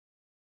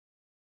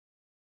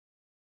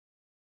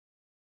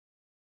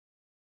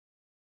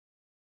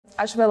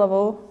aš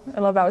vėlavau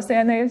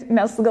labiausiai,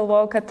 nes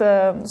galvojau, kad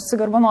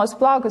susigarbanosiu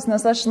plaukus,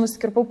 nes aš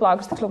nusikirpau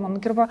plaukus, tiksliau man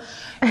nukirpo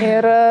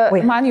ir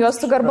man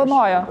juos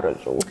sugarbanojo.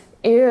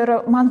 Ir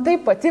man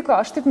taip patiko,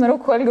 aš taip norėjau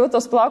kuo ilgiau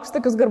tos plaukus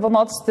tokius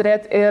garbanotus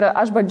turėti ir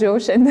aš bandžiau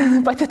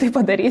šiandien pati tai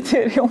padaryti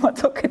ir jau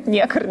matau, kad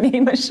niekur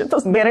neina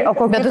šitas. Gerai, o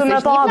kokiu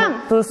metodu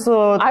tu su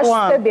tuo? Aš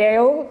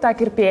stebėjau tą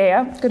kirpėją,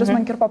 kuris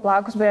man kirpo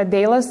plaukus, beje,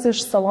 Deilas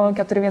iš salono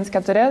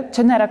 414,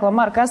 čia ne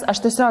reklama ar kas,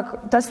 aš tiesiog,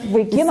 tas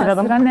vaikinas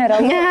yra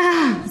nerealus.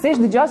 Jis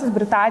iš Didžiosios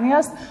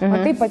Britanijos,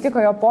 man taip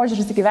patiko jo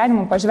požiūris į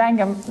gyvenimą,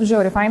 pažvengiam,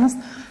 žiauriai fainas.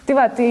 Tai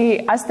va,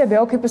 tai aš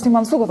stebėjau, kaip jis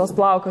man suko tos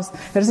plaukus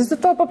ir jis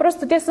to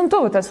paprastu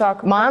tiesintuvu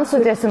tiesiog. Man su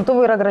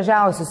tiesintuvu yra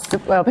gražiausias.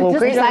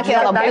 Plaukai sakė,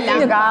 labai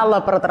lengva.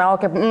 Galą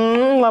pratraukia,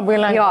 labai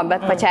lengva. Jo,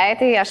 bet pačiai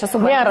tai aš esu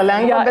nėra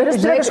lengva. Ir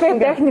jis turi kažkokią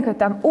techniką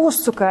ten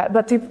užsuka,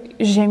 bet taip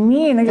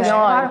žemyn,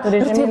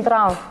 turi žemyn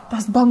traukti.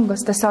 Tas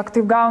bangos tiesiog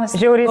taip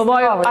gaunasi. Žiauriai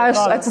galvoju,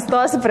 aš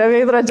atsistosiu prie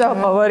veidrodžio,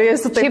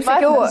 pavarysiu. Šiaip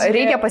sakiau,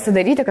 reikia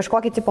pasidaryti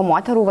kažkokį tipo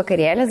moterų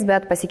vakarėlis,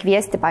 bet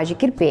pasikviesti, pavyzdžiui,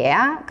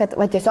 kirpėją, kad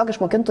va, tiesiog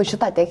išmokintų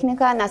šitą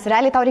techniką, nes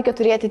realiai tau reikia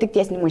turėti tik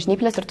tiesinimo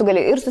žnyplės ir tu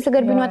gali ir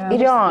susigarbiniuoti,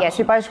 ir išsiviešinti.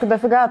 Šiaip aišku,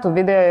 dafiga tų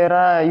video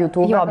yra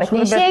YouTube. Jo, bet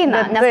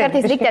neišeina, nes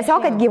kartais reikia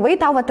tiesiog, kad gyvai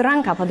tau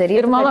atranką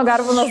padaryti. Ir mano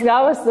garbanas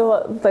gavosi,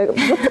 tai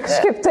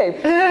kažkaip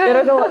taip.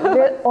 Ir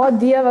galvoju, o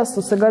Dieve,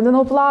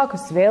 susigadinau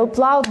plaukus, vėl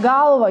plaut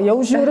galvą, jau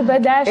žiūriu be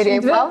 10.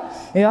 Ir jau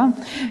jo.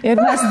 Ir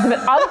mes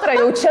antrą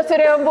jau čia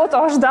turėjom būti,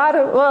 o aš dar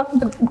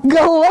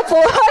galva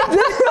plaut.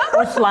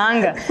 Už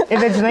langą.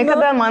 Ir bet žinai,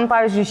 kada man,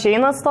 pavyzdžiui,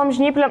 išeina su tom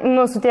žnyplėm,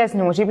 su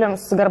tiesinimu žnyplėm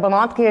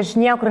susigarbanot, kai aš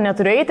niekur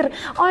neturiu eiti ir,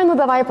 oi, nu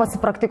davai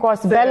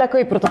pasipraktikuosiu, belė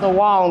kaip ir tada,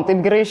 wow, taip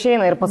gerai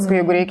išeina ir paskui,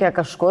 jeigu reikia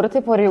kažkur,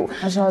 taip ar jau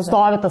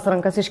stovi tas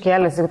rankas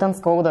iškėlęs, jau ten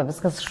skauda,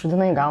 viskas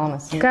šudinai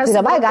gaunasi. Tai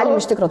dabar galim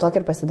iš tikro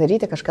tokį ir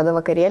pasidaryti, kažkada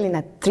vakarėlį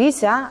net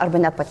 3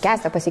 arba net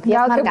podcast'e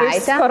pasikviesti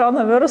mergaitę.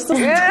 Koronavirusas.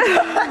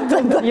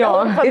 Jo,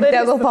 ir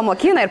tegul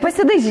pamokina ir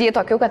pasidažyti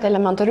tokių, kad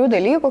elementarių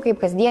dalykų, kaip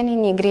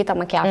kasdieninį greitą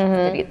makiažą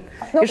padaryti.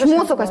 Iš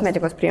mūsų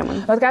kosmetikos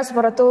priemonių. Bet ką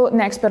supratau,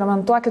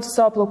 neeksperimentuokit su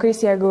savo plaukais,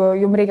 jeigu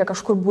jums reikia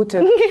kažkur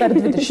būti per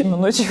 20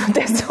 minučių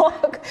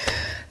tiesiog.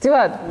 Tai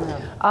va,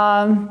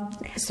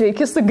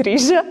 sveiki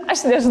sugrįžę,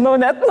 aš nežinau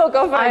net nuo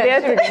ko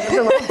pradėti.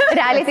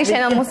 Realiai tai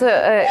šiandien mūsų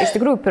iš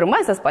tikrųjų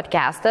pirmasis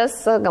podcastas,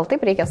 gal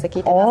taip reikia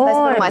sakyti, nes tas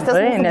pirmasis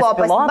mūsų buvo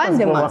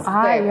pasibandymas.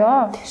 Jo,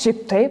 šiaip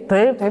taip.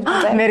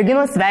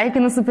 Merginos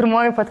sveikinu su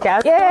pirmoju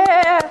podcastu.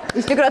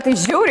 Iš tikrųjų tai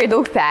žiauriai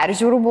daug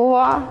peržiūrų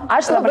buvo.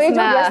 Aš labai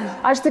džiaugiuosi,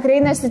 aš tikrai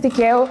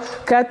nesitikėjau,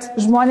 kad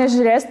žmonės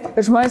žiūrės,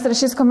 žmonės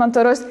rašys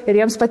komentarus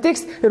ir jiems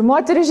patiks, ir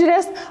moterys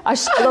žiūrės.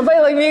 Aš labai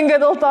laiminga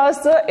dėl to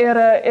esu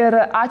ir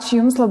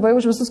ačiū Jums labai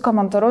už visus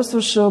komentarus,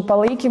 už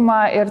palaikymą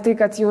ir tai,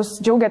 kad Jūs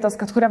džiaugiatės,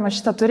 kad kuriame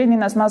šitą turinį,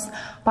 nes mes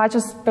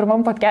pačios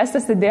pirmam podcast'e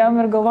sėdėjom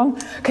ir galvom,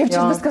 kaip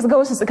čia viskas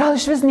gausis. Gal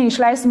iš vis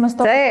neišleisime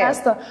to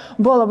podcast'o.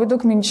 Buvo labai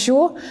daug minčių,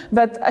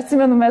 bet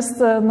atsimenu, mes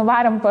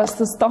nuvarėm pas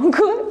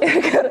Stonku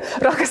ir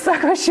Rokas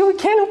sako, aš jau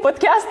keliu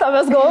podcast'ą,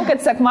 mes galvom,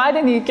 kad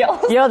sekmadienį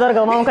įkels. Jo, dar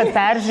galvom, kad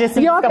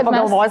peržiūrėsim, viską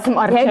pagalvosim,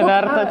 ar čia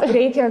verta.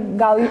 Reikia,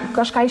 gal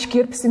kažką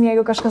iškirpsim,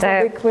 jeigu kažkas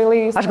labai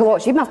kvailai. Aš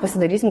galvoju, šiaip mes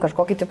pasidarysim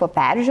kažkokį tipo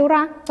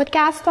peržiūrą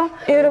podcast'o.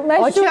 Ir mes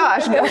o čia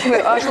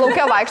aš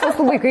laukia vaikštau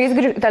su vaikais,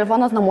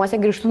 telefonas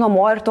namuose, grįžtu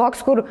namo ir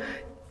toks, kur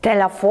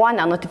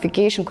telefone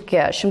notification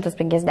kokie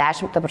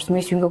 150, ta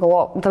prasme, įsijungiu,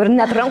 galvoju, dabar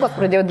net rankos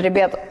pradėjau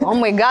drebėti. Oh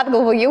my god,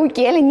 galvoju, jau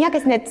įkėlė,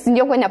 niekas net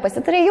nieko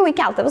nepasitarė, jau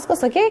įkelta,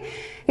 viskas ok,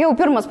 jau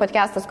pirmas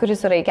podcastas,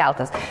 kuris yra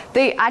įkeltas.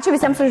 Tai ačiū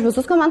visiems už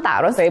visus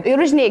komentarus. Taip.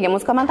 Ir už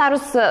neigiamus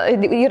komentarus,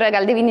 yra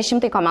gal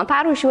 900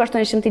 komentarų, iš jų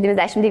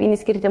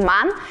 899 skirti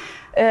man.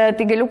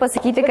 Tai galiu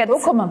pasakyti, kad...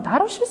 Daug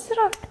komentarų šis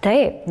yra?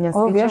 Taip.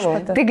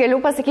 Viešpatie. Tai galiu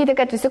pasakyti,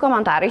 kad visi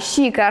komentarai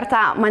šį kartą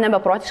mane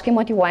beprotiškai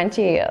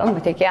motyvuojančiai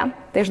nuteikė.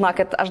 Tai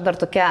žinokit, aš dar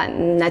tokia,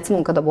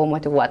 neatsimenu, kada buvau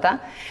motyvuota.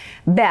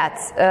 Bet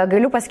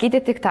galiu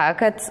pasakyti tik tą,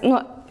 kad,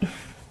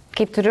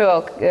 kaip turiu,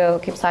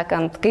 kaip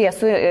sakant, kai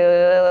esu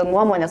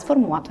nuomonės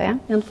formuotoja,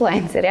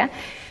 influencerė,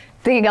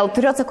 tai gal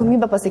turiu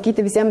atsakomybę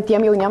pasakyti visiems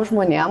tiem jauniem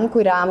žmonėm,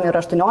 kuriam yra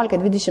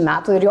 18-20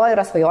 metų ir jo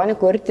yra svajonė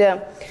kurti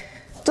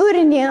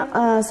turinį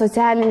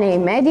socialiniai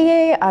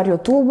medijai ar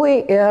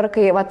YouTube'ui ir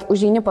kai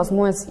užeini pas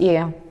mus į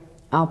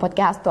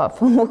podcast'o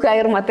filmuką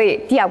ir matai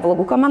tiek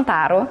blogų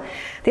komentarų,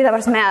 tai ta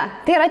prasme,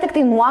 tai yra tik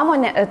tai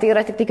nuomonė, tai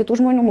yra tik tai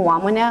kitų žmonių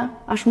nuomonė,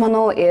 aš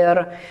manau,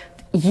 ir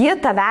ji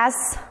tavęs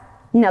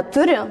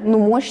neturi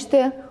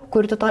numušti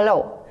kurti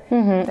toliau.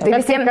 Tai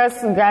visiems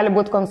kas gali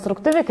būti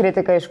konstruktyvi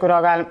kritika, iš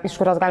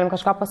kurios galim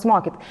kažką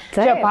pasimokyti.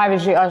 Taip. Čia,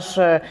 pavyzdžiui, aš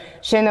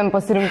šiandien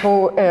pasirinkau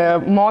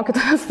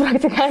mokytojos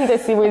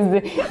praktikantės įvaizdį,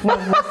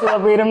 nes būsiu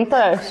labai rimta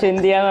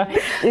šiandieną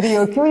ir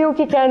jokių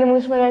kikenimų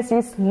iš manęs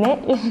jūs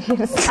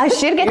neišgirsite. Aš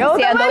irgi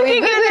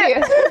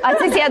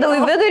atsisėdau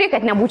į vidurį,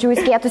 kad nebūčiau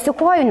įskėtusi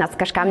kojų, nes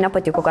kažkam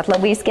nepatiko, kad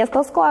labai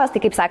įskėstos kojos,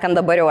 tai kaip sakant,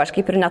 dabar jau aš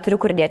kaip ir neturiu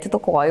kur dėti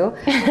tų kojų.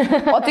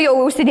 O tu jau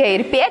užsidėjai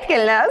ir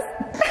pėdkelnes.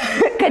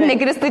 kad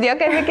negristų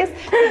dėkavykis.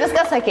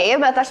 Viskas sakėjai,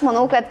 bet aš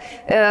manau, kad,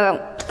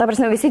 ta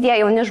prasme, visi tie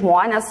jauni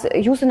žmonės,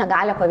 jūsų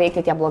negali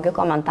paveikti tie blogi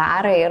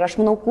komentarai ir aš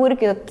manau,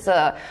 kurkit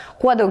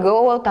kuo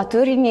daugiau tą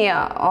turinį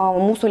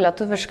mūsų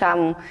lietuviškam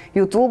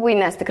YouTube'ui,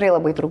 nes tikrai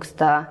labai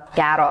trūksta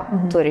gero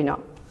turinio.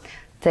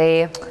 Tai...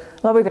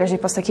 Labai gražiai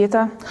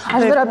pasakyta.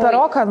 Aš dar apie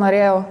roką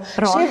norėjau.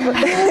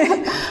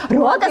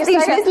 Rokas tai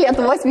iš vis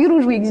Lietuvos vyrų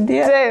žvaigždė.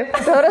 Taip,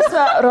 ta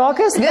prasme,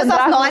 rokas...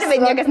 Visas nori, bet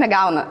niekas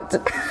negauna.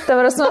 Ta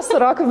prasme, su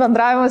roku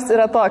bendravimas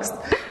yra toks.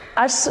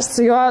 Aš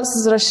su juo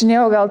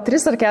susirašinėjau gal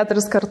 3 ar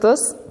 4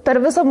 kartus. Per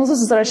visą mūsų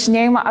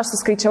susirašinėjimą aš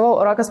suskaičiavau,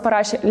 rokas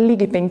parašė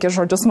lygiai 5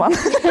 žodžius man.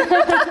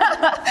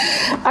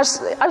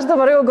 aš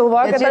dabar jau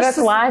galvoju, kad yra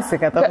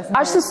klasika.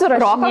 Aš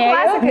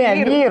susirašinėjau. Ne,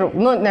 vyrų.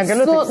 Nu,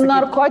 negaliu su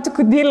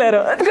narkotikų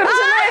dileriu.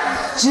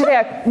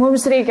 Žiūrėk,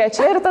 mums reikia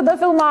čia ir tada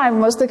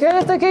filmavimas,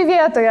 tokia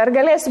vietoje, ar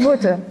galėsi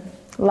būti?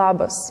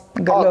 Labas,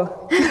 galiu.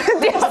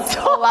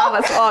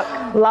 Labas,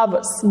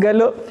 Labas,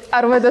 galiu.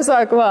 Arba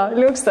tiesiog, va,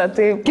 liuksta.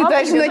 Tai kita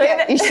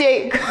žinutė,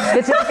 išeik.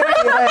 Bet čia tikrai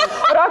yra.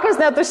 Rokas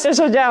net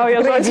užsižodžiauja.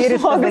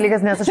 Vyriškas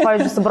dalykas, nes aš,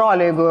 pavyzdžiui, su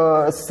broliu, jeigu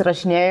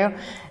susirašinėju,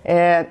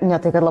 ne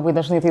tai, kad labai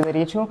dažnai tai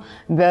daryčiau,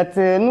 bet,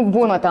 nu,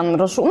 būna ten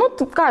rašau, nu,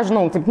 taip, ką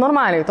žinau, taip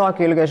normaliai,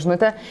 tokį ilgą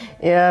žinutę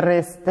ir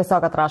jis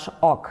tiesiog atrašo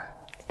ok.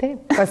 Taip.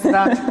 Kas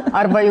yra,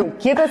 arba jau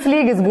kitas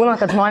lygis būna,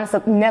 kad žmonės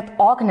net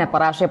ok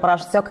neparašo, jie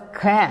parašo tiesiog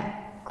k.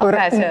 Kur,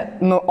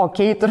 nu,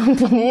 okei,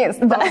 trumpinys.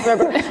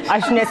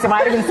 Aš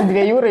nesivarginsiu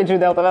 2 raidžių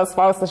dėl tavęs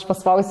spausti, aš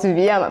paspausiu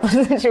 1.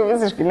 Aš jau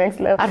visiškai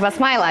nekslėjau. Arba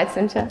smilą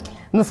atsiunčia.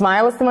 Nu,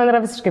 smilas tai man yra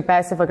visiškai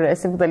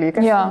passive-aggressive dalykas.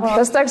 Jo,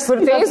 tas toks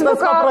Facebook'o.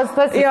 Tas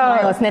paprastas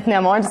smilas, net ne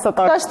emodžis, o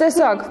toks. Aš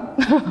tiesiog.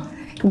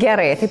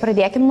 Gerai, tai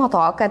pradėkim nuo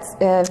to, kad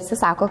visi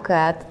sako,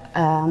 kad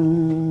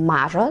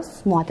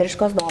mažos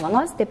moteriškos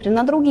dovanos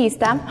stiprina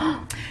draugystę.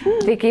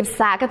 Tai kaip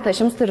sakėt, aš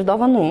jums turiu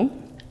dovanų.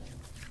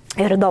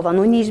 Ir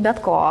dovanų ne iš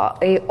bet ko,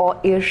 o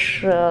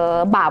iš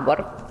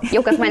Babor. Jau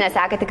kas mane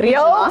seka, tikrai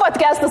jau žino.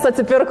 Podcastas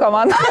atsipirko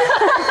man.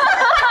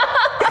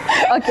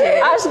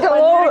 Okay. Aš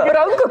gavau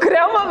rankų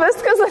kremą,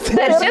 viskas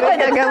atsipirko. Dar šitą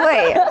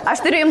negavai.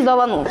 Aš turiu jums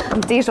dovanų.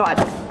 Tai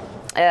žodžiu.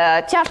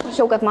 Čia aš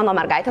prašiau, kad mano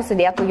mergaitė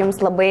sudėtų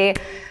jums labai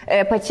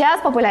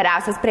pačias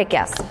populiariausias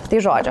prekes. Tai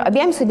žodžiu,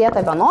 abiems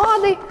sudėta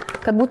vienodai,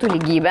 kad būtų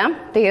lygybė.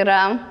 Tai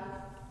yra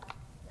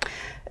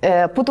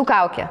putų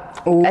kaukė.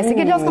 Esi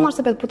girdėjęs, ką nors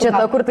apie putų kaukę? Čia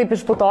ta, kur taip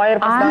išputoja ir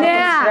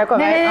pasidaro.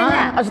 Ne.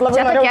 Aš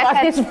labai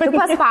norėjau tu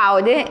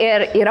paspaudi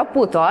ir yra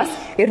putos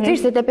ir tu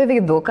išsitepi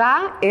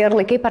veiduką ir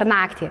laikai per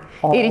naktį.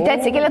 Ir ryte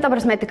atsikeli, ta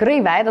prasme,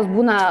 tikrai veidas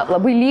būna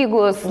labai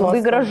lygus,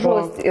 labai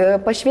gražus,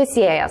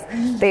 pašviesėjęs.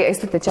 Tai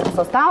eisite čia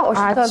visos tau, o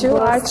šitas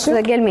bus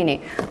gelminiai.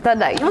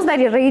 Tada jums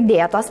dar yra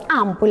įdėtos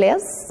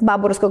ampulės.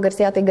 Babursko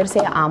garsėja, tai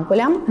garsėja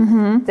ampulėm.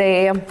 Tai...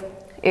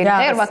 Ir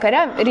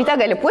vakare, ryte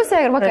gali pusę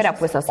ir vakare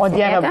pusę. O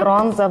dieve,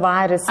 bronza,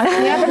 varis.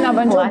 Aš niekada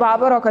nebandžiau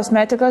Baboro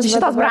kosmetikos.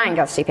 Šitos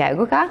brangios šiaip,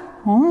 jeigu ką.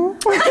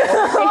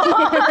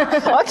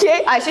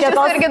 Okay. Aš iš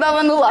tos irgi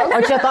dovanų laukiu. O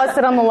čia tos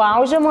yra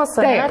nulaužiamos,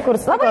 kur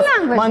labai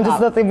lengva. Man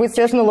visada tai bus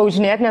jas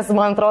nulaužinėti, nes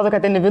man atrodo,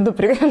 kad ten į vidų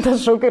prigrintas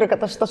šūkį ir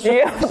kad aš tas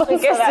šūkį.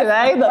 Tokias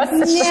veidas.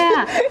 Ne.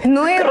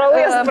 Nu ir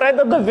kraujas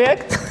pradeda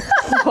bėgti.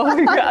 Tau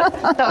yra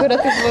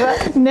taip buvę?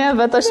 Ne,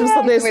 bet aš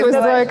visada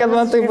įsivaizduoju, kad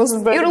man tai bus.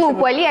 Ir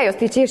lūpų aliejus,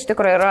 tai čia iš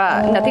tikrųjų yra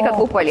ne tai, kad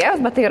lūpų aliejus,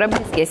 bet tai yra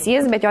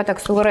blizgesys, bet jo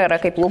tekstūra yra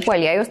kaip lūpų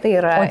aliejus, tai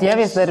yra... O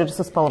dievės dar ir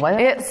su spalva?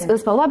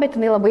 Spalva, bet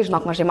jinai labai,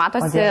 žinok, mažai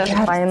matosi.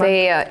 Tai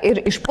ir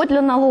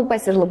išputlina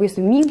lūpas, ir labai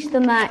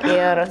suminkština,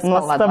 ir spalva.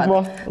 Nuostabu.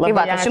 Tai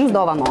va, aš jums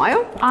dovanoju.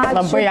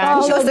 Labai ačiū.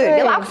 Aš jūsų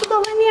irgi lauksiu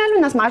dovanėlių,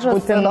 nes mažas...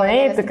 Būtinai,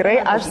 tikrai,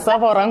 aš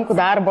savo rankų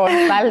darbo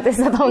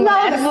staltėse tau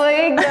noriu.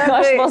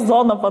 Aš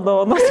vazoną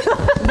padovanosiu.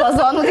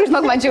 Vazonų, tai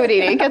žinok, man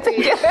žiauriai reikia. Tai...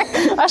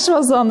 Aš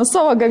vazonų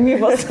savo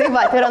gamybos. Tai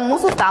va, tai yra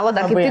mūsų stalo,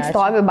 dar kaip tik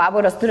stovi,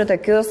 Baboras turi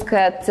tokius,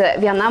 kad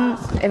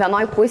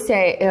vienoj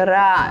pusėje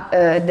yra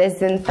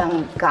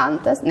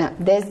dezinfekantas, ne,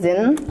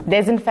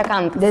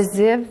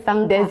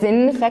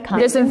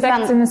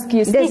 dezinfekcinis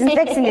skystis.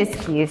 Dezinfekcinis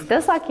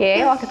skystis, okei,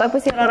 o kitoje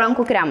pusėje yra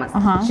rankų kremas.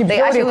 Tai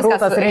aš jau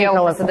viskas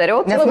pasidariau.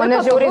 Nes mane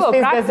žiauriai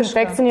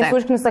dezinfekciniais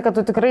užknisa, kad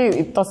tu tikrai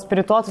tos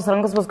spirituotus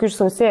rankos paskui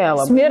išsausėja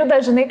labai. Smirda,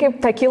 žinai, kaip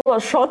tekilo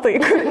šotai.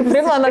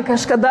 Primena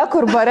kažkada,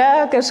 kur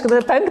bare, kažkada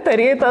 5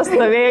 ryto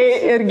stovėjai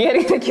ir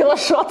geriai tekilo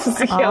šotus.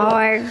 Oh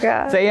my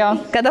god. Tai jo.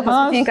 Kada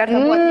paskutinį kartą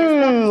buvo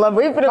mieste?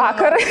 Labai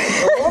vakar.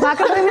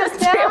 Vakar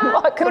mieste?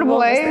 Kur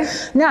buvai?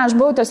 Ne, aš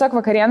buvau tiesiog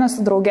vakarienę su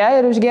drauge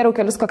ir išgėriau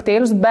kelis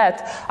kokteilius, bet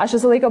aš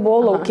visą laiką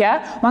buvau lauke.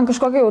 Man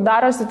kažkokia jau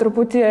darosi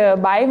truputį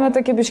baimė,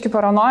 tokia biški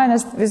paranoja,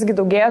 nes visgi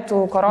daugėtų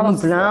koronos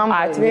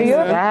atveju.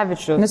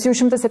 Nes jau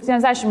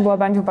 170 buvo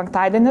bent jau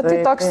penktadienį, tai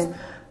toks...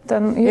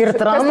 Ir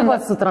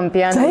Trumpas su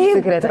Trumpienė.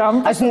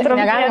 Aš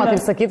negalima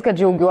taip sakyti, kad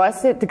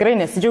džiaugiuosi, tikrai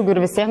nesidžiaugiu ir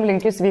visiems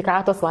linkiu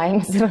sveikatos,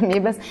 laimės ir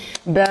ramybės,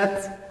 bet,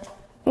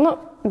 nu,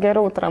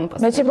 geriau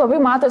Trumpas. Bet šiaip labai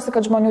matosi,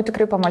 kad žmonių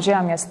tikrai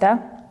pamažėjo mieste.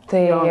 Tai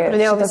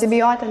pradėjau visi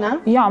bijoti, ne?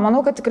 Jo, manau,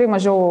 kad tikrai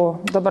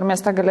mažiau dabar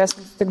mieste galės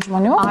tik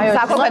žmonių.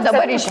 Sako, kad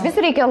dabar iš vis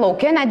reikia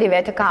laukia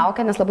nedėvėti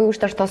kaukę, nes labai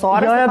užterštas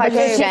oras. Jo, bet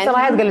šį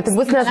savaitgalį tai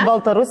bus, nes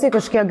Baltarusiai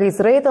kažkiek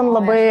gaisrai ten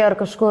labai ar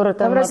kažkur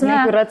ten yra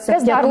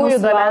kietųjų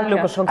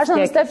dalelių kažkoks. Aš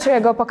nustepčiau,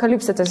 jeigu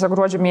apokalipsė tiesiog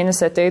gruodžio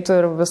mėnesį ateitų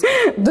ir vis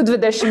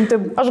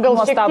 2020. Aš gal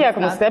šiek tiek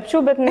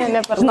nustepčiau, bet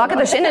ne per...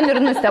 Žinokit, aš šiandien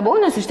ir nustebau,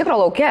 nes iš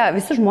tikrųjų laukia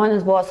visi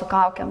žmonės buvo su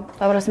kaukiam.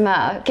 Ta prasme,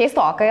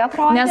 keistokai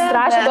atrodė. Nes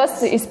rašė tos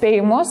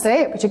įspėjimus.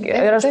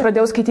 Ir aš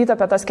pradėjau skaityti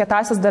apie tas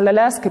kietasias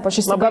daleles, kaip aš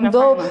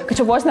įsigandau, kad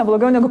čia vos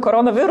neblogiau negu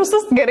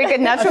koronavirusas. Gerai,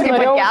 kad neatšaukė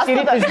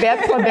podcastą.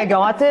 Išbėgti,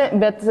 pabėgioti,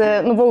 bet,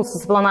 buvau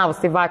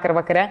susiplanavus tai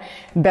vakare,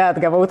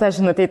 bet gavau tą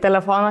žinutę į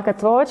telefoną, kad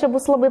čia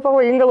bus labai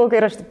pavojinga laukai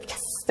ir aš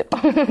taip,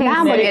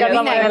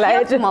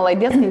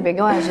 Malaidės, kai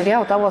bėgioja,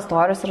 žiūrėjau tavo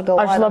storius ir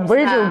galvoju. Aš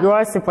labai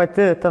džiaugiuosi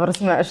pati, ta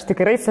prasme, aš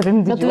tikrai savim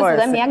didžiuojuosi. Bet tu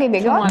visada mėgai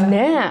bėgioti?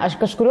 Ne, aš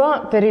kažkuriuo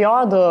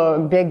periodu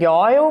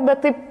bėgiojau,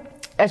 bet taip,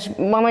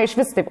 mano iš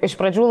vis taip, iš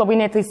pradžių labai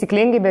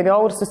netaisyklingai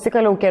bėgiau ir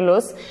susikaliau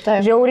kelius.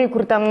 Žiauriai,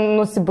 kur ten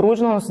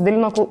nusibrūžino,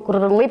 nusidilino, kur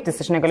laiptis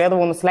aš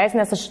negalėdavau nusileisti,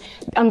 nes aš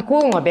ant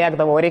kulno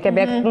bėgdavau. Reikia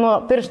bėgti,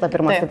 pirštą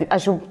pirmą statyti.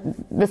 Aš jau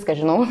viską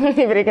žinau,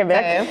 kaip reikia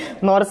bėgti.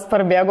 Nors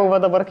parbėgau, va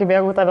dabar, kai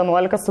bėgau tą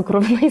 11 su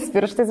krūvinais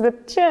pirštais,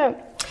 bet čia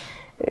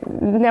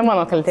ne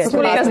mano kaltė.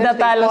 Smulkias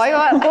detalės.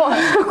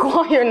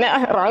 Kojų, ne,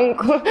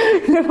 rankų.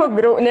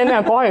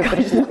 Ne, kojų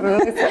pirštais.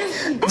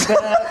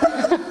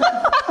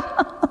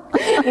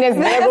 Nes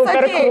bėgau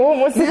per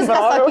krūmus.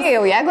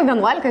 Jeigu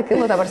 11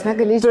 kilų, ta prasme,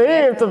 gali išbėgti.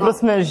 Taip, ta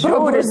prasme,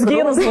 žiauriai.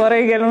 Gynus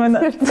varai gelminę.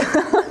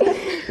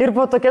 Ir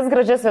po tokias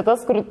gražias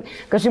vietas, kur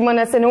kažkaip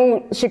mane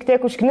seniau šiek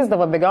tiek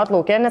užknisdavo bėgioti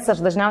laukia, nes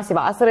aš dažniausiai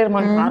vasarą ir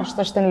man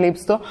karšta, aš ten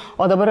lipstu,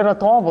 o dabar yra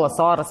tobulas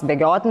oras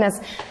bėgioti, nes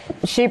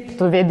šiaip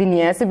tu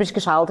vėdiniesi,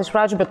 biški šalta iš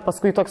pradžių, bet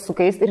paskui toks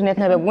sukais ir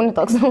net nebebūni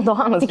toks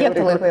naudojamas. Kiek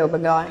tu laiko jau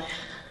bėgioji?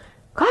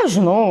 Ką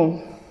žinau?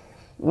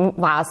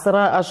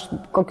 Vasarą aš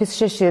kokius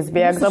 6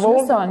 bėgdavau.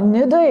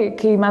 Nidai,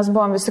 kai mes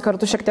buvom visi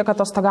kartu šiek tiek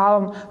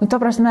atostogavom, ta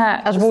prasme,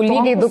 aš buvau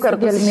lygiai 2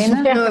 kartus.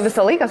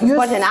 Visą laiką su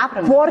sportinė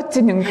apranga.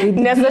 Sportininkai.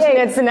 Nes aš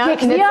neatsinešau.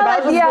 Kiekvieną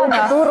dieną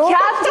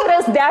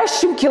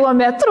 40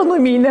 km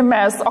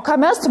numynėmės, o ką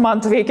mes su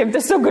man veikėm,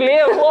 tiesiog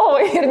gulėjom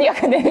lovai ir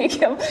nieko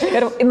neveikėm.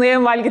 Ir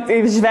nuėjom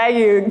valgyti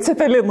žvejį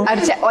cepelinų.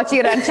 O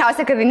čia yra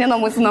arčiausia kavinė nuo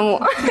mūsų namų.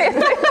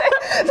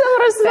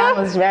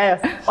 Senas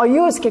žvejas. O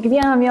jūs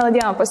kiekvieną mielą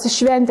dieną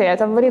pasišventėje,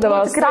 ten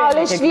varydavo.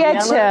 Saulė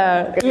šviečia,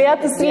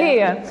 lietus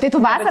lyja. Tai tu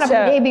vasarą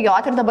pradėjai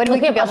bėgioti ir dabar jau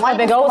iki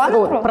 11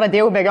 km?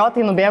 Pradėjau bėgioti,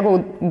 tai nubėgau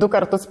 2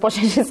 kartus po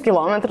 6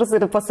 km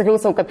ir pasakiau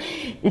savo, kad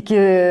iki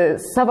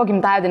savo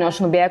gimtadienio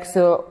aš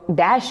nubėgsiu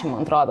 10,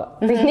 man atrodo.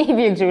 Tai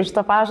neįvykdžiau iš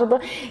to pažado.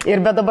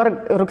 Ir bet dabar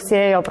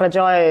rugsėjo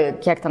pradžioje,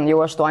 kiek ten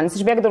jau 8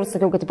 išbėgdavau,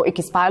 sakiau, kad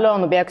iki spalio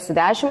nubėgsiu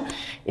 10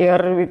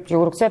 ir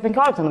jau rugsėjo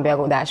 15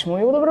 nubėgau 10.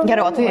 Jau dabar.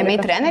 Gerai, o tu ėmei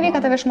trenerį,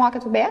 kad tave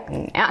išmokytų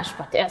bėgti? Ne, aš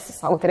pati esu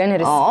savo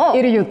treneris.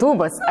 Ir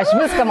YouTube'as. Aš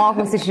viską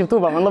moku iš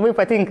YouTube, man labai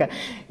patinka,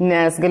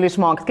 nes gali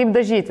išmokti, kaip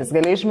dažytis,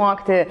 gali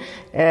išmokti,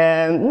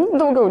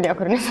 daugiau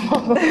niekur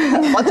nesimokau.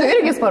 O tu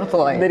irgi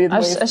sportuoji?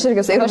 Aš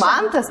irgi sportuoju. Ir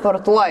man tas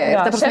sportuoja. Ir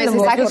ta prasme, jis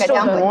sakė, kad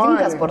jam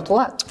patinka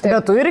sportuoti.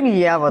 Bet tu irgi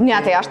Ieva. Ne,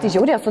 tai aš tai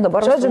žiūrėjau, esu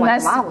dabar žodžiu,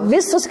 mes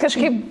visus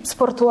kažkaip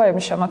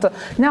sportuojam šiuo metu.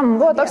 Ne,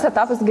 buvo toks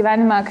etapas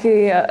gyvenime, kai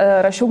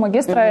rašiau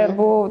magistrą ir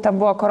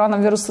ten buvo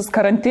koronavirusas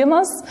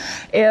karantinas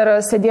ir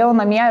sėdėjau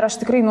namie ir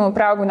aš tikrai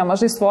priaugau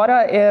nemažai svorio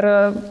ir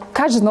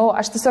ką žinau,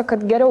 aš tiesiog,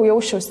 kad geriau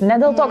jausčiausi. Ne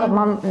dėl to, kad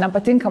man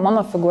nepatinka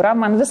mano figūra,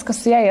 man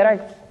viskas su ją yra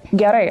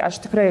gerai, aš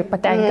tikrai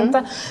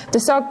patenkinta,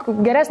 tiesiog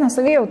geresnė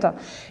savijauta.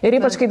 Ir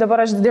ypač, kai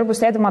dabar aš dirbu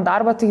sėdimą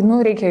darbą, tai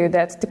reikia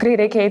judėti, tikrai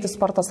reikia eiti į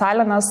sporto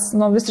salę, nes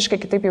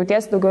visiškai kitaip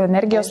jautiesi, daugiau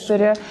energijos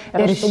turi.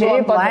 Ir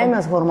šiaip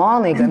laimės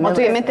hormonai. O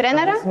tu ėmė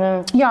trenerę?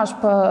 Jo, aš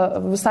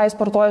visai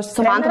sportuoju su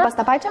trenerė. Su man tu pas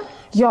tą pačią?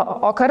 Jo,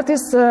 o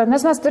kartais,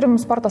 nes mes turim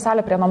sporto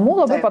salę prie namų,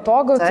 labai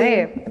patogu.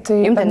 Tai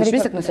jums ten iš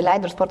vis tik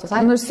nusileidai ir sporto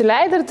salę?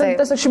 Nusileidai ir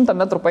tiesiog 100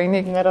 metrų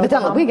paeini. Bet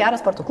ten labai geras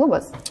sporto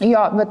klubas.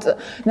 Jo, bet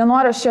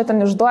nenoriu aš čia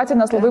ten išduoti,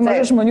 nes labai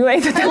mažai žmonių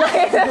eiti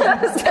tenai.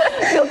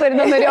 Dėl to ir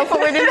nenorėjau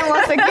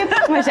pavadinimo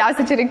sakyti,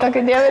 mažiausiai čia reikia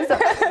tokio dėmesio.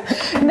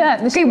 Ne,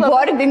 kaip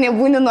bordinė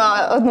būni nuo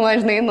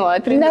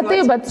 3. Ne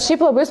taip, bet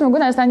šiaip labai smagu,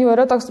 nes ten jau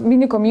yra toks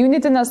mini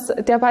community, nes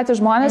tie patys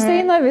žmonės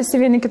eina,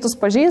 visi vieni kitus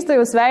pažįsta,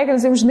 jau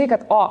sveikinasi, jau žinai,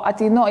 kad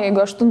ateinu,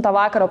 jeigu 8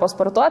 vakaro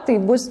pasportuoti, tai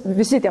bus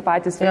visi tie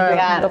patys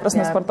sveikiniai, ta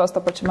prasme sportuos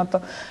tą pačiu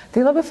metu.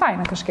 Tai labai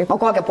faina kažkaip.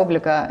 O kokia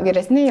publika?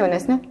 Vyresni,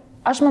 jaunesni?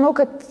 Aš manau,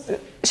 kad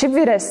šiaip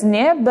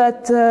vyresni,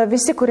 bet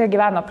visi, kurie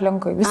gyvena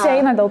aplinkui. Visi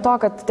eina dėl to,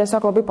 kad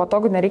tiesiog labai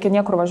patogu, nereikia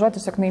niekur važiuoti,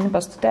 tiesiog neini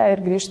pėstute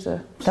ir grįžti.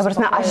 Ta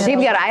prasme, aš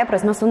šiaip gerąją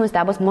prasme esu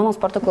nustebus mano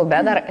sporto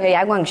klube. Dar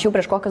jeigu anksčiau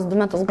prieš kokius 2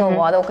 metus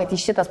galvodavau, kad į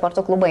šitą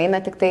sporto klubą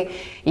eina tik tai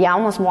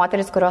jaunos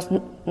moteris, kurios,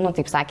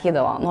 taip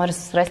sakydavo, nori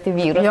susirasti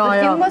vyrus.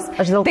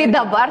 Tai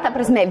dabar, ta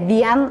prasme,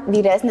 vien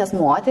vyresnės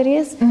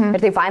moterys.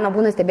 Ir tai faina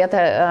būna stebėti,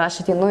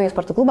 aš ateinu į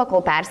sporto klubą,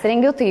 kol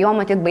persirengiu, tai jo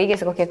matyt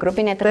baigėsi kokia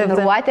grupinė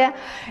treniruotė.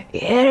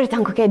 Ir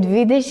ten kokie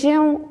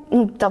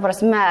 20, ta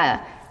prasme,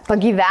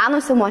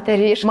 pagyvenusi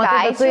moteriška.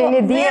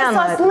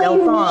 Visos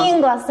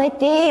laimingos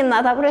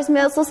ateina, ta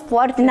prasme, su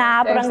sportinė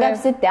apranga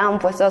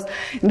apsitempusios.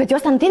 Bet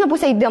jos ten ateina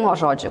pusę į dienos,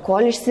 žodžiu,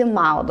 kol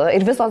išsimaudo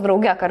ir visos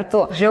draugė kartu.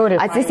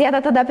 Atsisėda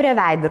tada prie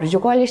veidrodžių,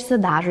 kol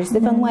išsidažo,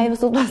 išsipenuoja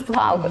visus tos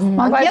plaukus.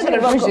 Man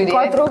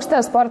ko trūksta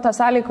sporto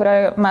salėje,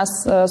 kurioje mes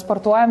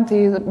sportuojam, tai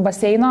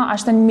baseino,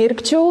 aš ten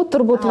mirkčiau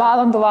turbūt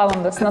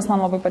valandas, nes man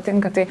labai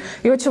patinka. Tai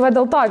jaučiu va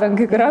dėl to,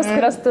 kai kurios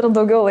turi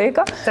daugiau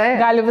laiko,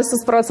 gali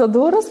visus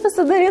procedūras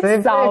pasidaryti.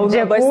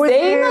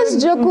 Baseinas,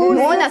 džekūzis.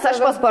 Nu, nes aš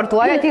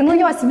pasportuoju, tai nu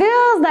jos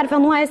vis dar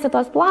fenuojasi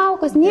tos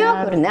plaukus,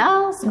 niekur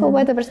neskauba,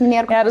 tai prasme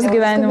nėra. Geras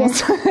gyvenimas.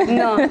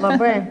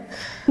 Labai.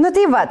 Nu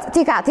tai va,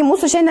 tai ką, tai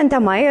mūsų šiandien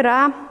tema yra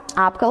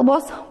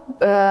apkalbos,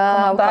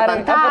 komentarai,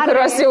 apie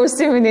kuriuos jau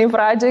užsiminiai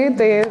pradžiai.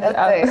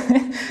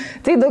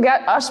 Tai daugia,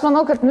 aš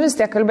manau, kad vis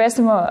tiek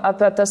kalbėsim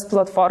apie tas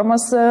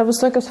platformas,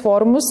 visokius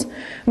forumus.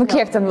 Nu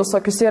kiek ten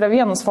visokius yra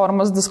vienas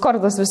forumas,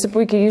 Discordas, visi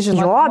puikiai jį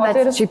žino. Jo,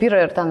 bet šiaip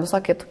yra ir ten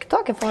visokie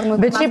kitokie forumai.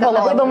 Bet šiaip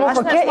labai įdomu,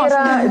 kokia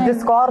yra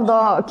Discordo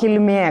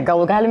kilmė, gal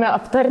galime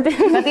aptarti.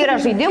 Bet tai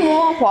yra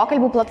žaidimų,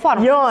 pokalbių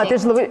platforma. Jo, tai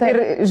aš labai,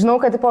 ir žinau,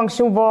 kad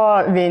anksčiau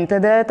buvo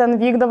Vinted, ten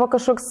vykdavo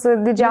kažkoks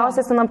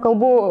didžiausias ten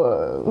apkalbų,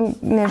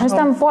 Aš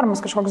ten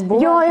formas kažkoks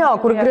buvo. Jo,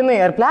 kur grinai,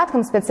 ar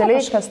plėtkam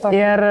specialiai.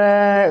 Ir,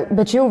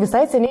 bet čia jau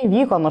visai seniai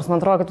vyko, nors man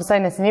atrodo, kad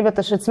visai neseniai,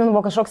 bet aš atsimenu, buvo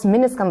kažkoks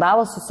mini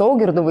skandalas su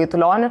Saugirdu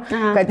Vaitulioniu,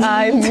 kad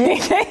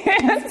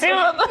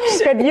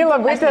jį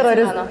labai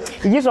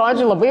jį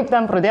žodžiu labai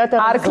ten pradėjo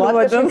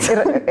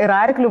ir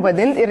arklių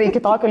vadinti, ir iki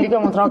tokio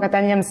lygio, man atrodo, kad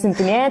ten jiems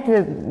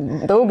sintinėti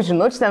daug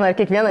žinučių, ten ar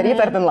kiekvieną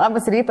rytą, ar ten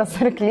labas rytas,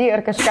 arkly, ar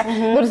kažką.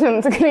 Nors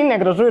tikrai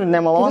negražu ir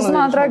nemalonu.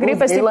 Man atrodo,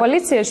 kreipėsi į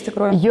policiją iš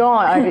tikrųjų. Jo,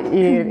 ar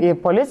į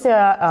policiją,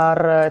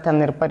 ar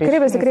ten ir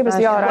pareiškė.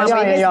 Kreipėsi,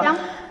 jo.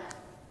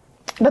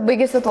 Bet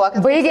baigėsi tuo,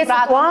 kad...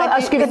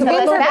 Aš kaip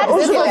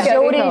supratau,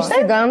 žiauriai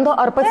išsigando,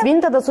 ar pats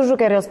Vintedas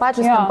užžukė ir jos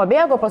pačios ten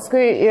pabėgo,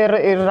 paskui ir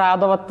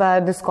rado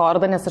tą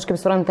Discordą, nes aš kaip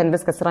suprantu, ten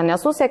viskas yra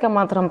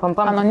nesusiekiama,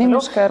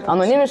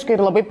 anonimiškai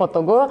ir labai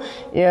patogu.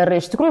 Ir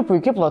iš tikrųjų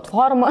puikia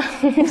platforma.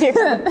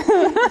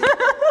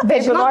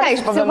 Bet žinau, ką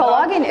iš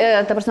psichologinį,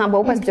 ta prasme,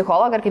 buvau pas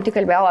psichologą ir kaip tik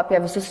kalbėjau apie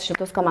visus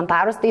šitus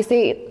komentarus, tai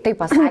jisai taip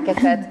pasakė,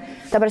 kad,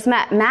 ta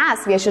prasme,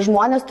 mes, vieši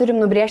žmonės,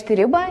 turim nubrėžti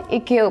ribą,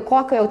 iki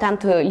kokio jau ten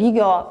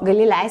lygio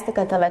gali leisti,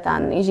 kad tave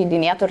ten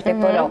įžeidinėtų ir taip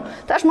toliau.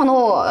 Tai aš manau,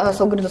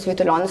 Saugirdas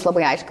Vaitulionis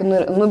labai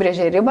aiškiai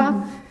nubrėžė ribą.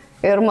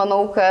 Ir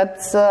manau, kad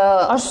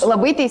aš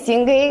labai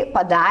teisingai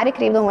padarė,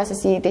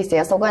 kreipdamasis į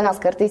teisėsaugą, nes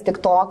kartais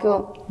tik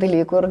tokių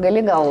dalykų ir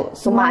gali gal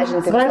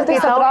sumažinti. Kartais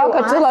atrodo,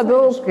 kad tu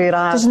labiau,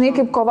 tu žinai,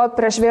 kaip kovot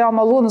prieš vėjo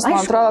malūnus,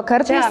 man atrodo,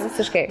 kartais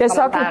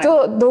tiesiog tu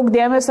daug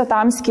dėmesio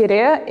tam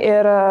skiri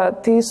ir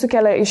tai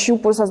sukelia iš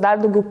jų pusės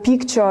dar daugiau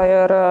pykčio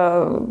ir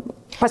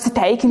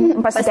pasiteikinimo.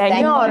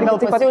 Ir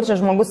gal pasijaučia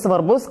žmogus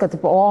svarbus, kad,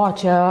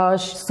 čia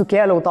aš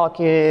sukėliau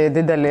tokį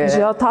didelį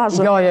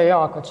žiotažą.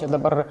 Jo, kad čia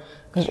dabar...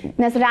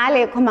 Nes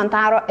realiai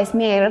komentaro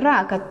esmė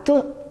yra, kad tu,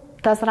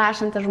 tas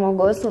rašantis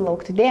žmogus,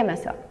 sulaukti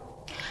dėmesio.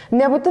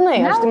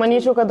 Nebūtinai, aš tai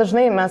manyčiau, kad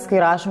dažnai mes, kai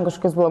rašom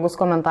kažkokius blogus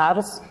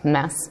komentarus,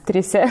 mes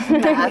trise.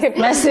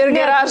 Mes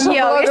irgi rašom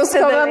blogus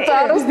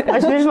komentarus.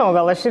 Aš nežinau,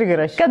 gal aš irgi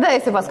rašau. Kada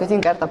esi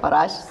paskutinį kartą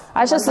parašęs?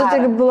 Aš esu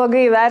tik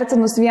blogai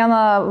vertinus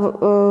vieną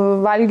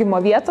valgymo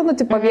vietą,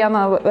 tipo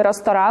vieną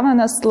restoraną,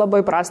 nes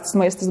labai prastas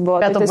maistas buvo.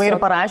 Bet tu ir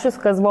parašius,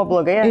 kas buvo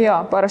blogai? Jo,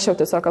 parašiau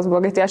tiesiog, kas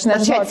blogai. Tai aš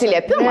nežinau. Čia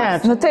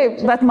atsiliepimas. Nu taip,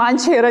 bet man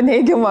čia yra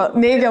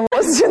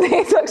neigiamas,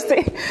 žinai, toks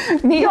tai.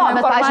 Jo,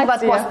 bet,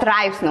 pažiūrėjau, po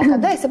straipsnių.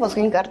 Kada esi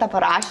paskutinį kartą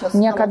parašęs?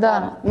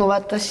 Niekada. Nu, va,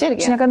 tas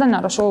irgi. Aš niekada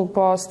nerašau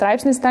po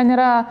straipsnis, ten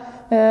yra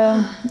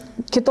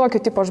kitokio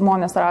tipo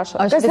žmonės rašo.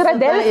 Kas yra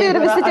Delfi ir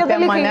visi tie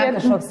dalykai. Mane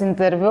kažkoks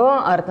interviu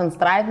ar ten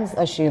straipsnis,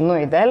 aš einu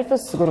į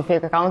Delfis, kur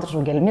fake account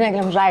rašau Gelminė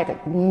Glemžaitė.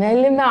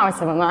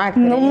 Mylimiausia mano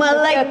aktorė. Nu,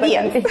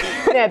 malagien.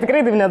 Ne,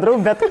 tikrai taip nedraug,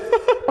 bet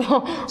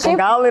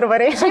gal ir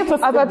variai. Šiaip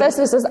apie tas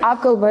visas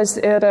apkalbas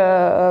ir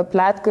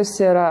plėtkus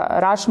ir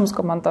rašomus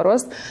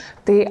komentarus,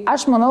 tai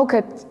aš manau,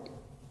 kad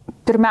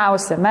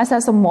pirmiausia, mes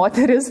esame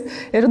moteris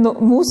ir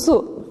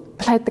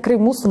tikrai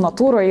mūsų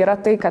natūroje yra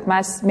tai, kad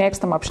mes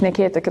mėgstam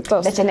apšnekėti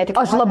kitus. Bet čia ne tik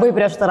aš labai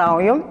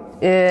prieštarauju.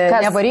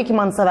 Nevarykim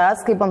ant savęs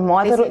kaip ant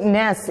moterų,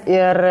 nes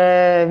ir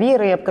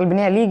vyrai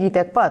apkalbinėja lygiai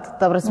tiek pat.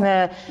 Ta prasme,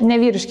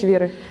 nevyriški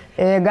vyrai.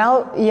 Gal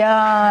jie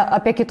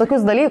apie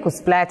kitokius dalykus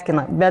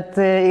plėtkina, bet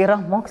yra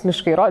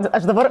moksliškai įrodyta.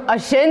 Aš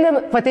šiandien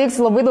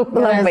pateiksiu labai daug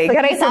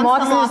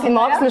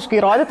moksliškai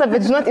įrodyta,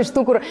 bet žinot, iš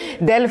tų, kur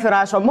Delfi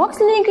rašo,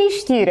 mokslininkai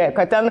ištyrė,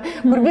 kad ten,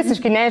 kur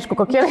visiškai neaišku,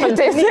 kokie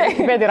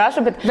šaltiniai, bet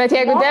rašo, bet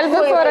jeigu Delfi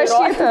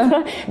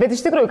parašyta. Bet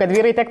iš tikrųjų, kad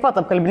vyrai tiek pat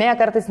apkalbinėja,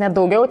 kartais net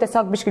daugiau,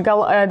 tiesiog biškai gal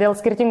dėl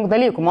skirtingų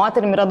dalykų.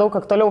 Moterim yra daug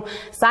aktualiau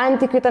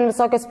santykių, ten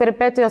visokios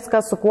peripetijos,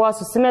 kas su kuo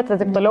susimetė,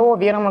 taip toliau,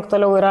 vyram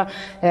aktualiau yra,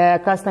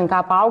 kas ten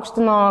ką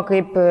paaukštino,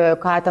 kaip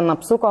ką ten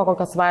apsuko,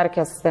 kokios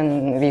varkės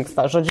ten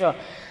vyksta. Žodžiu,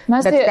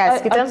 Mes bet tai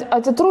tęskite.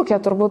 atitrūkė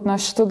turbūt nuo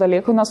šitų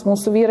dalykų, nes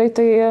mūsų vyrai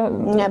tai...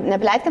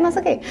 Nepleitkina,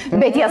 sakai.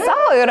 Bet jie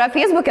savo yra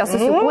Facebook'e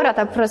susikūrė,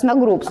 ta prasme,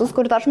 grupsus,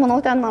 kur aš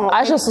manau ten...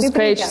 Aš esu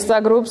skaičius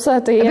tą grupsą,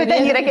 tai... Bet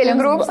ten yra keli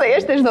grupsai,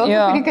 aš nežinau,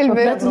 kurį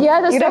kalbėjau. Bet jie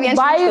tiesiog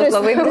bairius,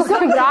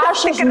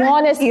 rašo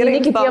žmonės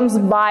vieni kitiems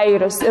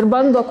bairius ir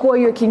bando kuo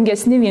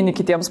juokingesni vieni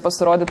kitiems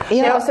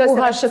pasirodyti.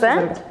 UHC?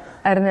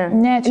 Ar ne?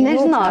 Ne, čia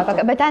Nežinau,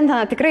 bet ten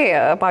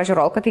tikrai, pavyzdžiui,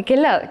 Rolko, tai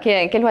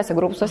keliuose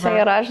grupsuose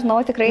yra,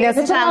 žinau, tikrai. Nes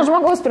čia nuo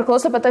žmogaus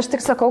priklauso, bet aš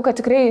tik sakau, kad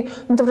tikrai,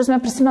 ta prasme,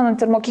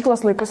 prisimenant ir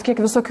mokyklos laikus, kiek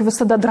visokių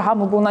visada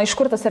dramų būna, iš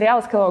kur tas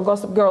serialas kilo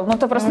Gossip Girl.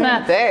 Ta prasme,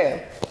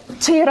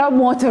 čia yra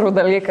moterų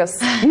dalykas.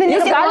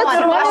 Jūs galite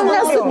su manim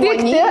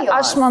nesutikti,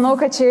 aš manau,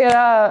 kad čia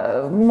yra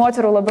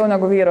moterų labiau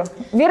negu vyrų.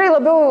 Vyrai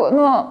labiau,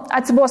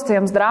 atsibosta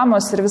jiems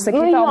dramos ir visą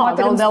kitą, o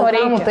moterims to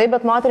reikia. Taip,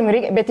 bet moterim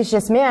reikia, bet iš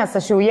esmės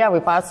aš jau Ievai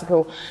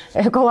pasakiau,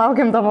 kol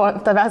laukiam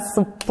tavęs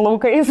su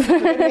plaukais,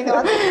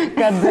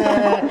 kad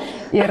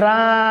yra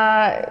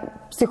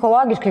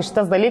psichologiškai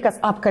šitas dalykas,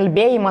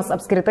 apkalbėjimas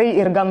apskritai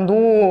ir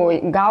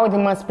gandų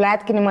gaudimas,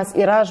 pletkinimas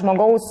yra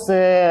žmogaus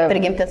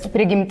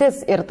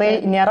prigimtis ir tai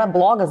nėra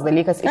blogas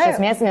dalykas iš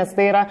esmės, nes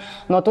tai yra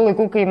nuo tų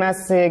laikų, kai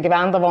mes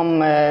gyvendavom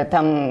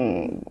ten...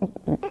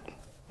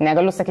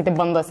 Negaliu sakyti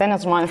bandose,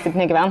 nes žmonės taip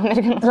negyvena.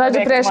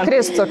 Žodžiu, prieš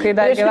Kristų, kai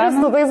dar gyvena. Prieš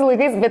Kristų tais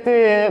laikais, bet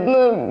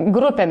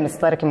grupėmis,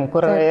 tarkim,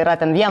 kur yra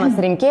ten vienas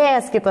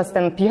rinkėjas, kitas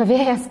ten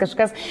pjovėjas,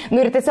 kažkas.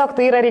 Ir tiesiog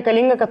tai yra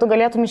reikalinga, kad tu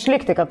galėtum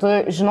išlikti, kad tu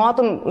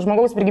žinotum,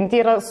 žmogaus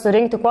prigimti yra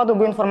surinkti kuo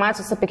daugiau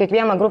informacijos apie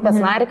kiekvieną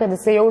grupės narį, kad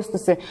jisai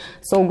jaustųsi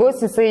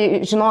saugus, jisai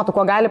žinotų,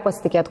 kuo gali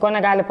pasitikėti, ko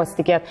negali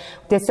pasitikėti.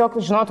 Tiesiog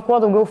žinotų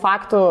kuo daugiau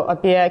faktų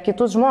apie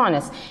kitus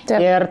žmonės.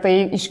 Taip. Ir tai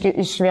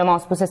iš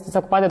vienos pusės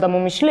tiesiog padeda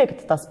mums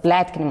išlikti, tas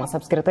pletkinimas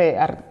apskritai.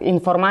 Ar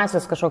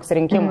informacijos kažkoks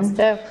rinkimas.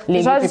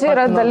 Žodžiu,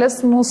 yra dalis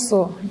mūsų,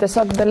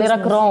 tiesiog dalis yra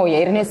krauja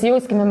ir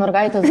nesijauskime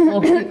mergaitės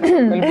blogai,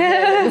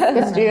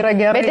 viskas čia yra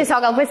gerai. Bet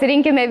tiesiog gal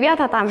pasirinkime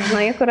vietą tam,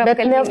 žinai, kur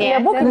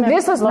apkalbinėti.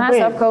 Visos mes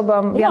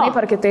apkalbam vienaip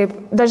ar kitaip.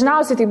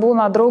 Dažniausiai tai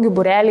būna draugių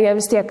burelėje,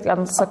 vis tiek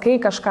sakai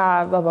kažką,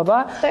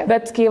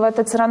 bet kai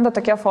atsiranda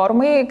tokie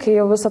formai, kai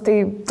jau visą tai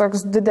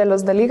toks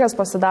didelis dalykas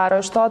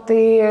pasidaro iš to,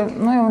 tai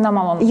jau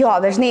nemalonu. Jo,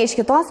 dažnai iš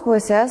kitos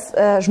pusės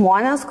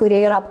žmonės,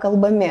 kurie yra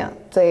apkalbami.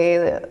 Tai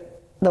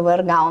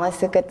dabar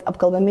gaunasi, kad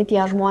apkalbami tie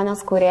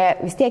žmonės, kurie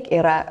vis tiek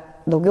yra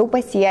daugiau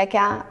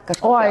pasiekę,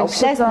 kažkokio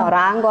aukštesnio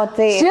rango.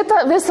 Tai... Šitą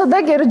visada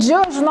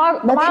girdžiu,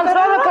 žinok, man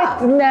atrodo,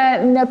 kad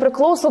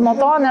nepriklauso nuo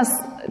to, nes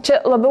čia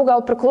labiau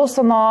gal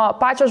priklauso nuo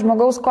pačio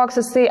žmogaus,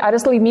 koks jisai, ar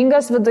jis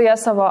laimingas viduje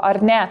savo,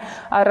 ar ne.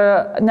 Ar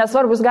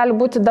nesvarbu, jis gali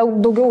būti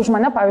daugiau už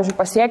mane, pavyzdžiui,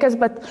 pasiekęs,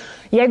 bet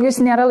jeigu jis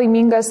nėra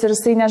laimingas ir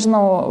jisai,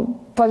 nežinau,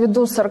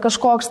 pavydus ar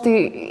kažkoks, tai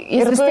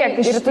jis vis tiek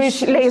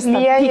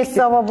išlieji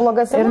savo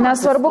blogas emocijas. Ir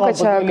nesvarbu, kad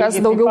čia kas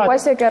daugiau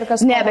pasiekė ar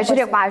kas... Ne, bet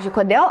žiūrėk, pavyzdžiui,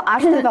 kodėl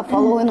aš tave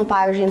followinu,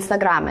 pavyzdžiui,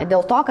 Instagram'e.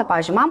 Dėl to, kad,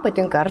 pavyzdžiui, man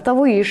patinka ar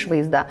tavo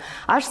išvaizda.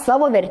 Aš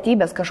savo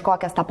vertybės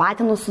kažkokias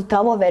tapatinu su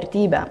tavo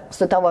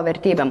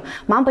vertybėm.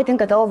 Man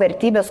patinka tavo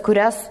vertybės,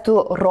 kurias tu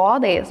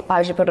rodai,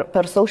 pavyzdžiui,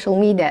 per social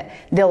media.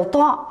 Dėl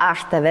to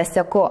aš tave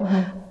seku.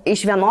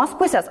 Iš vienos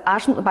pusės,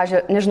 aš,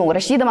 pavyzdžiui, nežinau,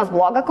 rašydamas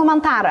blogą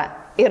komentarą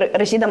ir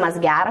rašydamas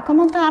gerą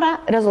komentarą,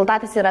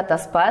 rezultatas yra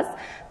tas pats,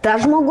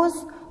 tas žmogus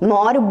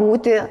nori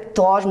būti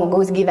to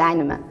žmogaus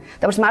gyvenime.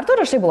 Ta prasme, ar tu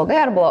rašai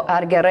blogai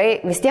ar gerai,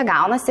 vis tiek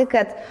gaunasi,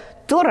 kad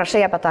tu rašai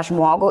apie tą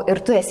žmogų ir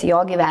tu esi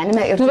jo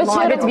gyvenime. Ir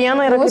bet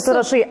viena yra, kai tu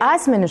rašai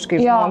asmeniškai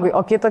žmogui,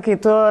 o kita, kai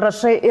tu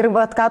rašai ir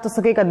ką tu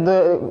sakai, kad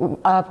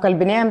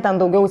apkalbinėjom ten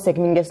daugiau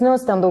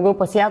sėkmingesnius, ten daugiau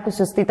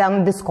pasiekusius, tai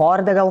ten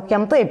Discord'e gal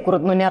kiem taip, kur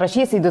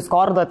nerašysi į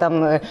Discord'ą ten,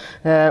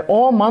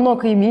 o mano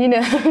kaimynė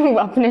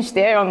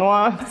apneštėjo nuo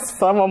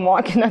savo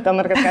mokinio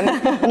ten ar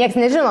kažką. Niekas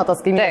nežino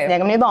tos kaimynės,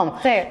 niekam neįdomu.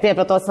 Tai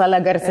apie tos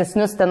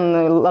garsesnius ten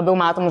labiau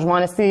matom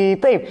žmonės, tai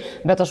taip.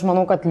 Bet aš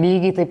manau, kad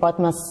lygiai taip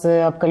pat mes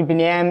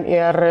apkalbinėjom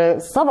ir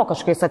savo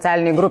kažkai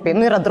socialiniai grupiai.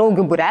 Yra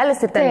draugių būrelis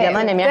ir ten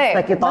viena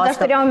nemėgsta kitos. Bet aš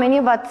turėjau omeny,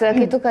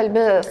 kai tu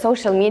kalbi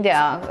social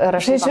media,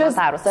 rašai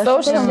komentarus.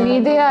 Social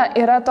media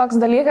yra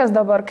toks dalykas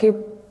dabar,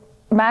 kaip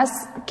mes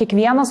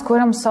kiekvienas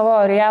kuriam savo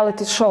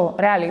reality show,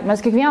 realiai.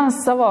 Mes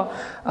kiekvienas savo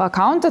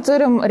accountą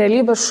turim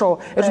realybės show.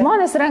 Ir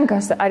žmonės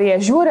renkasi, ar jie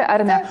žiūri,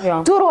 ar ne.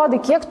 Tu rodai,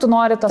 kiek tu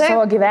nori to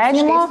savo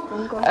gyvenimo.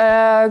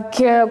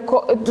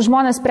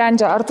 Žmonės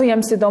sprendžia, ar tu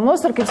jiems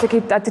įdomus, ar, kaip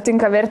sakyti,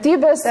 atitinka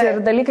vertybės ir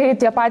dalykai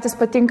tie patys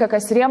patinka,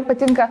 kas ir jiems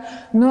patinka.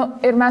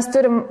 Ir mes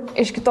turim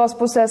iš kitos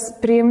pusės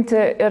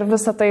priimti ir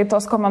visą tai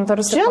tos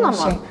komentarus.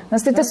 Žinoma.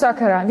 Nes tai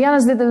tiesiog yra.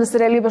 Vienas didelis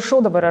realybės show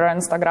dabar yra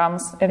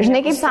Instagramas.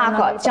 Žinai, kaip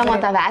sako, čia nuo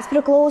tavęs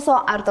priklauso,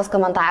 ar tas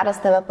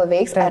komentaras tave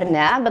paveiks ar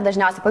ne, bet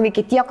dažniausiai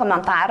paveikia tie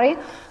komentarai,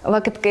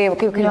 kaip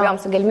kalbėjom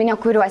su Gelminė,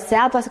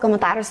 kuriuose tuose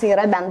komentaruose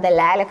yra bent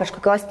dalelė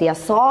kažkokios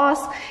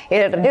tiesos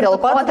ir dėl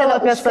ko tave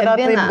apie save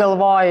taip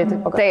galvoji.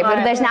 Taip,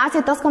 ir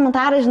dažniausiai tas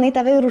komentaras, žinai,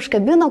 tave ir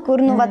užkabino,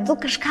 kur, tu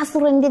kažką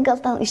surandi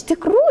gal ten iš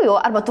tikrųjų,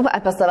 arba tu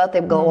apie save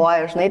taip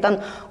galvoji, žinai, ten,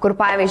 kur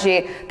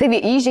pavyzdžiui,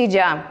 tave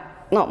įžeidžia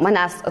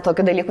manęs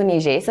tokių dalykų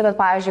neįžeisi, bet,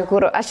 pavyzdžiui,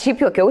 kur aš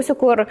šiaip juokiausi,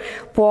 kur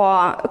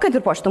kad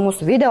ir po šitą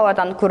mūsų video,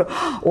 ten, kur,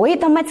 oi,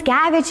 ta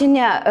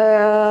Mackevičienė,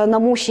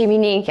 namų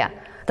šeimininkė.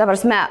 Ta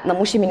prasme,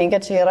 namų šeimininkė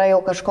čia yra jau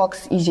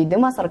kažkoks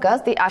įžeidimas ar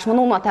kas, tai aš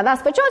manau, nuo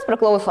tavęs pačios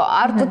priklauso,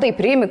 ar tu tai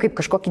priimi kaip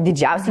kažkokį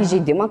didžiausią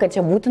įžeidimą, kad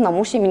čia būti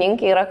namų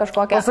šeimininkė yra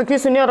kažkokia...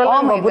 Pasakysiu, nėra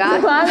lengva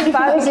būti. Man,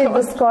 pavyzdžiui,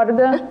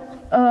 Discord'e,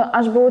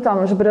 aš buvau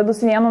tam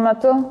išbridus vienu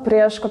metu,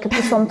 prieš kokį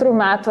 1,5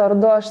 metų ar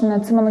 2, aš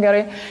neatsimenu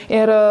gerai,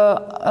 ir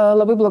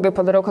labai blogai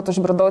padariau, kad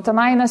užbridau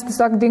tenai, nes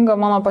tiesiog dingo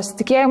mano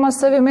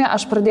pasitikėjimas savimi,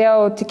 aš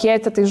pradėjau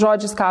tikėti tai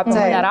žodžiais, ką apie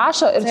mane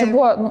rašo, ir čia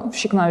buvo,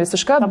 šikna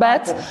visiška,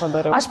 bet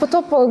aš po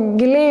to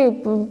giliai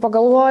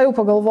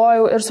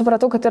pagalvojau ir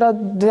supratau, kad yra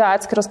 2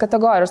 atskiros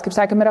kategorijos, kaip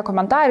sakėme, yra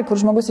komentarai, kur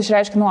žmogus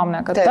išreiškia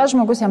nuomonę, kad tas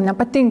žmogus jam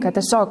nepatinka,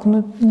 tiesiog,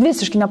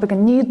 visiškai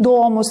nepatinka,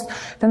 neįdomus,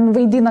 ten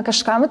vaidina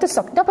kažką,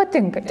 tiesiog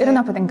nepatinka ir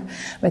nepatinka.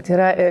 Bet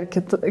yra ir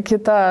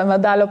kita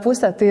medalio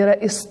pusė, tai yra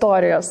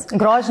istorijos.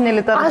 Grožinė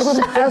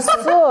literatūra.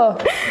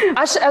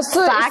 Aš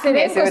esu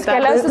įsirinkus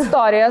kelias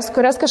istorijas,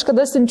 kurias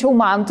kažkada siunčiau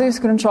Mantui,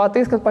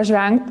 skrinčiotais, kad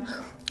pažvengt,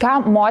 ką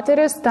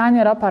moteris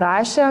ten yra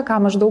parašę,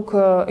 ką maždaug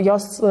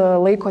jos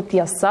laiko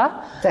tiesa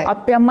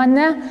apie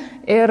mane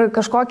ir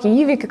kažkokį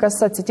įvykį, kas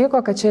atsitiko,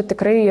 kad čia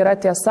tikrai yra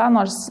tiesa,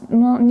 nors,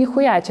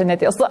 nichuja čia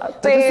netiesa.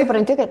 Tai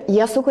supranti, kad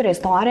jie sukuria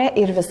istoriją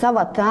ir visa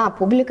ta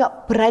publika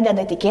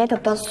pradeda tikėti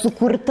tą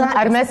sukurtą istoriją.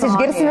 Ar mes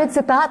išgirsime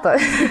citatą?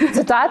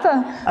 Citatą?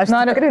 Aš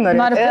tikrai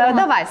noriu.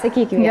 Davai,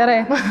 sakykime. Gerai.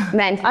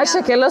 Aš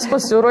čia kelias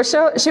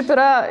pasiruošiau. Šiaip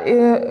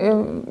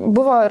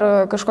buvo ir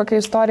kažkokia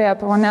istorija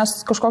apie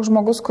manęs, kažkoks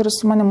žmogus, kuris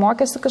mane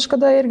mokėsi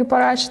kažkada irgi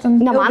parašė.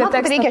 Nemanau,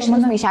 kad reikia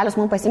šitus maišelius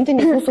mums pasimti,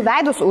 nes mūsų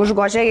veidus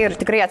užgožia ir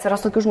tikrai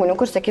atsiras tokių žmonių,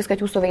 kur sakys,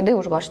 kad jūsų veidai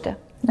užgožti.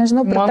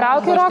 Nežinau,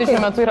 pritraukia rokai.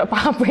 Šiuo metu yra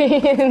papai,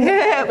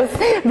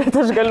 bet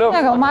aš galiu.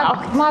 Ne, gal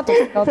matau,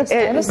 gal tas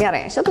kelias.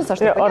 Gerai, šitus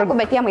aš taip,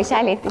 bet tie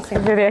maišeliai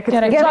teisingai. Žiūrėkit.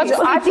 Gerai,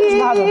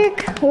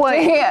 oi,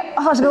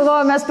 aš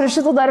galvoju, mes prie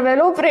šitų dar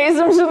vėliau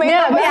prieisim, žinai.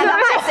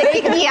 Ne,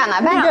 sakyk vieną,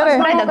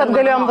 bet kad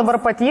galėjom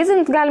dabar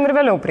patyzinti, galim ir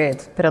vėliau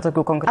prieiti prie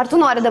tokių konkrečių. Ar tu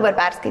nori dabar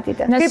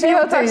perskaityti? Kaip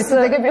jau toks,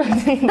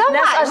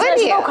 aš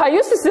nežinau, ką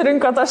jūs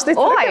įsirinkot, aš tai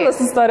turiu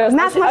kelias istorijas.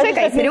 Mes mažai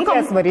ką įsirinkom,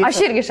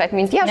 aš irgi iš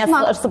atminties.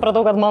 Aš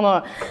supratau, kad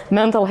mano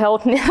mental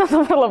health nėra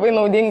labai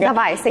naudinga.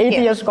 Davai,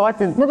 eiti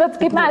ieškoti. Bet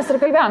kaip mes ir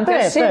kalbėjom, tai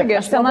aš irgi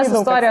senas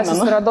istorijas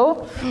susiradau.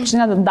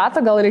 Žinai,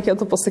 datą gal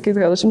reikėtų pasakyti,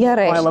 kad aš...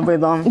 Gerai. Oi, labai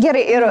įdomu.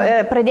 Gerai, ir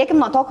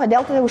pradėkim nuo to,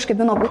 kodėl tave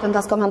užkabino būtent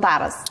tas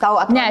komentaras.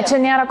 Ne, čia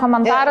nėra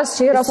komentaras,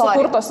 čia yra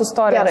sukurtos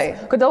istorijos.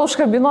 Gerai. Kodėl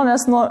užkabino,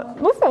 nes,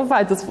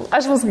 patys,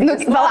 aš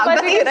pasakysiu.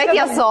 Bet tai yra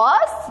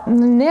tiesos?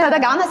 Ne.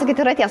 Tada gaunasi,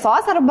 kad yra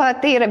tiesos, arba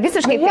tai yra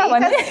visiškai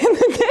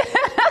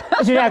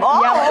Žiūrėk,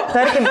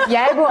 tarkim,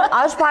 jeigu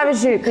aš,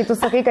 pavyzdžiui, kai tu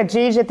sakai, kad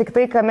žaidžia tik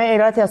tai, kame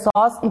yra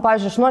tiesos,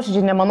 pavyzdžiui, aš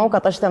nuoširdžiai nemanau,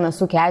 kad aš ten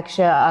esu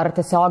kekšė ar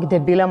tiesiog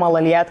debilė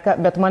malalietka,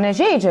 bet mane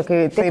žaidžia, kai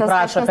tai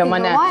prašo apie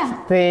mane.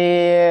 Tai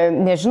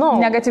nežinau.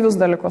 Negatyvius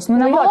dalykus.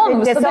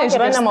 Nemalonu, tiesiog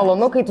yra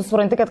nemalonu, kai tu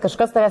supranti, kad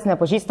kažkas tavęs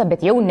nepažįsta,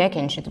 bet jau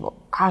nekenčia.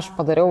 Ką aš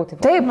padariau?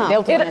 Taip,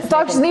 ir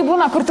toks, žinai,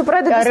 būna, kur tu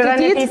pradedi skaityti. Ar yra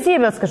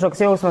neteisybės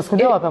kažkoks jausmas,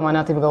 kodėl apie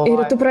mane taip galvoji?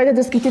 Ir tu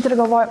pradedi skaityti ir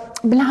galvoji,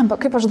 blemba,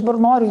 kaip aš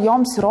dabar noriu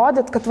joms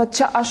įrodyti, kad va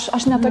čia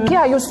aš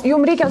netokia,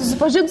 jums reikia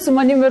susipažinti su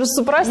manimi ir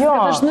suprasti,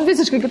 kad aš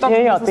visiškai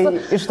kitokia. Tai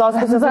iš tos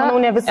pusės,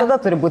 manau, ne visada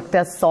turi būti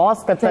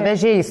tiesos, kad tave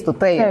žeistų.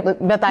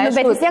 Bet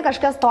vis tiek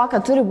kažkas to,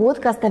 kad turi būti,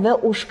 kas tave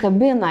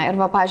užkabina.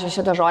 Ir va, pažiūrėjau,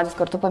 šitą žodį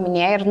kartu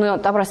paminėjai. Ir,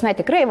 ta prasme,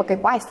 tikrai, va,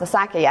 kaip Aistis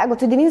sakė, jeigu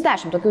tu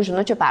 90 tokių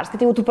žinučių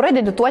perskaitai, jau tu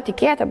pradedi tuo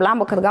tikėti,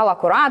 blemba, kad gal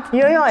akurat.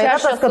 Yra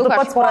tas, kad tu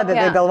pats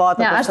pradedi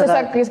galvoti. Ne, aš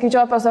tiesiog, kai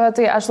skaičiau apie save,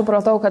 tai aš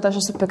supratau, kad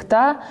aš esu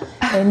pikta,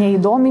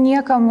 neįdomi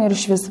niekam ir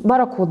iš vis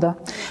barakuda.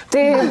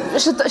 Tai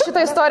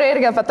šitą istoriją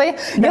irgi apie tai.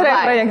 Gerai,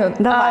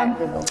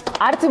 pradėkime.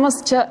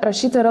 Artimas čia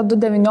rašyti yra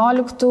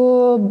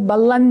 2019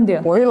 balandį.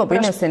 Oi,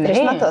 labai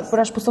neseniai.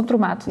 Prieš 1,5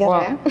 metų.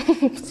 Gerai.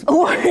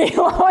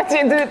 Oi,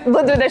 čia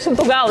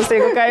 2020 galas,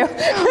 jeigu ką jau.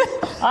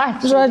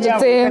 Žodžiu,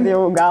 tai...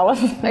 jau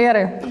galas.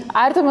 Gerai.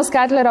 Artimas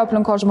Katlerio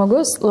aplinkos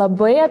žmogus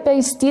labai apie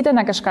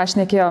įstytenę kažką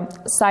šnekėjo.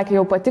 Sakė,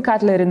 jau pati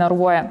Katlerį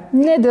nervuoja.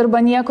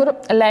 Nedirba niekur,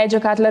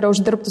 leidžia Katlerio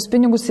uždirbtus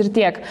pinigus ir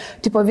tiek.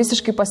 Tipo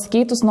visiškai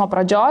pasikeitus nuo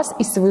pradžios,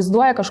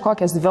 įsivaizduoja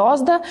kažkokią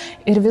zviozdą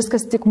ir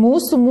viskas tik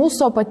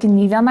mūsų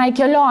apatiniai vienai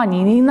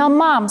kelioniai, nei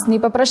namams,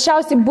 nei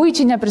paprasčiausiai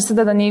buičiai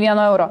neprisideda nei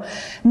 1 euro.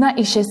 Na,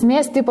 iš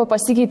esmės, tipo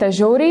pasikeitė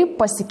žiauriai,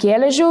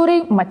 pasikėlė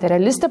žiauriai,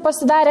 materialistė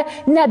pasidarė,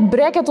 net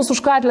breketus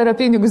už Katlerio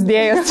pinigus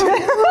dėjus.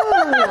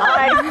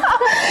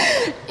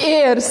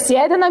 Ir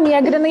sėdi namie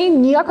grinai,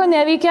 nieko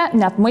neveikia,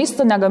 net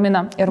maisto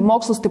negamina. Ir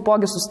mokslus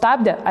taipogi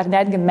sustabdė, ar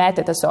netgi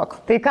metė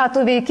tiesiog. Tai ką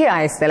tu veiki,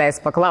 Aistė, leis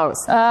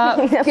paklausti?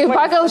 Kaip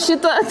pagal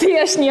šitą, tai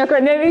aš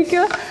nieko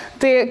neveikiu.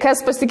 Tai kas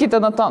pasikeitė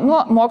nuo to?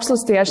 Mokslai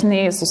mokslus, tai aš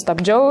nei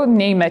sustabdžiau,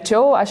 nei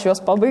mečiau, aš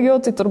juos pabaigiau,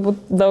 tai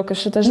turbūt daug kas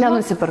šitą žino.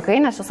 Nenusipirkai,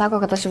 nes jis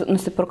sako, kad aš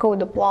nusipirkau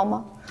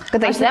diplomą.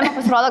 Kad ICM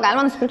pasirodo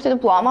galima nusipirkti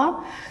diplomą,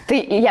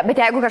 tai, bet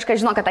jeigu kažkas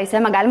žino, kad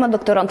ICM galima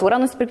doktorantūrą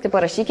nusipirkti,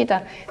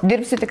 parašykite,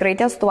 dirbsiu tikrai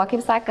ties tuo,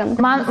 kaip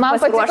sakant. Man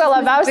patiko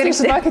labiausiai,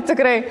 žinokit,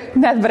 tikrai,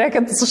 net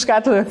brekantis už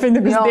katlą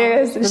pinigus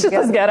dėjęs,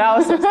 šitas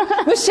geriausias.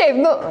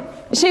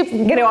 Šiaip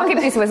gerai, o kaip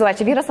tai įsivaizduoja,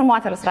 čia vyras ar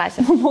moteris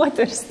rašė?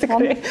 Moteris,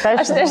 tikrai.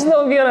 Aš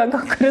nežinau vyro,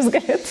 kuris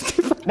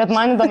galėtų. Bet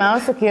man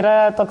įdomiausia, kai yra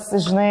toks,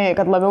 žinai,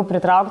 kad labiau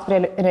pritraukti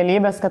prie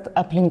realybės, kad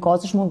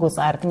aplinkos žmogus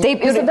artimas.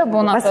 Taip, ir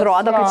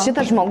pasirodo, kad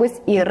šitas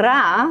žmogus yra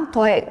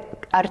toj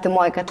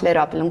artimoji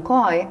Katlerio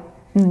aplinkoj.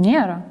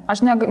 Nėra.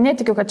 Aš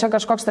netikiu, kad čia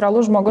kažkoks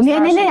realus žmogus.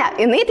 Ne.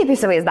 Jinai taip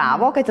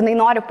įsivaizdavo, kad jinai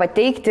nori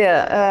pateikti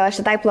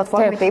šitai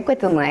platformai taip,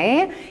 kad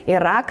jinai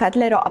yra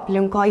Katlerio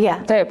aplinkoje.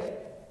 Taip.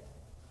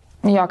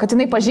 Jo, kad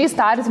jinai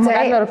pažįsta artimą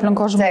Katlerio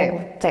aplinkos žmogų.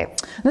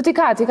 Taip. Nu tai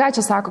ką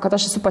čia sako, kad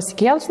aš esu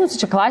pasikėlus, nu tai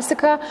čia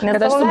klasika,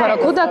 kad aš su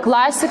barakuda,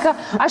 klasika.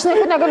 Aš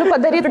nieko negaliu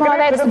padaryti, mano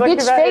veidas,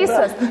 bitch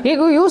faces.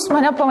 Jeigu jūs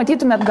mane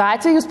pamatytumėt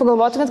gatvėje, jūs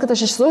pagalvotumėt, kad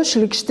aš esu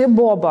šlikšti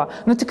boba.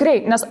 Nu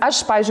tikrai, nes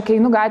aš, pavyzdžiui, kai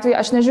einu gatvėje,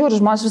 aš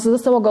nežiūriu, žmonės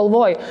visada savo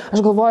galvoju.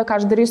 Aš galvoju,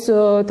 ką aš darysiu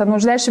ten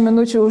už 10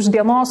 minučių, už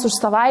dienos, už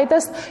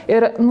savaitės.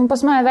 Ir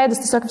pas mane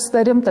veidas tiesiog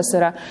visada rimtas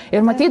yra.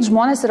 Ir matyti,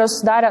 žmonės yra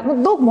susidarę,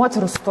 daug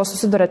moterų su to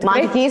susiduria.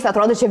 Man keista,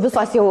 atrodo, čia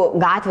visos jau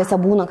gatvėse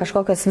būna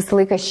kažkokios visą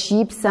laiką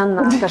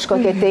šypsena,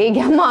 kažkokia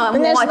teigiama,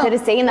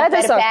 moteris eina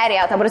per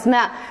perėją, ta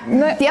prasme,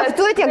 tiek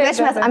tu, tiek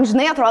aš mes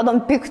amžinai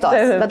atrodom piktos,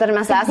 bet ar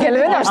mes esame?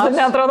 Kelvinė, aš tai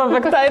neatrodom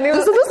piktai,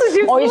 visada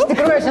sužypsiu. O iš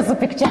tikrųjų aš esu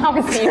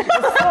pikčiausiai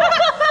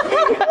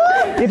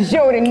ir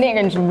žiauriai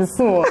mėgančių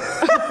visų.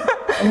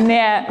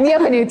 Ne,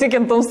 nieko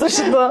neįtikintum su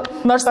šitu.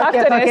 Nors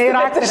aktorė ir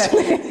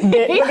aktorė.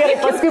 Gerai,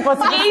 paskui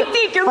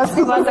pasakysiu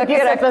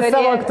apie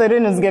savo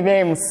aktorinius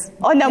gebėjimus.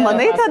 O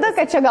nemanai tada,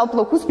 kad čia gal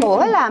plaukų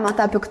spalva lemia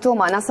tą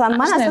piktumą, nes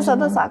manęs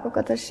visada sako,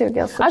 kad aš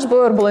irgi esu. Aš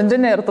buvau ir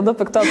blondinė ir tada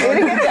pikto.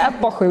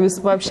 Epochai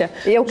visi papšė.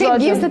 Jau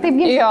kaip gyvsti,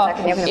 taip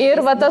gyvsti.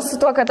 Ir va tas su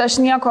tuo, kad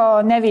aš nieko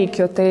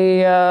neveikiu, tai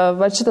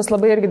va šitas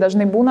labai irgi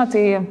dažnai būna,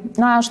 tai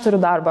aš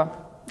turiu darbą.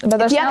 Tie,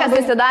 kas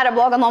susidarė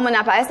blogą nuomonę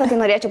apie Aistę, tai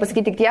norėčiau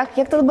pasakyti tik tiek,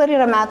 kiek tai dabar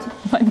yra metų?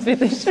 Man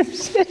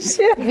 26.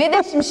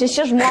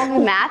 26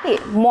 žmogų metai,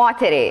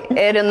 moteriai.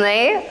 Ir jinai,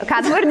 ką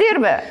dabar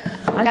dirbi?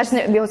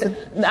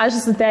 Aš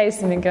esu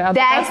teisininkė.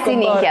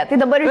 Teisininkė. Tai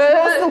dabar iš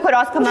jūsų,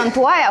 kurios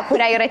komentuoja,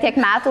 kuria yra tiek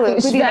metų.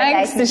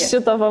 Žvengsti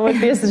šito,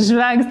 pamatysi,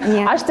 žvengsti.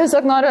 Aš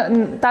tiesiog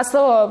noriu tą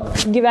savo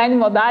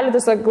gyvenimo dalį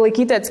tiesiog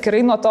laikyti atskirai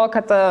nuo to,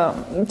 kad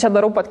čia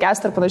darau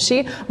podcast ir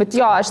panašiai. Bet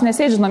jo, aš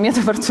nesėdžiu namie,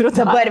 dabar turiu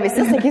tą. Dabar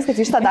visi sakys,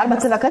 kad iš tą darbą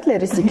save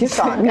Katleris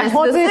įkišo.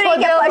 O tai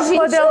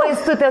kodėl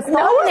įstutės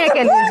tau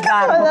nekeli iš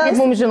darbo? Kaip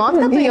mums žinot,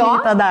 kad tu jau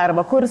į tą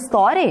darbą? Kur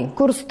storiai?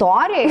 Kur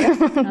storiai?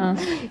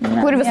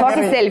 Kur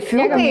visokie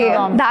selfiukai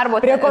darbo.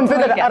 Prie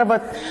kompiuterio.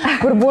 Arba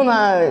kur būna,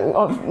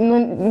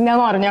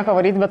 nenoriu nieko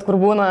varyti, bet kur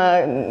būna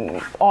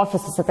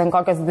ofisuose ten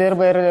kokias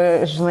dirba ir,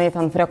 žinai,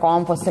 ten prie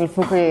kompo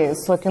selfiukai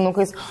su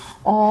akinukais.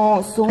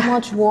 Oh, so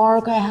much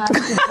work I have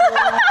to do.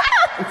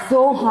 It's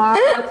so hard.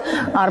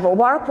 Arba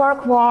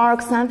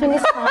work, something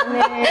is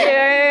funny.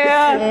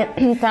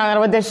 Ten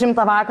arba 10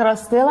 vakarą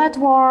still at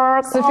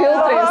work. Su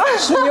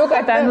filtrais.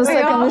 Šuniuką ten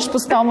visokiam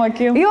išpustom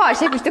akim. Jo,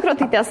 šiaip iš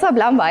tikrųjų tai tiesa,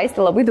 blemba,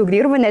 Aistė labai daug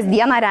dirba, nes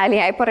dieną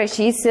realiai, jei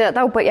parašysi,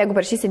 jeigu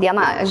parašysi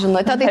dieną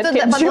žinutę, tai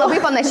tu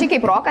labai panašiai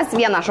kaip Rokas,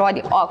 vieną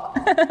žodį,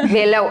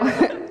 vėliau.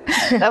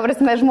 Ta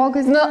prasme,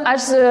 žmogus.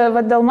 Aš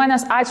dėl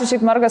manęs ačiū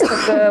šiaip Margas,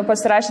 kad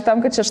pasirašė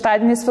tam, kad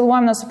šeštadieniais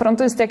filmuojam, nes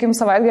suprantu, vis tiek jums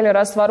savaitgalį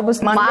yra svarbus.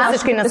 Man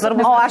visiškai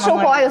nesvarbus. O aš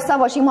aukoju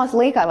savo šeimos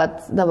laiką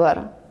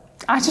dabar.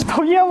 Ačiū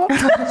tau, Ieva.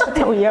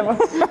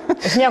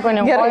 Aš nieko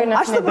neaukoju, nes...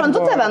 Aš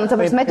suprantu tave, ta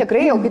prasme,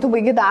 tikrai, jau kai tu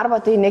baigi darbą,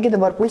 tai negi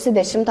dabar pulsi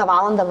 10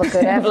 valandą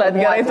vakare. Blet,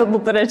 gerai, tad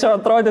turėčiau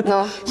atrodyti.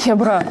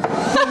 Hebra.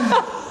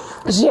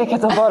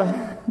 Žiūrėkit dabar.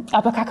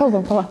 Apie ką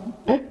kalbam, pala?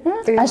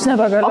 Aš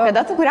nebegaliu. O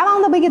kada tu kurią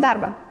valandą baigi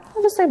darbą?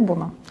 Visai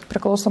būna.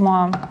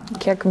 Priklausoma,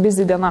 kiek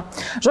busy diena.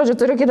 Žodžiu,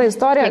 turiu kitą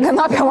istoriją,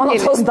 gana apie mano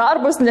tos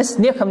darbus, nes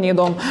niekam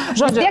neįdomu.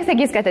 Žodžiu, tiek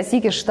sakys, kad esi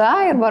įkišta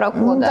ir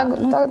barakuda.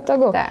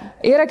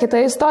 Yra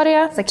kita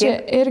istorija. Čia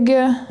irgi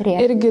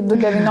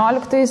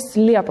 2019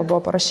 Liepa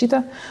buvo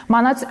parašyta.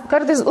 Man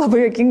kartais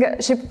labai juokinga,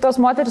 šiaip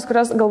tos moteris,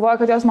 kurios galvoja,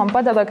 kad jos man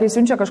padeda, kai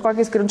siunčia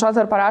kažkokį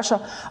screenshotą ir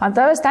parašo, ant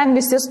tavęs ten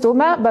visi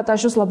stumia, bet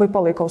aš jūs labai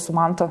palaikau su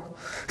Mantu.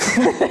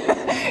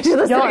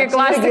 Šitas irgi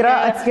klasika yra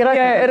atskira.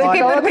 Ir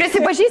kaip ir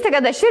prisipažįsti,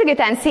 kad aš irgi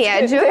ten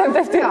sėdžiu.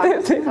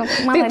 Taip.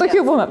 Tai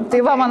tokių būna.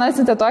 Tai va, man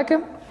atsitė tokį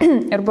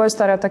ir buvo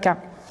istorija tokia.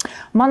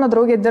 Mano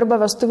draugė dirba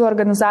vestuvių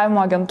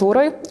organizavimo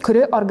agentūrai,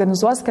 kuri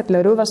organizuos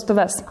Katlerių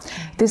vestuves.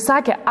 Tai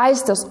sakė,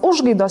 Aistės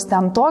užgaidos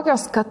ten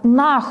tokios, kad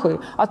nahui,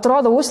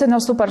 atrodo,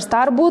 užsienio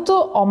superstar būtų,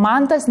 o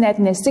Mantas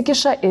net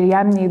nesikiša ir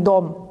jam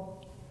neįdomu.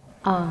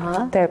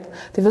 Aha. Taip,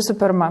 tai visų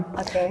pirma,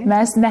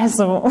 mes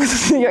nesam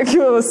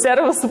jokių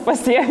servisų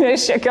pasiėmę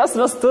iš jokios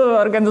vestuvių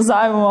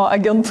organizavimo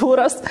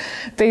agentūros,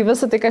 tai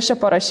visą tai, kas čia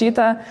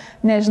parašyta,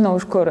 nežinau,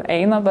 iš kur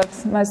eina,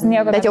 bet mes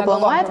nieko... Bet jau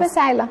planuojat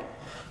veselę?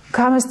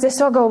 ką mes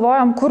tiesiog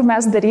galvojom, kur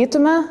mes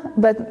darytume,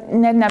 bet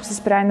net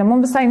neapsisprendėm.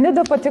 Mums visai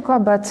Nida patiko,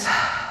 bet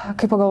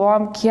kai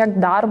pagalvojom, kiek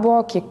darbo,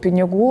 kiek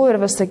pinigų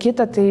ir visa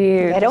kita, tai...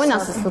 Geriau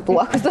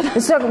nesusituokus.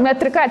 Tiesiog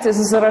metrikaciją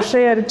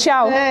susirašai ir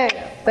čiau.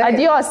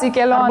 Adios į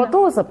kelionę. Arba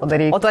tūsą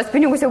padaryti. O tuos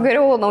pinigus jau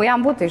geriau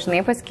naujam būtui, žinai,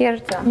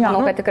 paskirti.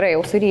 Manau, kad tikrai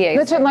jau surijai.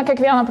 Bet čia nuo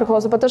kiekvieno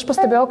priklauso, bet aš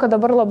pastebėjau, kad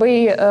dabar labai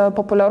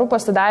populiaru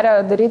pasidarė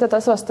daryti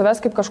tas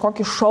vestuves kaip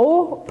kažkokį šou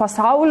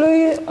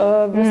pasauliui,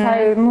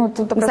 visai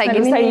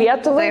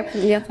Lietuvai.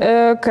 Taip,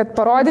 kad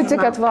parodyti,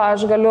 kad va,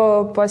 aš galiu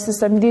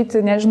pasisamdyti,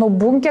 nežinau,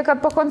 bunkę,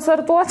 kad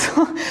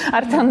pakoncertuotų,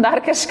 ar ten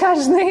dar kažką,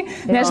 žinai,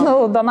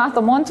 nežinau,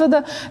 Donatą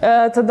Montvydą,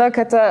 tada,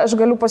 kad aš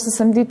galiu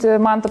pasisamdyti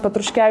Mantą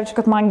Petruškevičių,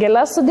 kad man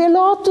gėlės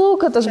sudėliotų,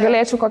 kad aš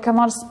galėčiau kokią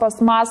nors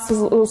pasmas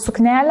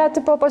suknelę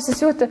tipo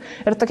pasisiūti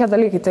ir tokie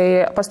dalykai. Tai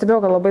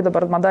pastebėjau, kad labai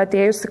dabar mada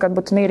atėjusi, kad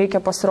būtinai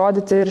reikia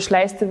pasirodyti ir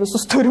išleisti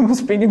visus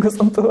turimus pinigus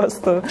ant tų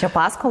vestuvių. Čia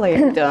paskolai.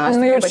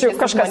 Aš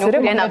kažkas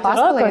kurie net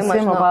paskolai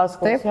ima.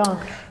 Taip.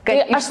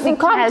 Aš tai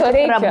kam to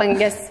reikia?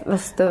 Prabangės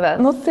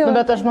vestuvės.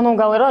 Bet aš manau,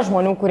 gal yra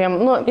žmonių, kuriem...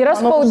 Yra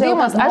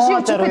spaudimas. Aš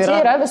jaučiu, kad čia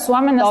yra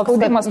visuomenės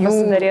spaudimas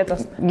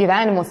pasidarytas.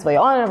 Gyvenimo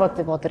svajonė,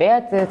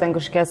 turėti ten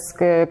kažkokias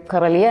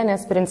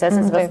karalienės,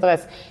 princesės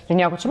vestuvės. Ir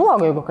nieko čia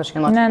blogo, jeigu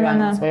kažkieno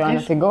gyvenimo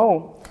svajonė, tai gau.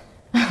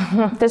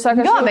 Tiesiog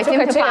aš jaučiu,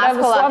 kad čia yra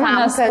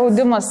visuomenės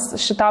spaudimas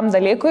šitam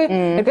dalykui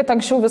ir kad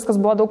anksčiau viskas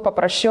buvo daug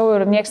paprasčiau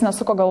ir nieks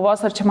nesuko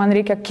galvos, ar čia man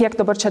reikia, kiek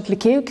dabar čia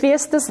atlikėjų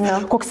kviestis,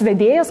 koks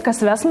vedėjas, kas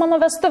ves mano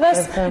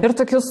vestuves ir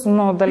tokius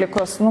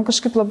dalykus.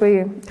 Kažkaip labai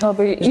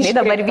iškreipta.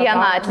 Dabar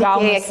vieną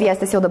atlikėją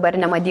kviestis jau dabar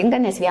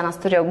nemadinga, nes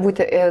vienas turi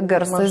būti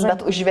garsus,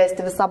 bet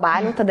užvesti visą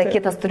balių, tada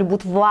kitas turi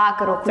būti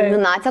vakaro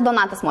kulminacija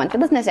Donatas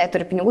Montvydas, nes jei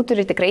turi pinigų,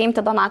 turi tikrai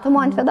imti Donatą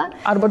Montvydą.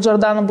 Arba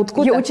Džordaną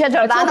Butkutę. Jau čia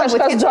Džordaną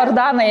Butkutę. Kažkas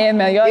Džordaną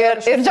ėmė, jo.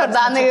 Ir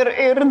Džordaną,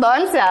 ir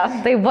Doncę.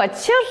 Tai va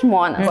čia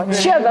žmonės. Va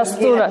čia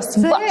vestuvės,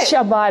 va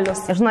čia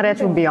balius. Aš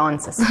norėčiau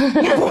Beyoncės.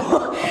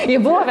 Ji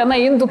buvo viena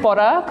indų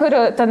pora, kur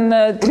ten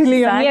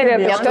trilijonierė.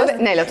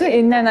 Ne,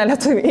 lietuviai? Ne,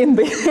 lietuviai,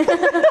 indai.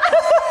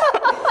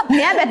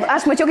 Ne, bet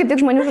aš mačiau, kaip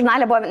tik žmonių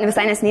žurnale buvo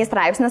visai nesiniai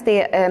straipsnis, tai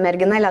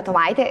mergina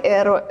lietuvaitė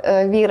ir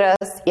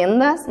vyras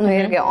indas,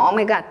 irgi, oh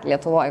my god,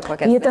 Lietuvoje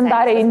kokia. Jie ten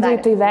darė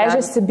Indijai, tai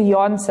vežėsi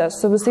Beyoncę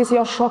su visais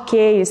jo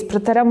šokėjais,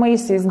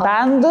 pritariamaisiais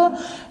bandu,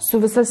 su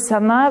visa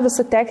scena,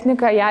 visa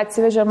technika, ją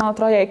atsivežė, man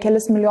atrodo, jai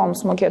kelis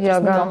milijonus mokėtų.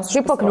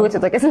 Kaip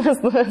pakliūti tokias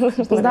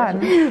vestuvės?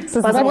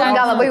 Pas mus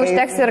gal labai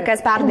užteks ir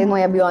kas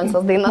perdainuoja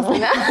Beyoncės dainas,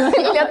 ne?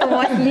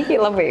 Lietuvos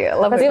lygiai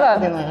labai.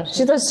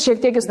 Šitas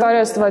šiek tiek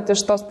istorijos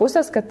iš tos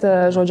pusės, kad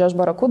žodžiu, aš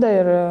barakuda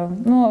ir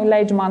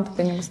leidžiu man tų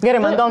pinigus.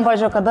 Gerai, man įdomu,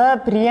 pažiūrėjau, kada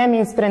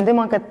priėmė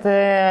sprendimą, kad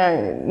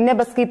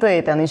nebeskaitai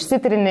ten,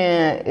 išsitrini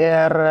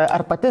ir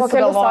ar pati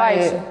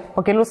sugalvojai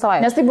po kelių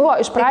savaičių. Nes tai buvo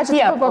iš pradžių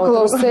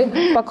paklausai,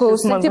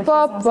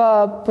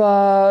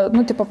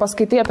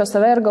 paskaitai apie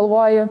save ir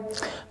galvoji,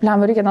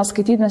 bliam, reikia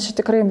neskaityti, nes čia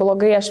tikrai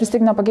blogai, aš vis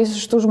tik nepakeisiu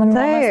šitų žmonių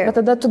nuomonės, bet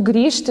tada tu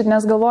grįžti,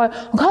 nes galvoji,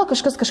 gal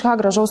kažkas kažką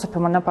gražaus apie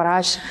mane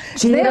parašė.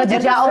 Čia yra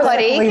didžiausia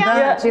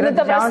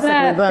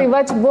klaida. Tai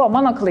va, čia buvo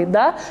mano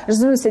klaida. Aš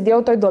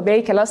sėdėjau toj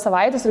duobėj kelias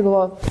savaitės ir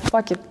galvoju,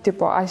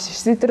 aš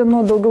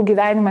išsitrinu daugiau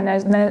gyvenimą,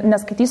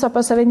 neskaitysiu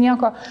apie save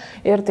nieko.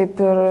 Ir taip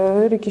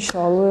ir iki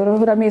šiol ir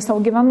ramiai savo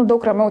gyvenu,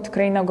 daug ramiau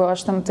tikrai, negu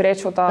aš ten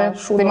turėčiau tą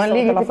šūdą. Tai man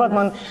lygiai taip pat,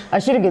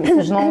 aš irgi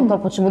žinau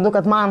to pačiu būdu,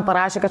 kad man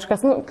parašė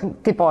kažkas,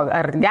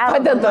 ar gerą,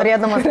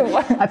 norėdamas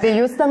apie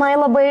jūs tenai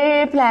labai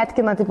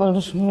plėtkina,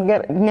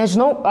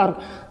 nežinau, ar...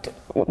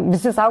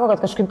 Visi sako, kad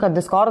kažkaip, kad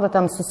Discordą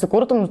ten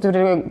susikurtum,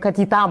 kad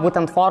į tą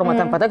būtent formą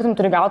ten patektum,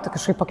 turi gauti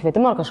kažkaip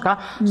pakvietimą ar kažką.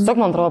 Tiesiog,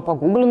 man atrodo,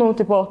 paguglinau,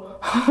 kaip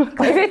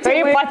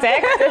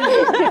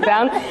patekti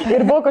ten.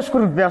 Ir buvo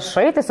kažkur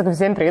viešai, tiesiog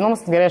visiems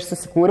prieinamas, gerai aš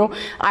susikūriau.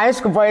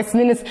 Aišku, buvo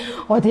esminis,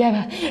 o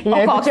Dieve,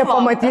 jeigu čia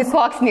pamatys.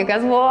 Koks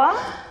nikas buvo?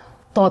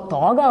 To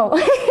gal?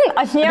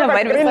 Aš nieko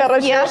tikrai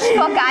nerašiau.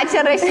 Ieško, ką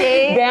čia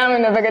rašėjai. Dėmė,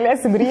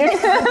 nebegalėsiu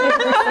grįžti.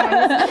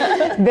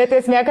 Bet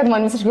esmė, kad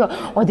man visiškai,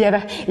 o Dieve,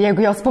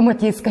 jeigu jos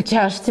pamatys, kad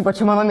čia aš,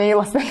 čia mano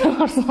meilas,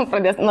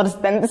 nors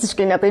ten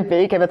visiškai netaip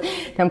veikia, bet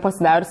ten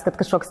pasidarius, kad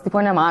kažkoks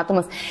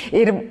nematomas.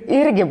 Ir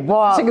irgi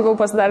buvo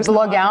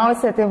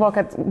blogiausia, tai buvo,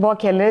 kad buvo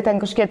keli ten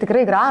kažkokie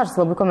tikrai gražus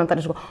labai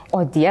komentarai.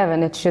 O Dieve,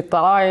 net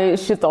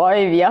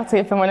šitoj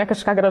vietoje apie mane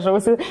kažką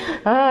gražaus.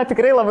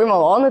 Tikrai labai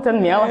malonu,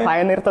 ten miela,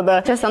 faina ir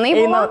tada... Čia senai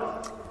buvo?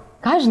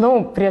 Ką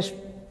žinau, prieš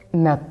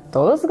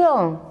metus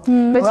gal?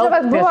 Bet čia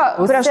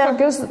buvo prieš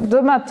kokius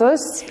 2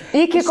 metus.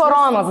 Iki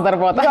koronos dar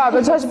buvo. Jo,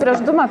 bet čia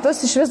prieš 2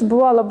 metus iš vis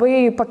buvo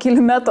labai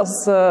pakilimetas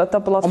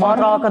ta platforma. O man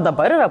atrodo, kad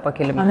dabar yra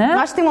pakilime.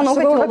 Aš tai manau,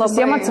 kad jau labai...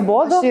 Visiems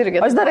atsibodo.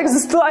 Aš dar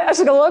egzistuoju.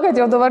 Aš galvoju,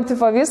 kad jau dabar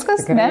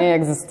viskas. Tikrai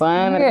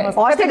egzistuoja.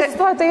 O aš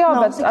egzistuoju, tai jo,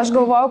 bet aš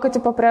galvoju,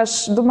 kad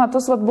prieš 2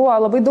 metus buvo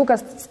labai daug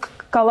kas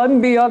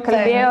Kalambijo,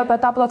 kalbėjo apie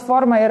tą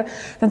platformą ir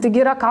ten taigi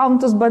yra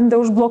akauntus bandė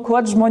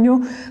užblokuoti žmonių.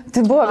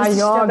 Tai buvo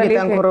visi šitie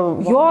dalykai.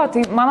 Jo,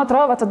 tai man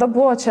atrodo, tada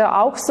buvo čia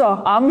aukso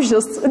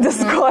amžius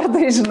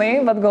Discordai, žinai,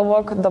 bet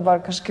galvoju, kad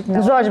dabar kažkaip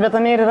ne. Žodžiu, bet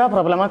tame ir yra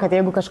problema, kad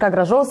jeigu kažką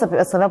gražaus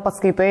apie save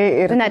paskaitai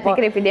ir,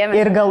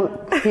 ir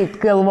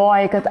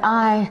galvoji, kad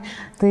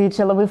tai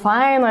čia labai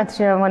faina,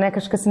 čia mane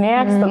kažkas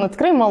mėgsta, nu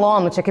tikrai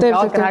malonu, čia kaip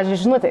gauti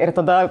gražią žinutę ir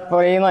tada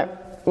paeina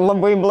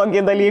labai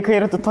blogi dalykai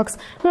ir tu toks,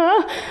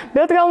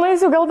 bet gal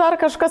naisiu, gal dar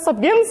kažkas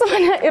apgins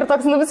mane ir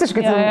toks, nu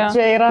visiškai,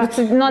 čia yra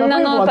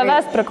nuo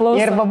tavęs priklauso.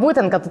 Ir va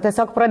būtent, kad tu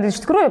tiesiog pradedi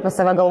iš tikrųjų apie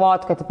save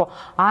galvoti, kad tipo,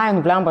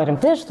 nu blemba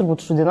rimtai, aš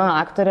turbūt šudina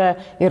aktorė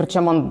ir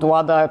čia man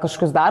duoda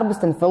kažkokius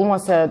darbus ten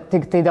filmuose,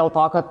 tik tai dėl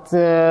to, kad,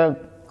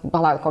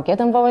 palauk, kokie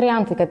ten buvo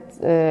variantai,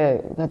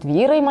 kad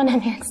vyrai mane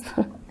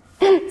mėgsta.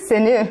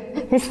 Seni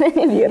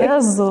vyrai.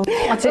 Jezu.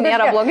 O čia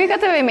nėra blogai,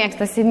 kad tave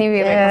mėgsta seni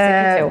vyrai,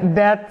 pasakyčiau.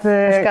 Bet...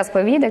 Kažkas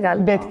pavydė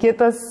gal. Bet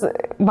kitas,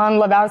 man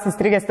labiausiai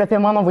strigęs apie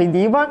mano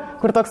vaidybą,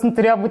 kur toks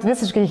turėjo būti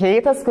visiškai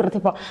heitas, kur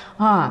tipo,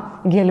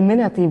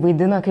 Gelminė tai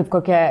vaidina kaip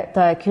kokia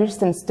ta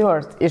Kirsten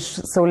Stewart iš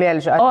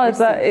Saulėlydžio.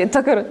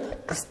 Ta kur...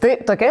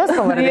 Tokia jos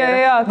pavardė.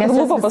 Nes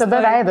jis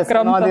visada veidas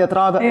vienodai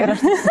atrodo. Ir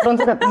aš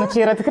suprantu, kad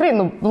čia yra tikrai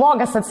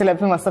blogas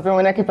atsiliepimas apie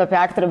mane kaip apie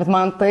aktorę, bet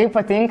man tai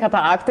patinka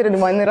ta aktorė,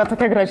 man yra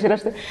tokia graži ir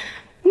aš tai...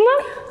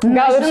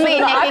 Gal žinai,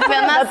 ne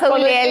kiekviena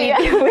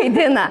Saulėlydį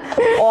vaidina.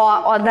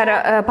 O dar,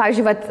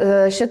 pavyzdžiui,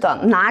 šito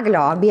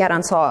Naglio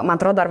Bieranso, man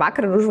atrodo, ar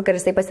vakar ir užvakar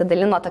jisai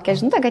pasidalino tokią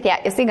žinutę, kad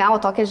jisai gavo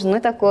tokią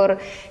žinutę, kur,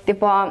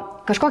 tipo,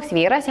 kažkoks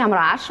vyras jam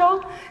rašo,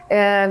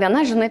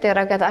 viena žinutė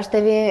yra, kad aš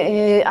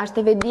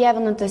tave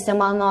dievinu, tu esi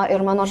mano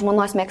ir mano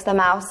žmonos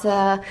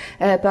mėgstamiausia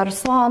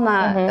persona,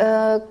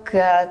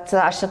 kad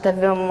aš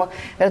tavim,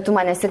 tu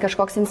man esi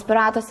kažkoks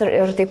inspiratas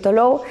ir taip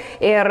toliau.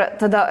 Ir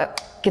tada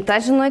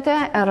kita žinutė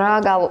yra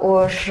gal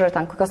už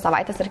ten kokios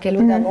savaitės ar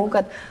kelių dienų,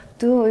 kad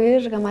tu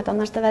išgama, ten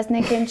aš tavęs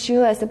nekenčiu,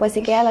 esi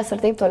pasikėlęs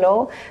ir taip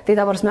toliau. Tai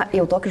dabar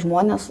jau tokie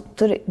žmonės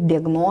turi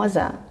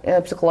diagnozę.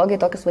 Psichologai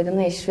tokius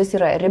vadina, iš vis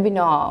yra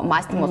ribinio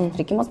mąstymo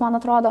sutrikimas, man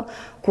atrodo,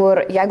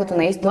 kur jeigu tu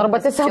nueitum... Arba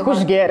tiesiog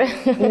užgeri.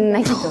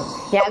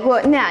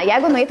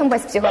 Jeigu nueitum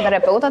pas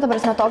psichoterapeutą, ta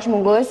prasme, toks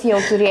žmogus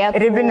jau turėtų...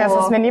 Ribinės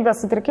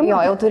asmenybės sutrikimas?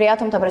 Jo, jau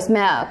turėtum, ta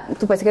prasme,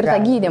 tu paskirtą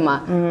gydymą,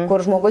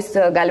 kur žmogus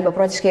gali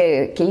beprotiškai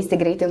keisti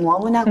greitai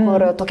nuomonę,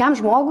 kur tokiam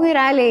žmogui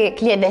realiai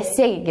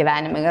kliedesiai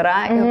gyvenime yra,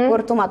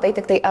 kur tu matai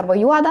tik tai arba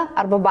juoda,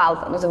 arba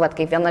balta. Nu, tai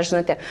kaip viena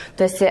žinutė,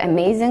 tu esi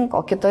amazing, o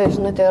kita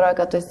žinutė yra,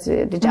 kad tu esi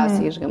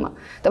didžiausia išgama.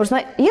 Ta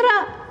prasme,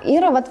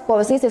 yra po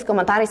visais tais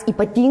komentarais,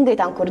 ypatingai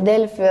ten, kur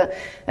Delfi,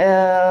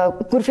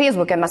 kur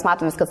Facebook'e mes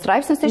matome, kad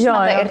straipsnis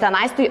išmeta ir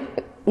tenais tu...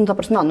 Nu, ta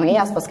prasme,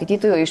 nuėjęs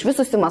paskaitytojų iš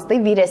visų susimastai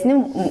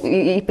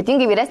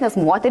ypatingai vyresnės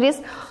moterys,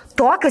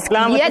 tokius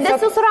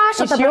kliedesius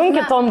rašo.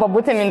 Išjungit tom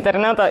babutėm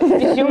internetą.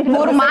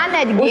 Kur man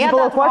net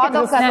gėda,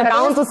 atrodo, kad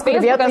akauntus, kur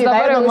vietoj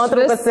veido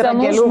nuotraukas yra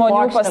gėlių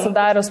žmonių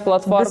pasidarius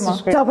platformą.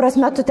 Ta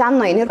prasme, tu ten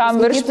nueini ir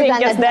paskaitysi, tu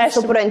ten net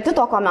nesupranti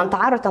to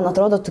komentaro, ten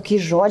atrodo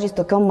tokiais žodžiais,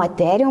 tokiom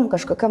materijom,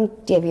 kažkokiam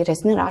tie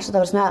vyresni rašo,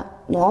 ta prasme,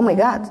 oh my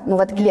god,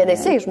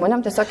 kliedesiai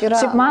žmonėm tiesiog yra...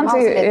 Šiaip man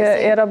tai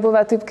yra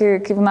buvę taip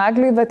kaip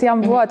Nagliui, bet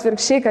jam buvo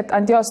atvirkščiai, kad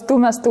ant jos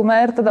stumė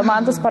ir tada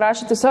man tas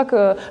parašė tiesiog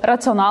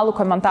racionalų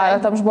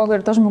komentarą tam žmogui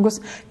ir tas žmogus,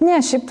 ne,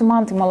 šiaip tu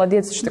man tai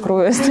maladėts iš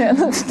tikrųjų,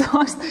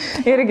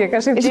 irgi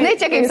kažkaip... Žinai,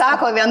 čia kaip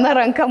sako, viena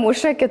ranka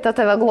muša, kita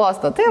tave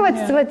glosto. Tai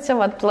čia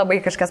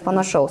labai kažkas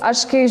panašaus.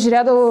 Aš kai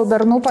žiūrėdavau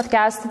bernų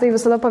podcastą, tai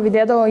visada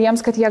pavydėdavau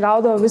jiems, kad jie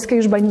gaudavo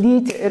viską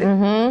išbandyti ir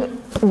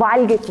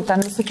valgyti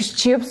ten visokius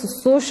čipsus,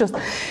 sušius.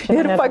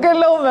 Ir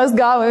pagaliau mes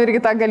gavome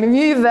irgi tą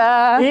galimybę.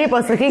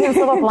 Pasakykime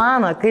savo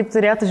planą, kaip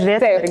turėtų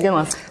žiūrėti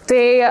merginos.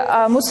 Tai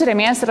mūsų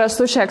rėmėjas yra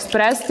Sushi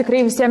Express,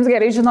 tikrai visiems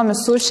gerai žinomi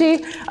sušiai,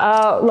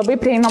 labai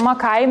prieinama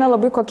kaina,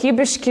 labai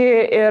kokybiški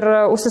ir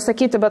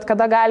užsisakyti, bet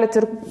kada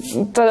galite ir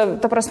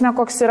ta prasme,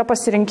 koks yra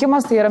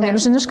pasirinkimas, tai yra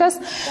milžiniškas.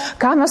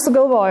 Ką mes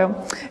sugalvojom?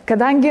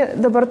 Kadangi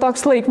dabar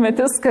toks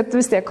laikmetis, kad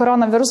vis tiek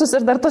koronavirusas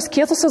ir dar tos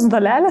kietusios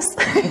dalelės.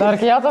 Dar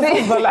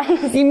kietusios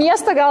dalelės. Į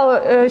miestą gal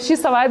šį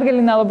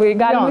savaitgalį nelabai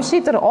galima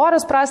išeiti ir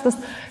oras prastas,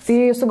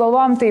 tai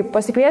sugalvojom tai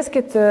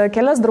pasikvieskit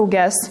kelias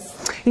draugės,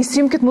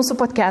 įsijimkit mūsų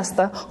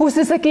podcastą,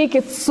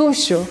 užsisakykit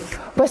sušių,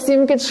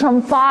 pasiimkit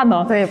šampano.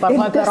 Taip, ir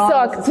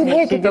tiesiog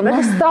turėkite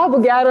nuostabų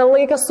gerą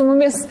laiką su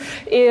mumis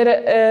ir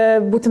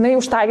būtinai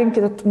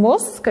užtaginkit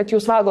mus, kad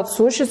jūs valgot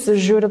sušius ir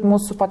žiūrit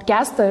mūsų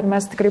podcastą ir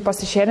mes tikrai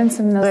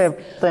pasišėrinsim, nes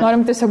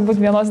norim tiesiog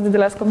būti vienos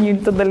didelės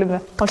community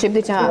dalimi. O šiaip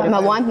tai čia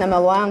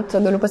nemeluojant,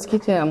 galiu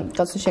pasakyti,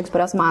 kad Sushi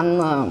Express man,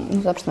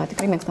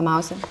 tikrai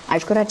mėgstamiausia.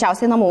 Aišku,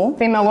 rečiausiai namų.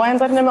 Tai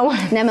meluojant ar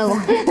nemeluojant?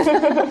 Nemeluojant.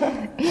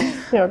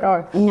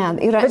 Ne,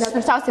 yra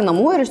rečiausiai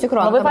namų ir iš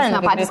tikrųjų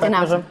patys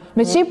skaniausi.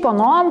 Bet šiaip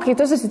panom, kai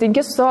tu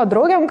susitinki su savo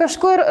draugiam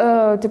kažkur,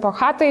 tipo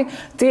hatai,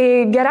 tai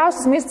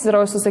geriausias maistas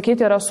yra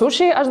užsisakyti yra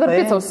sušiai, aš dar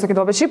pizzą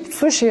užsisakydavau, bet šiaip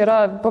sušiai yra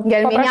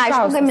paprasčiausias. Gelminė,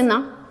 aišku,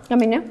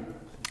 gamina.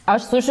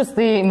 Aš sušius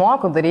tai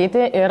moku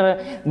daryti ir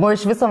buvo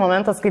iš viso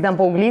momentas, kai ten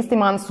paauglystė,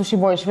 man suši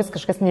buvo iš vis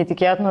kažkas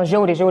neįtikėtino,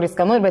 žiauriai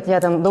skanu, bet jie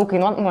ten daug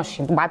kainuoja, aš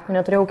babkių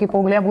neturėjau, kai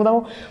paauglė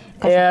būdavau.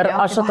 Ir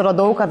aš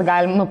atradau, kad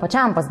galim,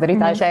 pačiam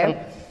pasidaryti,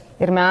 aišku.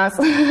 Ir mes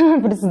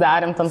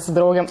prisidarėm ten su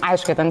draugiam,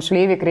 aišku, ten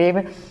šleivi,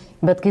 kreivi,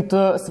 bet kai tu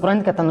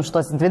supranti, kad ten už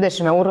tos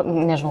 20 eurų,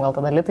 nežinau, gal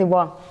tada litai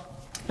buvo,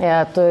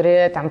 turi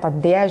ten tą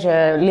dėžę,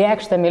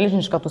 lėkštę,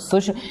 milžinišką tų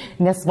sušių,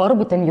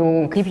 nesvarbu ten jau,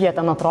 kaip jie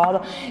ten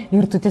atrodo,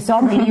 ir tu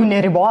tiesiog gali jų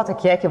neribotą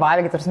kiekį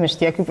valgyti, tarsi aš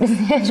tiek jų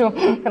prisidėčiau.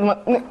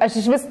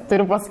 Aš iš vis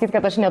turiu pasakyti,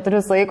 kad aš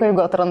neturiu laiko,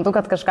 jeigu atrandu,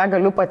 kad kažką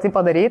galiu pati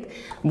padaryti.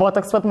 Buvo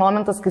toks pat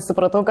momentas, kai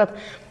supratau, kad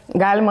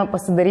galima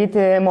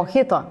pasidaryti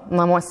mojito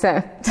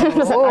namuose.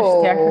 Aš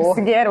tiek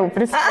prisigėriau,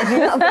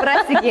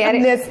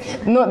 nes,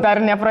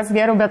 dar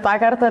neprasigėriau, bet tą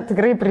kartą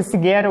tikrai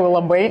prisigėriau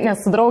labai,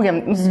 nes su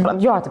draugiam,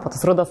 jo, tipo,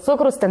 tas rudas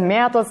cukrus, ten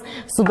mėtos,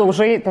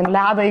 sudaužai ten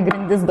ledą į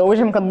grindis,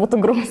 daužėm, kad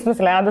būtų grūstas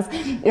ledas.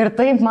 Ir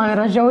taip man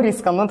yra žiauriai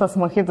skanu tas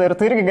mojito ir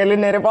tu irgi gali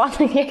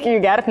neribotai kiekį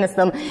jų gerti, nes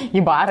ten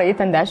į barą į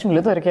ten 10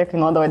 litų ir kiek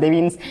kainuodavo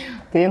 9.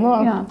 Tai,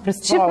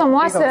 šiaip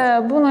namuose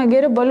būna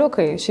geri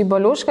baliukai. Šiaip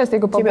baliuškas,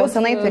 jeigu pabūs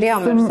senai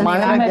turėjom. Man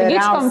yra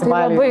geriausia tai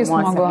labai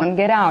smagu.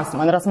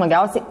 Man yra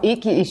smagiausia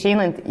iki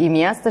išeinant į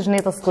miestą, žinai,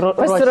 tas kur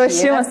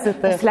pasiruošimas,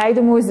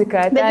 leidi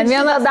muziką, ten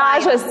viena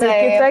dažosi,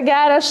 kita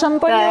geria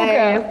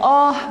šampaniuką. O,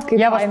 kaip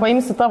jie aš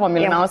paimsiu tavo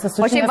mylimiausią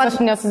sušį, nes aš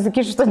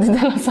nesusikišiu to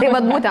didelio. Tai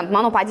vad būtent,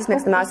 mano patys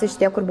mėgstamiausi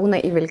šitie, kur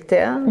būna įvilkti,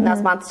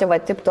 nes man čia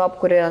va tip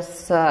top,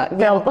 kuris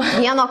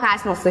vieno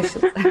kasnio sušis.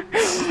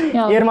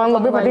 Ir man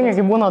labai patinka,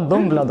 kai būna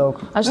dumblio daug.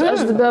 Aš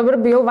dabar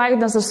bijau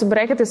valgyti, nes aš su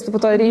breketais, tu po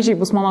to ryžiai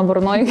bus mano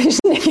burnoje, kai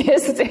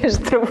išnekėsiu, tai aš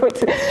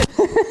truputį.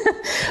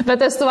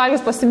 Bet esu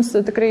valgys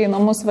pasimsiu tikrai į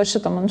namus, va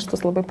šitą, man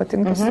šitas labai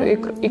patinka su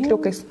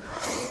ikriukais.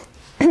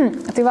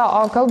 Tai va,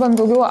 o kalbant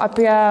daugiau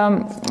apie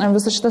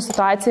visą šitą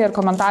situaciją ir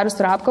komentarus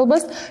ir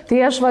apkalbas, tai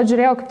aš va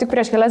žiūrėjau kaip tik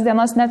prieš kelias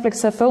dienas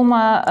Netflix'e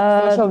filmą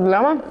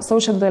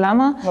Social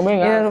Dilemma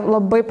ir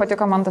labai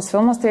patiko man tas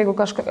filmas, tai jeigu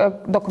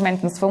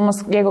dokumentinis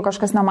filmas, jeigu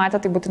kažkas nematė,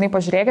 tai būtinai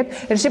pažiūrėkit.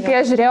 Ir šiaip, kai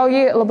aš žiūrėjau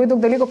jį, labai daug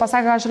dalykų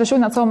pasakė, aš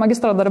rašiau net savo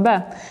magistro darbe,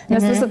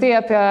 nes visą tai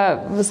apie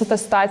visą tą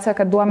situaciją,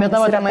 kad duomenys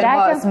yra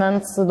prekė.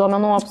 Asmens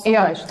duomenų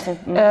apsauga.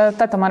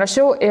 Ta tema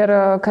rašiau ir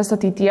kas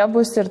ateityje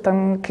bus ir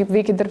ten kaip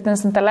veikia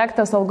dirbtinis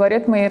intelektas,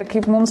 algoritmai ir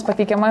kaip mums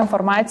pateikiama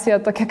informacija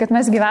tokia, kad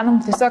mes gyvenam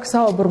tiesiog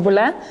savo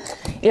burbule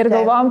ir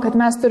galvojam, kad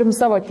mes turim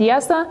savo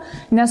tiesą,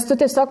 nes tu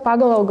tiesiog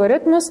pagal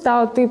algoritmus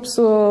tau taip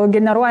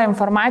sugeneruoja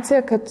informaciją,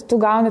 kad tu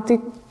gauni tai,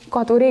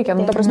 ko tau reikia.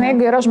 Ta prasme,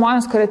 jeigu yra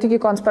žmonės, kurie tiki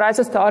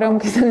konspiracijos teorijom,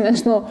 kai ten,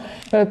 nežinau,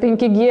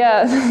 5G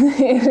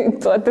ir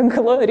tuo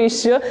tinklu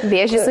ryšiu.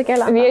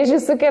 Vėžį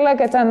sukelia,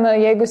 kad ten,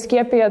 jeigu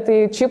skiepija, tai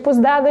čipus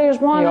deda į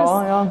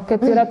žmonės,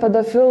 kad yra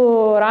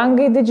pedofilų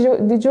rangai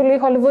didžiuliai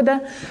Holivude.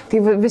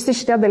 Tai visi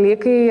šitie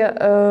dalykai,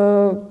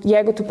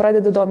 jeigu tu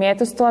pradedi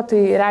domėtis tuo, tai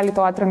realiai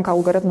tau atrenka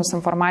algoritmus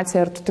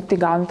informaciją ir tu tik tai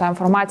gauni tą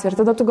informaciją. Ir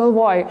tada tu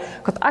galvoji,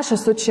 kad aš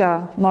esu čia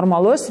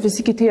normalus,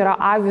 visi kiti yra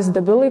avis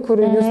debilai, kur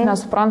jūs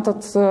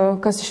nesuprantat,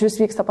 kas iš vis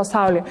vyksta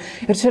pasaulyje.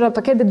 Ir čia yra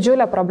tokia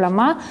didžiulė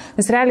problema,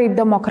 nes realiai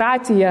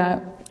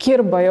demokratija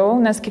kirba jau,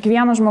 nes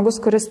kiekvienas žmogus,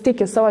 kuris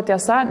tiki savo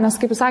tiesą, nes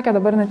kaip jūs sakė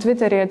dabar net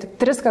Twitter'e,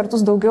 3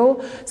 kartus daugiau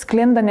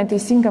sklinda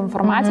neteisinga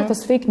informacija,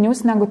 tos fake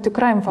news, negu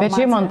tikra informacija.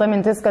 Bet čia man ta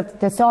mintis, kad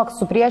tiesiog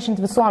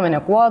supriešinti visuomenę,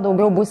 kuo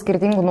daugiau bus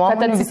skirtingų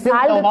nuomonių, visi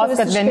galvos,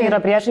 kad vieni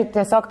yra priešai,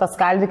 tiesiog tas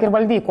skaldyk ir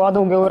valdyk, kuo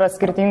daugiau yra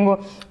skirtingų,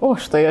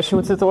 štai aš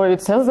jau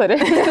cituoju Cezarį,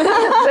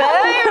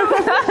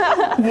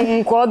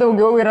 kuo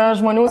daugiau yra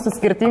žmonių su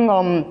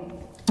skirtingom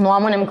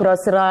nuomonėm,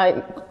 kurios yra,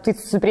 tai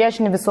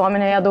supriešinį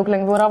visuomenėje daug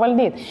lengviau yra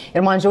valdyti.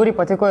 Ir man žiauriai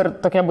patiko ir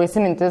tokia baisi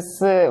mintis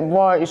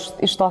buvo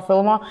iš to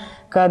filmo,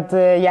 kad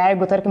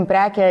jeigu, tarkim,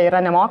 prekė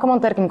yra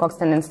nemokama, tarkim, koks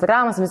ten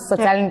Instagramas, visi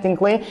socialiniai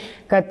tinklai,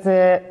 kad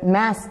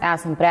mes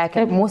esam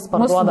prekė, mūsų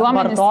parduoda,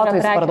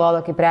 vartotojus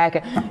parduoda kaip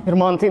prekė. Ir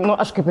man tai,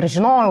 aš kaip ir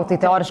žinojau, tai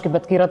teoriškai,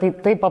 bet kai yra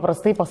taip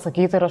paprastai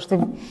pasakyti ir aš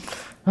taip...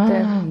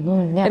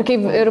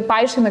 Ir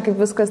paaiškina, kaip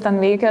viskas ten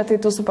veikia, tai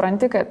tu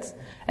supranti, kad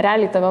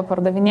realiai tave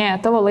pardavinėja,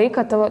 tavo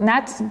laiką,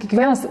 net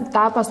kiekvienas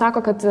tą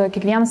pasako, kad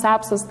kiekvienas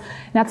apsas,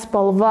 net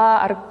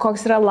spalva, ar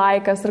koks yra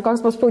laikas, ar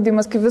koks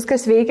paspaudimas, kaip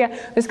viskas veikia,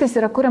 viskas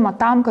yra kuriama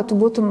tam, kad tu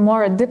būtum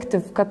more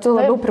addictive, kad tu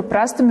labiau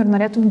priprastum ir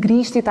norėtum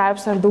grįžti į tą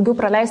apsą ar daugiau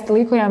praleisti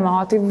laiko jame,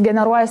 o tai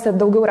generuojasi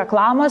daugiau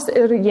reklamos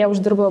ir jie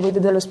uždirba labai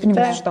didelius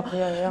pinigus iš to.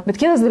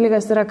 Bet kitas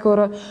dalykas yra,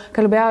 kur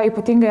kalbėjau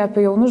ypatingai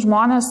apie jaunus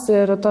žmonės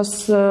ir tos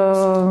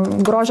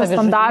grožio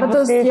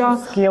standartus,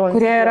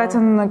 kurie yra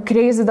ten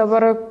crazy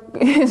dabar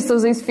su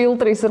tais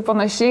filtrais ir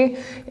panašiai.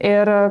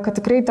 Ir kad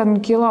tikrai ten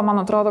kilo, man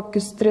atrodo,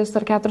 kokius 3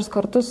 ar 4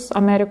 kartus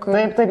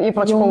Amerikoje. Taip,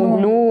 ypač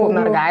paauglių,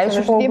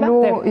 mergaičių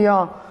paauglių. Jo.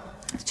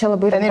 Čia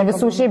labai ten ir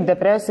visų šiaip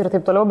depresijų ir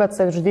taip toliau, bet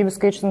savižudybių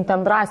skaičius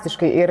ten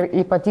drastiškai ir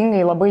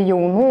ypatingai labai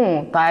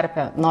jaunų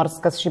tarpe, nors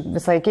kas šiaip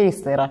visai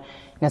keista yra.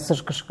 Nes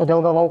aš kažkodėl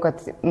galvau, kad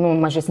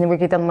mažesni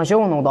vaikai ten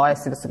mažiau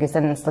naudojasi visokiais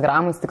ten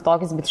Instagramais,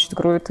 TikTokais, bet iš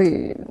tikrųjų tai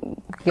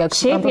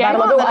Šiaip dar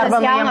jeigu labiau, Tas arba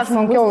jaunas žmogus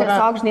sunkiau yra.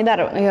 tiesiog, žinai, dar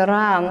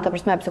yra, nu, ta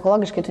prasme,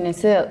 psichologiškai tu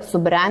nesi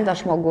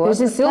subrendęs žmogus.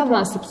 Esi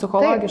silpnas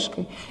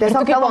psichologiškai.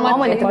 Tiesiog tavo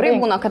nuomonė tikrai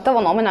gerai. būna, kad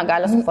tavo nuomonę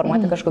gali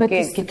suformuoti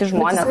kažkokie kiti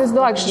žmonės.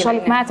 Įsivaizduok,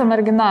 16-metė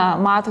mergina,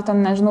 mato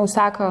ten, nežinau,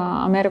 seka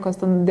Amerikos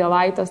ten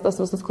dėlaitės, tas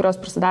visas, kurios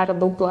prisidarė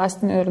daug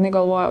plastinių ir jinai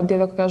galvoja,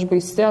 dieve, kokia aš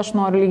baisi, aš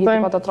noriu lygiai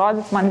taip pat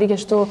atrodyti, man reikia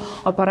šitų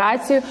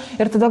operacijų.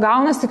 Ir tada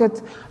gaunasi,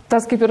 kad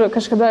tas kaip ir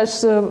kažkada aš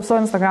savo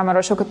Instagram'e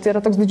rašiau, kad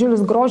yra toks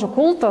didžiulis grožio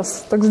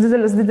kultas, toks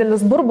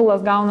didelis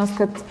burbulas gaunas,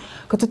 kad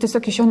tu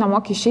tiesiog iš jo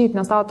nemoki išeiti,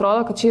 nes tau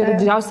atrodo, kad čia yra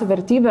didžiausia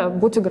vertybė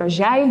būti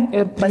gražiai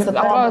ir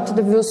atrodo,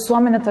 kad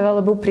visuomenė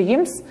tave labiau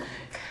priims.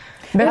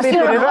 Bet taip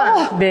ir yra.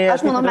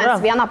 Aš manau,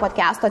 mes vieną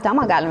podcast'o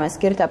temą galime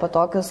skirti apie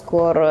tokius,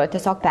 kur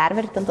tiesiog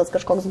pervertintas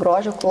kažkoks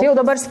grožio kultas. Tai jau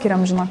dabar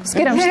skiriam, žinok.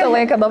 Skiriam šitą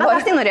laiką dabar.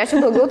 Aš tai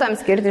norėčiau daugiau tam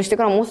skirti. Iš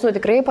tikrųjų, mūsų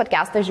tikrai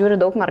podcast'ą žiūri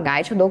daug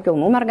mergaičių, daug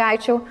jaunų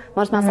mergaičių.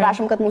 Nors mes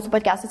rašom, kad mūsų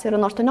podcast'as yra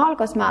nuo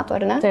 18 metų,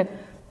 ar ne? Taip.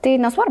 Tai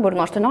nesvarbu ir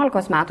nuo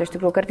 18 metų, iš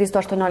tikrųjų, kartais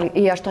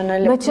į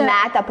 18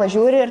 metą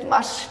pažiūri ir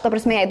aš, ta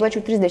prasme, jai duočiau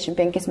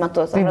 35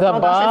 metus. Tai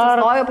dabar... Aš dabar...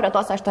 atsistoju prie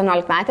tos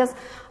 18 metės,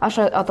 aš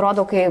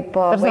atrodau kaip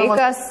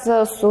vaikas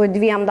su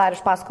dviem dar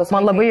iš paskos.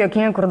 Man labai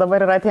juokinga, kur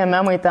dabar yra tie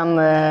memai ten...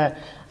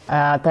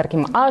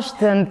 tarkim, aš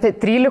ten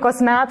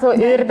 13 metų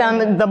ir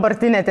ten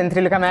dabartinė ten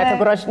 13 metų,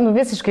 kur aš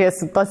visiškai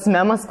esu tas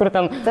memas, kur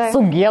ten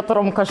su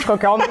gėturom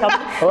kažkokiom ten...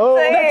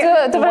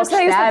 Bet tu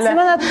prasme, jūs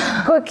atsimenat,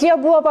 kokie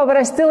buvo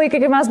paprasti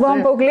laikai, kai mes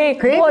buvom paaugliai.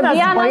 Kaip mes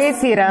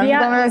baisiai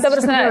rengdamės.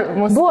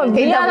 Buvo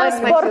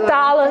vienas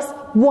portalas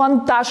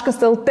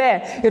one.lt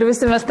ir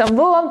visi mes ten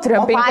buvom,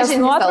 turėjom 5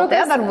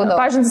 nuotraukas.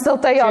 Pažintis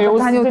LT, jo,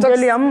 ten jau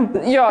toks...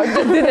 Jo,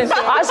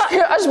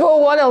 aš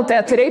buvau one.lt,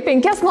 turėjai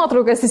 5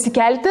 nuotraukas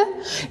įsikelti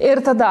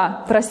ir tada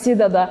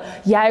prasideda,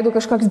 jeigu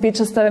kažkoks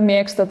bičias tave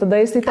mėgsta, tada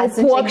jisai tau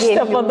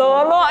puokštę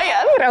padovanoja,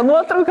 prie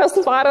nuotraukas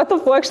parą tą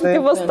puokštę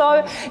kaip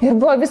pastovi. Ir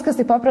buvo viskas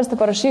taip paprasta,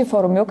 parašai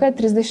forumiuką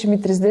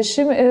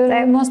 30x30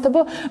 ir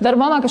nuostabu. Dar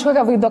mano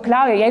kažkokia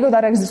vaidokliauja, jeigu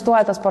dar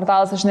egzistuoja tas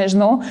portalas, aš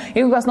nežinau,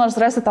 jeigu kas nors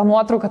rasi tą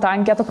nuotrauką, tą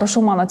anketą,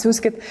 prašau man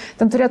atsiųskit,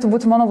 ten turėtų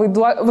būti mano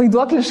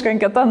vaiduokliška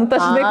anketa, nu ta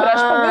žinai, kur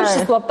aš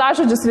pamiršiu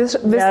slaptažodžius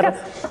viską.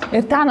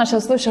 Ir ten aš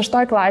esu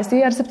 6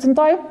 klasėje ar 7,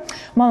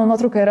 mano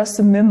nuotrauka yra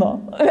su Mino.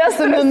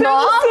 Su Mino?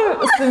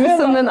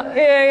 Su Mino.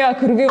 Jo,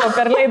 kur vyko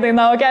per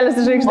dainavo Kelias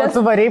į žvaigždės. O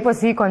tu varėjai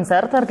pas jį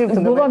koncertą ar kaip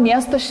tu? Buvo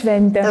miesto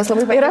šventė.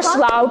 Ir aš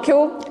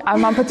laukiau,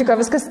 man patiko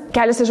viskas,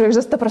 Kelias į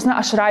žvaigždės, ta prasme,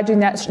 aš radžiui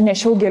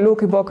nešiau gėlių,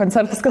 kai buvo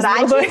koncertas, kas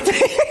radžiui.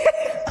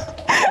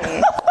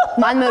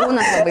 Man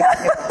Merūnas labai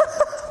patiko.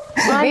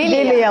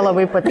 Vilija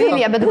labai patiko.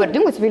 Vilija, bet dabar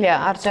dingus Vilija.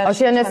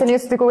 Aš ją neseniai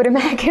sutikau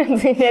Rimekė,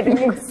 tai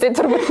nedingus. Tai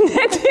turbūt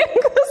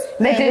nedingus.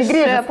 Bet iš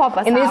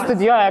popas. Jinai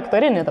studijuoja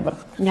aktorinį dabar.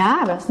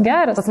 Geras.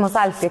 Tas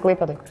Masalskis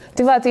Klaipėdoj.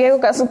 Tai va, tai jeigu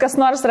kas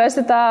nors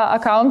rasti tą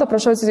akauntą,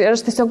 prašau, ir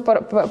aš tiesiog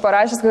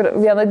parašęs, kur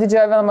viena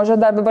didžioja, viena maža,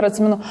 dar dabar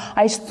atsimenu,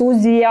 aš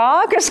studija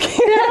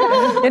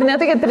kažkaip. Ir ne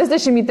tai, kad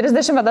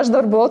 30x30, bet aš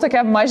dar buvau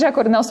tokia maža,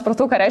 kur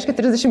nesupratau, ką reiškia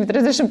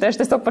 30x30, tai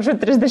aš tiesiog parašau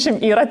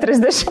 30 yra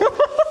 30.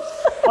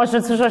 O aš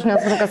atsiprašau, aš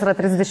nesupratau, kas yra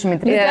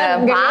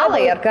 30x30.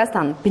 Balai ar kas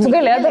ten? Tu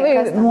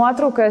galėdavai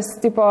nuotraukas,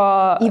 tipo,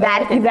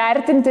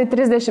 įvertinti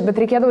 30,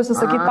 bet reikėdavo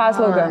susakyti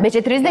paslaugą. Bet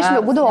čia 30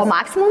 jau būdavo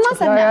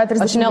maksimumas, ar ne?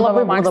 Aš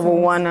nelabai būdavau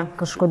uonė,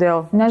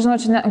 kažkodėl. Nežinau,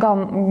 čia gal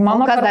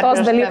mano kartos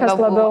dalykas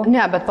labiau.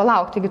 Ne, bet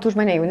palauk, taigi tu už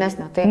mane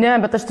jaunesnė. Ne,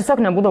 bet aš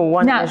tiesiog nebūdavau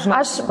uonė. Ne,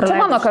 čia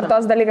mano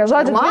kartos dalykas,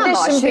 žodžiu, 20.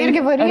 Aš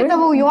irgi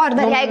varydavau jo ir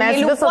dar jeigu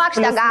gėlių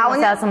puokštę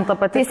gauni.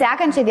 Tai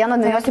sekančią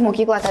dieną nuėjus į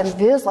mokyklą, ten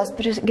visos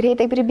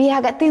greitai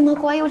pribėga, tai nuo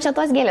ko jau čia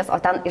tos gėlės, o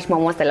ten iš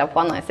mamos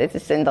telefono esi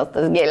atsisintęs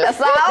tas gėlės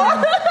savo.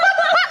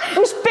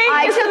 Už 5.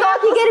 Ai, čia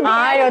tokį gerbėją.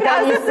 Ai, jau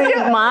ten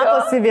jisai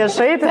matosi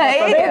viešai.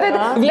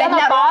 Vieną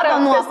parą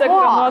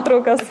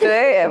nuotraukas.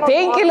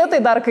 5 litai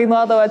dar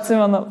kainuodavo,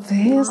 atsimenu.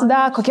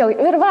 Visda, kokie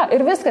laikai.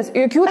 Ir viskas.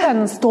 Jokių ten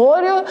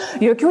storių,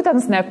 jokių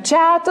ten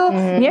snapchatų.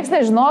 Niekas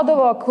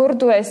nežinodavo, kur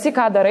tu esi,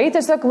 ką darai.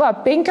 Tiesiog,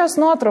 5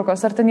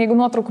 nuotraukos. Ar ten jeigu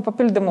nuotraukų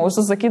papildymų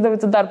užsisakydavai,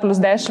 tai dar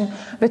plus 10.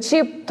 Bet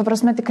šiaip, tu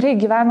prasme, tikrai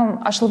gyvenom.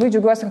 Aš labai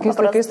džiaugiuosi,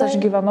 kokiais laikais aš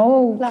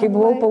gyvenau, kai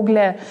buvau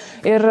paauglė.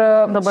 Ir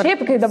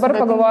šiaip, kai dabar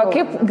pagalvoju,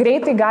 kaip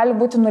greitai gali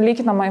būti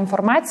nulykinama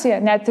informacija,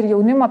 net ir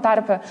jaunimo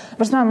tarpe.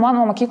 Prasme,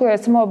 mano mokykloje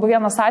atsimenu buvo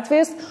vienas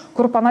atvejis,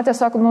 kur pana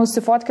tiesiog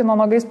nusifotkino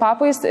nogais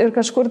papais ir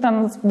kažkur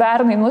ten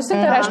bernai nusitė.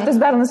 Ir aišku, tas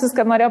bernas,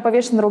 kad norėjo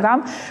paviešinti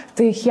draugam,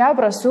 tai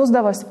hebra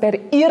siūsdavosi per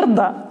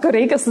irdą, kur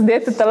reikia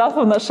sudėti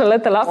telefoną šalia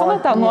telefono,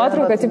 tą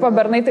nuotrauką, tipo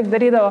bernai taip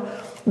darydavo.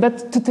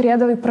 Bet tu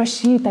turėdavai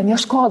prašyti, ten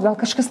ieškoti, gal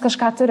kažkas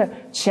kažką turi.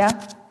 Čia.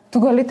 Tu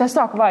gali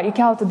tiesiog,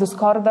 įkelti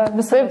Discordą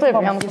visą. Taip,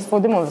 vienas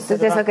spaudimus. Tu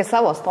tiesiog į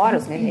savo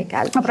storius gali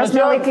kelti.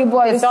 Prasme, laikai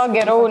buvo tiesiog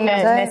geriau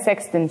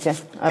nesekstinti.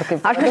 Aš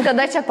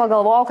kažkada čia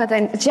pagalvojau, kad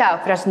čia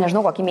prieš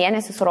nežinau kokį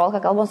mėnesį su Rolka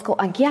kalbam, skau,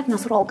 ant kiek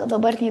mes Rolka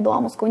dabar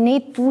neįdomus, skau, nei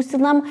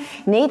tūsinam,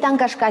 nei ten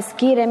kažką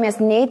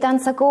skiriamės, nei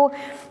ten, sakau,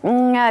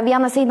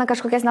 vienas eina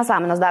kažkokias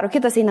nesąmenes daro,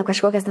 kitas eina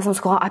kažkokias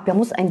nesąmenes, skau, apie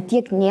mus ant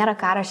tiek nėra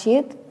ką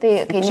rašyti. Tai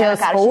kai nėra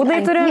ką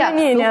rašyti,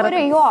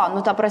 turi, jo,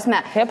 nu ta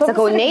prasme,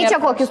 sakau, nei čia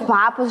kokius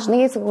papus,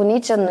 žinai, sakau,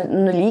 nei čia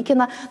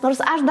nulykina.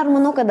 Nors aš dar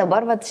manau, kad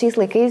dabar šiais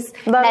laikais,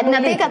 net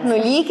ne tai, kad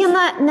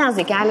nulykina,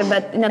 nezukelį,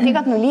 bet ne tai,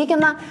 kad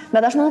nulykina,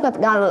 bet aš manau, kad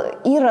gal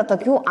yra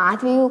tokių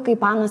atvejų, kai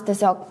panos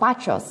tiesiog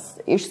pačios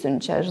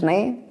išsiunčia,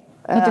 žinai.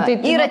 Tai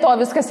yra to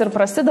viskas ir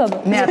prasideda.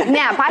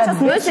 Ne, pačios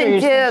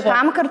nusinti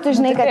tam kartu,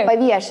 žinai, kad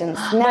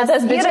paviešins. Nes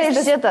yra ir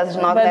šitas,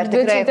 žinok, bet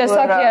tikrai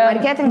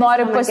tiesiog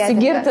nori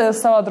pasigirti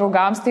savo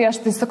draugams, tai aš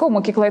tai sakau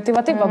mokykloje, tai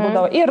va taip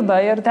būdavo Irda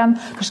ir ten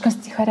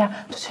kažkas tichare,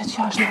 tu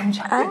čia,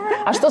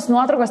 aš tos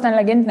nuotraukos ten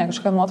legendinė,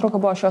 kažkokia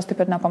nuotrauka buvo, aš jos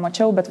taip ir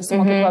nepamačiau, bet visi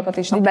mokykloje apie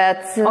tai žinai.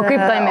 Bet o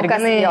kaip tai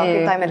merginai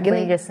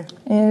baigėsi?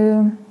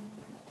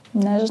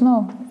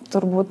 Nežinau,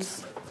 turbūt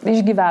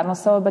išgyveno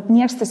savo, bet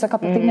niekas tiesiog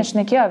apie tai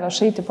nešnekėjo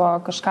viešai, tipo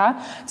kažką.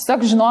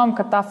 Tiesiog žinojom,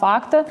 kad tą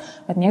faktą,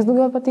 bet niekas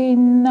daugiau apie tai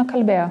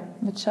nekalbėjo.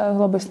 Bet čia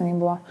labai seniai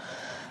buvo.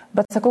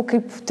 Bet sakau,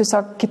 kaip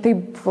tiesiog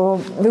kitaip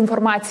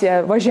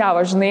informacija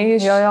važiavo, žinai.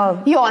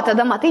 Jo,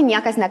 tada matai,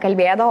 niekas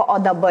nekalbėdavo, o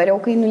dabar jau,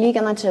 kai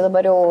nulygina, čia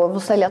dabar jau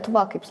visa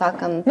Lietuva, kaip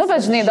sakant. Nu,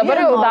 bet žinai, dabar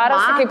jau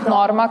darosi kaip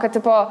norma, kad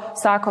tipo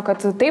sako,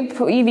 kad taip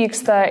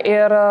įvyksta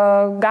ir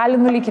gali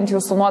nulyginti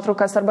jūsų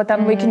nuotraukas, arba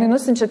ten vaikinui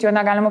nusinčiat, jo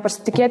negalima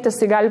pasitikėti,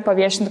 jis gali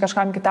paviešinti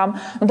kažkam kitam.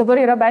 Nu,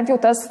 dabar yra bent jau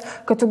tas,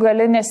 kad tu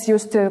gali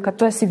nesijusti, kad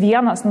tu esi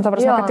vienas, nu, ta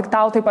prasme, kad tik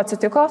tau taip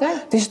atsitiko.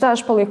 Tai šitą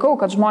aš palaikau,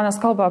 kad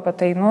žmonės kalba apie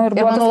tai. Nu, ir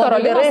buvo tas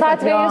Karolinos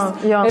atvejis.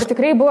 Ir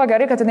tikrai buvo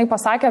gerai, kad jinai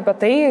pasakė apie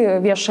tai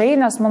viešai,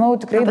 nes manau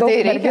tikrai daug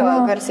merginų,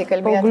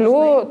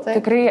 paauglių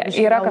tikrai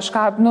yra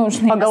kažką, nu,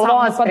 žinai,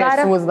 pagalvos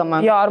prisūsdama.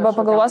 Jo, arba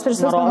pagalvos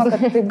prisūsdama,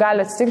 kad taip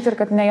gali atsitikti ir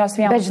kad ne jos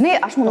vienas. Bet žinai,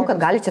 aš manau,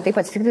 kad gali čia taip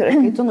atsitikti ir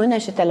kai tu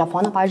nuneši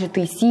telefoną, pavyzdžiui,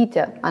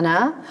 taisyti, ane?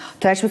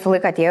 Tai aš visą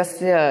laiką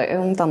atėjusi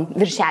tam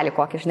viršelį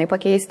kokį, žinai,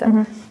 pakeisti.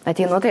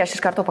 Ateinu, tai aš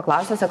iš karto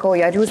paklausiu, sakau,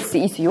 ar jūs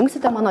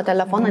įsijungsite mano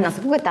telefoną,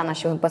 nesakau, kad ten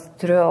aš jau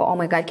turiu, o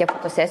my god, kiek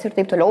fotosesijų ir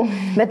taip toliau.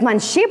 Bet man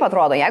šiaip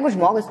atrodo, jeigu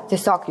žmogus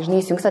tiesiog,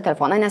 žinai, įsijungsta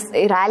telefoną, nes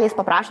realiai jis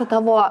paprašo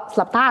tavo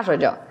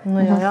slaptažodžio.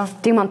 Nu, jo.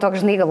 Tai man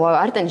toks, žinai, galvoju,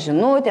 ar ten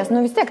žinutės,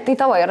 nu vis tiek, tai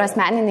tavo yra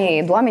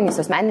asmeniniai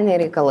duomenys, asmeniniai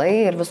reikalai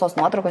ir visos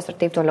nuotraukos ir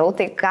taip toliau.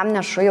 Tai kam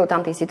nešu jau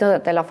ten taisyti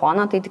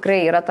telefoną, tai tikrai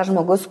yra tas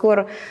žmogus,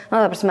 kur,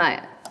 na, prasme,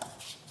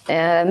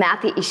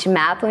 metai iš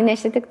metų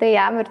neši tik tai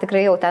jam ir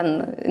tikrai jau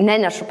ten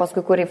nenešu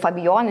paskui, kur į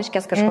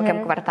Fabioniškės kažkokiam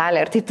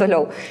kvartalė ir taip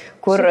toliau,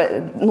 kur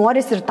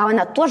noris ir tau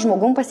net tuo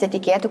žmogum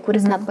pasitikėti,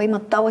 kuris net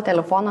paima tavo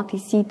telefoną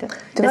taisyti.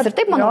 Nes ir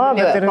taip, manau,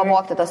 gali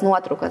pavogti tas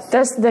nuotraukas.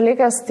 Tas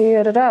dalykas tai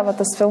ir yra, va,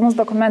 tas filmas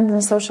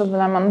dokumentinis social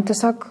dilemma. Nu,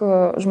 tiesiog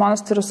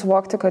žmonės turi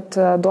suvokti, kad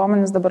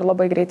duomenys dabar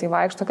labai greitai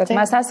vaikšto, kad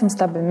mes esam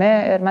stebimi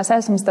ir mes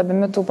esam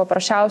stebimi tų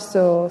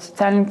paprasčiausių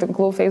socialinių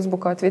tinklų,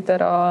 Facebooko,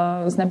 Twitterio,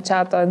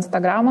 Snapchato,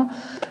 Instagramo.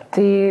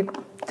 Tai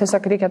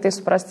tiesiog reikia tai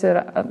suprasti ir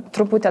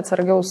truputį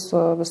atsargiau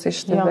su visais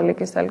šitais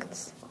dalykais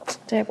elgtis.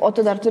 Taip, o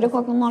tu dar turi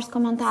kokių nors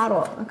komentarų,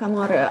 ką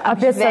nori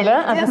apie save?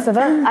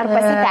 Ar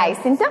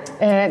pasiteisinti?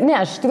 Ne,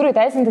 aš iš tikrųjų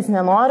teisintis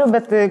nenoriu,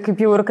 bet kaip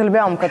jau ir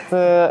kalbėjom, kad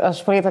aš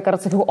praeitą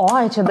kartą sakiau,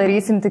 oi, čia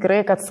darysim tikrai,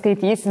 kad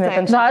skaitysime.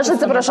 Na, aš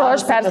atsiprašau,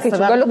 aš perskaičiu,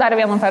 galiu dar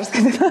vieną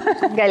perskaityti.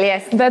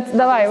 Galėsi. Bet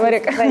davai,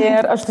 varyk.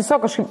 Ir aš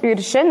tiesiog kažkaip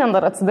ir šiandien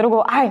dar atsidariau,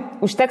 ai,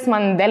 užteks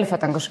man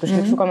Delfio ten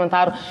kažkokių šių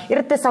komentarų.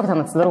 Ir tiesiog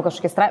ten atsidarau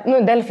kažkokiais straipsniais.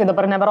 Nu, Delfį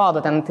dabar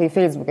neberodo, ten tai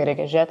Facebook'e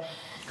reikia žiūrėti.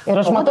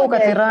 Ir aš matau,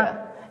 kad yra...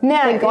 Ne,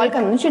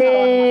 15 minučių.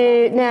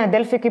 Ne,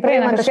 Delfį kaip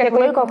praeina kažkiek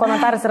laiko,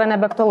 komentaras yra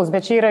nebeaktualus,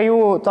 bet čia yra jų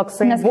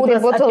toksai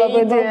būdas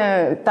apeiti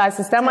tą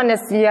sistemą,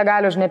 nes jie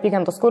gali už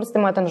neapykantos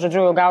kurstymą, ten,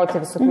 žodžiu,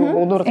 gauti visokių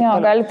baudų ir taip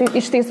toliau. Gali tai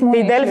iš teismų.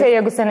 Tai Delfį,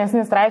 jeigu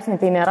senesni straipsniai,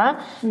 tai nėra,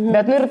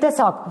 bet nu ir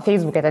tiesiog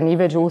Facebook'e ten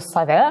įvedžiau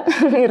save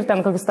ir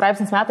ten kokius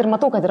straipsnius metai ir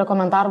matau, kad yra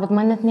komentarų, bet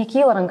man net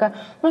nekyla ranka,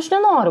 nu aš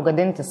nenoriu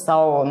gadinti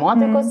savo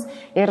nuotaikos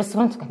ir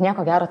suprantu, kad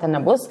nieko gero ten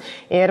nebus.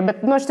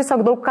 Bet nu aš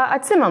tiesiog daug ką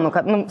atsimenu,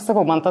 kad, nu,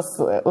 sakau, man tas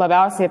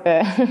labiausiai apie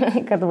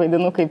kad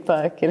vaidinu kaip ta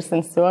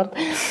Kirsten Stewart.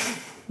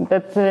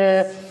 Bet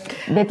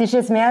iš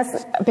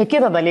esmės apie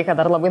kitą dalyką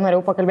dar labai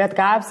norėjau pakalbėti,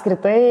 ką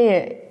apskritai,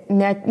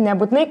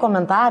 nebūtinai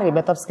komentarai,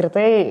 bet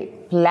apskritai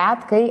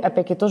pletkai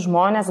apie kitus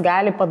žmonės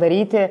gali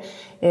padaryti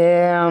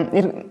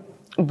ir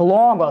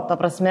blogo.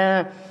 Ta prasme,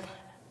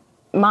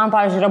 man,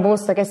 pavyzdžiui, yra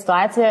buvusi tokia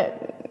situacija,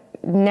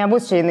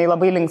 nebus čia jinai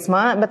labai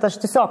linksma, bet aš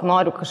tiesiog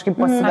noriu kažkaip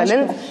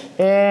pasidalinti,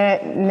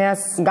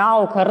 nes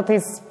gal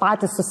kartais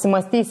patys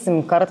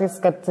susimastysim,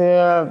 kartais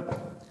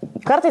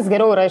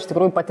geriau yra iš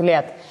tikrųjų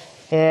patylėti.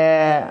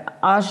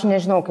 Aš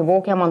nežinau, kai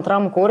buvau kiam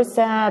antram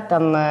kurse,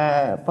 ten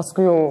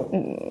paskui jau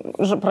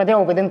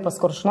pradėjau vaidinti pas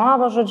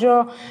Koršnovą, žodžiu,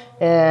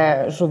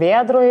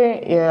 Žuvėdrui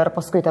ir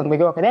paskui ten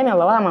baigiau akademiją,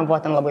 man buvo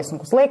ten labai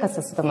sunkus laikas,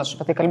 esu ten aš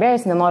apie tai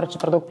kalbėjus, nenoriu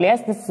čia per daug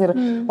plėstis ir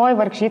oi,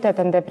 vargšytė,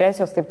 ten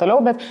depresijos taip toliau,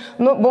 bet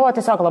nu, buvo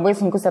tiesiog labai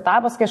sunkus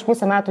etapas, kai aš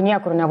pusę metų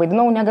niekur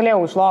nevaidinau,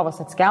 negalėjau iš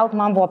lovos atsikelt,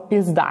 man buvo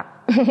pizda.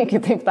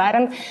 Kitaip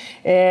tariant,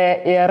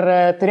 ir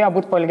turėjo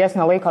būti po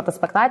ilgesnio laiko tas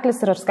spektaklis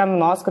ir aš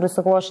skambinu Oskarui,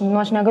 sakau, aš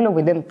negaliu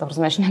vaidinti,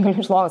 aš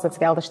negaliu iš lovos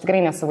atsikelti, aš tikrai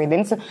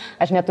nesuvaidinsiu,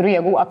 aš neturiu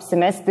jėgų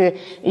apsimesti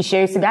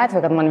išėjus į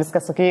gatvę, kad man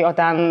viskas sakai, o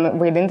ten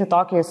vaidinti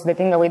tokį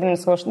sudėtingą vaidinį,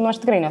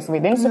 aš tikrai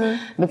nesuvaidinsiu,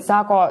 bet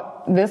sako,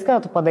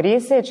 viską tu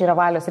padarysi, čia yra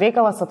valios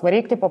reikalas,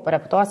 atvaryk, tipo,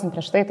 parepetuosim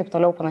prieš tai, taip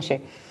toliau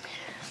panašiai.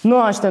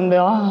 Aš ten,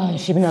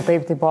 šiaip ne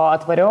taip, tipo,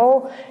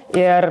 atvariau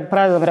ir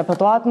pradedam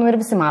repetuoti, ir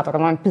visi mato,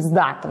 kad man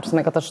pizda,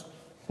 kad aš,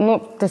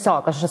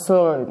 tiesiog, aš esu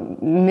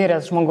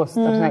miręs žmogus,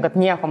 kad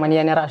nieko man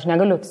jie nėra, aš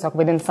negaliu tiesiog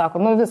vaidinti, sako,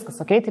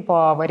 viskas, okei, tipo,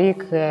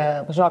 varyk,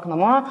 važiuok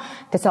namo,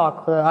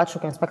 tiesiog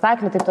atšūkiam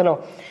spektaklį, taip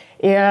toliau.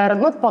 Ir,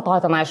 po to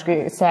ten, aišku,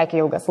 sekė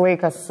ilgas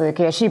laikas,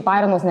 kai aš jį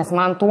parinus, nes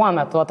man tuo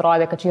metu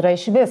atrodė, kad čia yra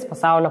iš vis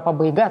pasaulio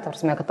pabaiga,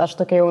 kad aš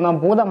tokia jauna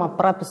būdama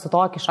prapisu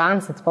tokį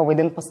šansą,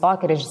 pavaidinti pas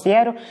tokį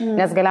režisierių,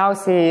 nes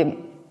galiausiai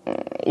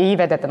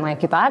įvedė tenai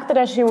kitą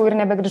aktorę, aš jau ir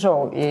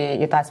nebegrįžau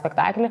į tą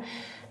spektaklį.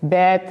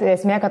 Bet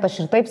esmė, kad aš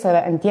ir taip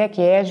save antiek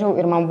ėžiau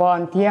ir man buvo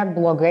antiek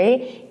blogai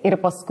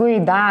ir paskui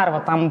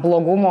dar tam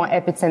blogumo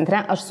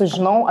epicentre aš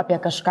sužinau apie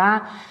kažką,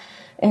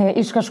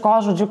 iš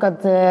kažko, žodžiu,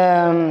 kad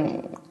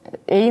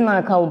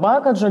eina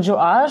kalba, kad, žodžiu,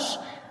 aš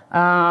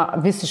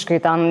visiškai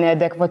ten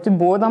neadekvati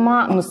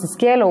būdama,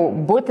 nusiskėliau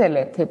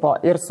butelį, tipo,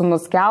 ir su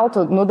nuskeltų,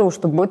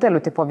 nudaužtų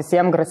buteliu, tipo,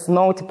 visiems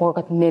grasinau, tipo,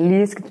 kad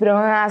nelyskit prie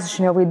manęs, aš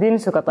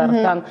nevaidinsiu, kad ar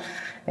ten,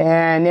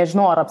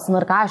 nežinau, ar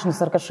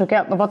apsinarkašinus, ar kažkokia,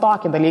 va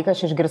tokį dalyką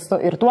aš išgirstu.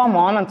 Ir tuo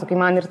momentu, kai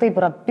man ir taip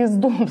yra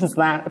pizdums,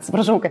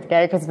 atsiprašau, kad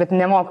keikiuosi, bet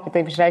nemoku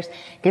kitaip išreikšti,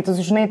 kai tu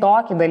sužinai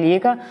tokį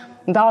dalyką,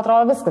 tau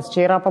atrodo viskas,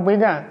 čia yra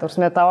pabaiga,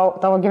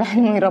 tavo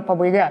gyvenimui yra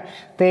pabaiga.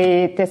 Tai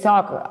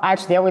tiesiog,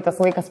 ačiū Dievui,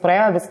 tas laikas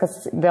praėjo, viskas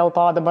dėl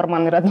to dabar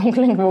man yra daug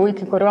lengviau,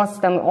 iki kurios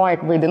ten,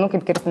 vaidinu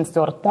kaip Kirsten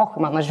Stewart,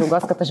 man aš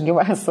džiaugiuosi, kad aš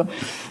gyva esu.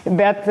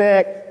 Bet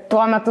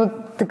tuo metu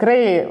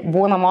tikrai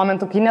būna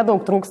momentų, kai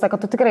nedaug trūksta,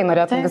 kad tu tikrai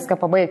norėtum viską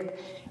pabaigti.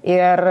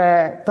 Ir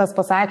tas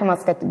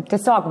pasakymas, kad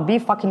tiesiog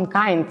be fucking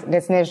kind,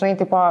 nes nežinai,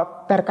 tipo,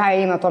 per ką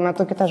eina tuo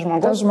metu kitas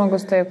žmogus. Tas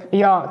žmogus, taip.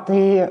 Jo,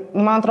 tai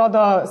man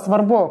atrodo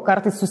svarbu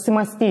kartais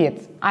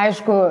susimastyti.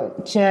 Aišku,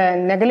 čia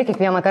negali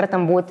kiekvieną kartą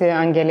būti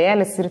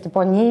angelėlis ir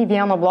tipo, nei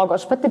vieno blogo,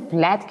 aš pati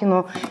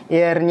pletkinu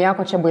ir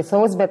nieko čia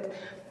baisaus, bet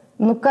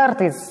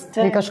kartais,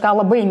 kai kažką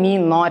labai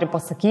nori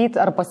pasakyti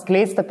ar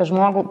paskleisti apie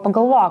žmogų,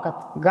 pagalvok, kad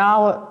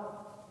gal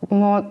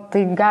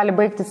tai gali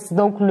baigtis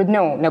daug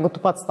liūdniau, negu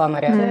tu pats to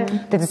norėtum.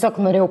 Tai tiesiog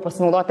norėjau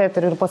pasinaudoti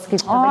eterį ir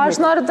pasakyti. Aš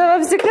noriu tave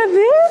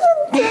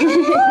apsikabinti.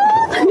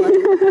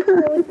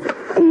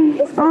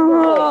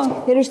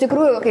 Ir iš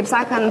tikrųjų, kaip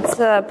sakant,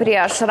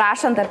 prieš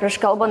rašant ar prieš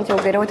kalbant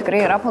jau geriau tikrai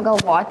yra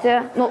pagalvoti.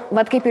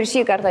 Vat kaip ir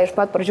šį kartą iš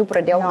pat pradžių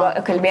pradėjau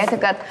kalbėti,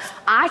 kad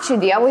ačiū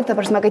Dievui, ta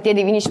prasme, kad tie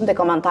 900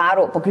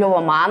 komentarų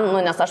pakliuvo man,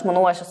 nes aš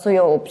manau, aš esu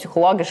jau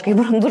psichologiškai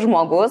brandus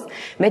žmogus,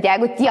 bet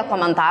jeigu tie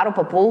komentarų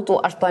papultų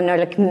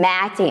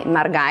 18-metį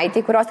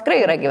mergaitį, kurios tikrai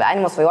yra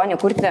gyvenimo svajonė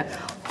kurti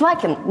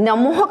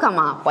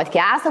nemokamą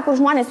podcastą, kur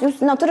žmonės,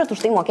 jūs neturit už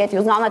tai mokėti,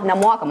 jūs gaunat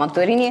nemokamą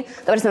turinį,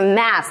 ta prasme,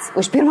 mes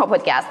už pirmą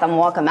podcastą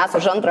mokam, mes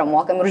už antrą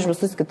mokam ir už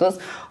visus kitus,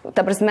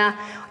 ta prasme,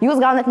 jūs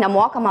gaunat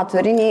nemokamą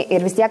turinį ir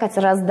vis tiek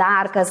atsiras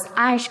dar, kas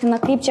aiškina,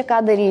 kaip čia ką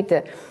daryti.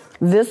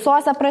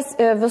 Visuose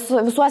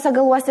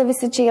galuose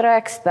visi čia yra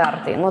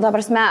ekspertai. Ta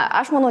prasme,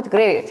 aš manau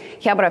tikrai,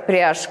 Hebra,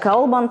 prieš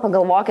kalbant,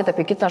 pagalvokit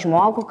apie kitą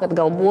žmogų, kad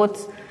galbūt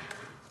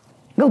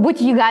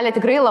jį gali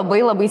tikrai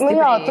labai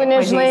stipriai. Tu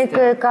nežinai,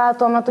 ką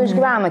tuo metu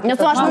išgyvena. Nes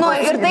aš manau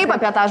ir taip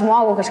apie tą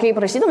žmogų kažkaip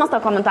rašydamas tą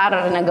komentarą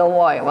ar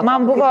negalvoju.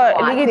 Man buvo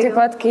lygiai taip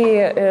pat, kai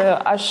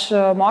aš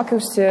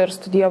mokiausi ir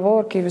studijavau,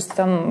 ir kai visi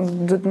ten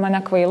mane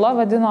kvaila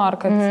vadino, ar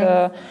kad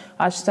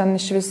aš ten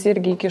iš vis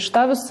irgi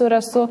įkišta visur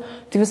esu,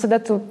 tai visada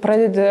tu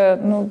pradedi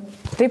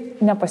taip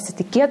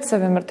nepasitikėti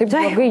savim ir taip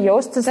blogai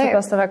jaustis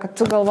apie save, kad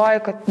tu galvoji,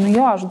 kad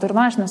aš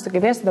durna, aš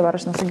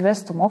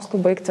nesugebėsiu tų mokslų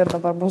baigti ir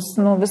dabar bus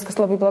viskas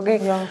labai blogai.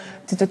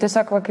 Tai tu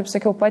tiesiog, kaip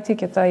sakiau,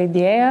 pateiki tą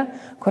idėją,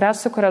 kurią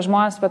sukuria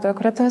žmonės, bet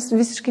kurią tavęs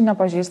visiškai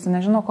nepažįsta,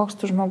 nežinau, koks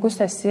tu žmogus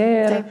esi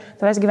ir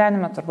tavęs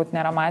gyvenime turbūt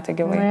nėra matę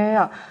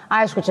gyvai.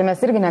 Aišku, čia mes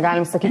irgi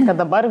negalim sakyti, kad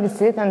dabar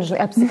visi ten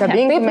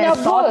apsikabinkime,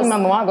 stokime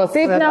nuogos.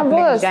 Taip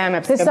nebus.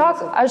 Tiesiog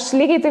aš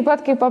lygiai taip pat,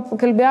 kaip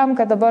kalbėjom,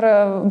 kad dabar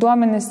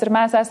duomenys ir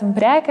mes esam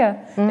prekė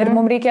ir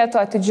mums reikėtų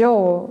atidžiau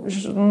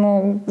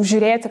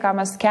žiūrėti, ką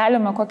mes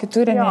keliame, kokį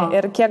turinį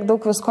ir kiek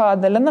daug visko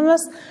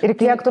dalinamės. Ir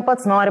kiek tu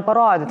pats nori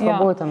parodyti,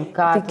 būtent.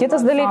 Tai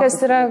kitas dalykas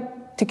yra,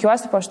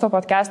 tikiuosi po šito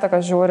podcast'o,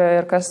 kas žiūri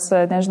ir kas,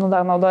 nežinau,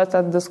 dar naudojate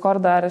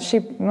Discordą ar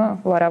šiaip,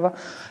 whatever.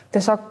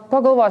 Tiesiog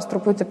pagalvos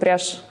truputį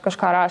prieš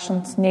kažką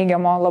rašant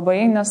neigiamo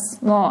labai, nes,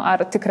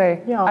 ar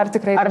tikrai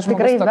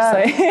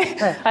toksai.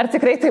 Ar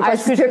tikrai taip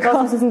atsitiko.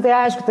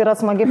 Aišku, tai yra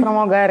smagi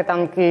pramoga ir ten,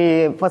 kai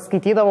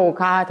paskaitydavau,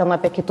 ką ten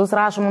apie kitus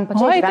rašom, man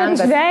pačiai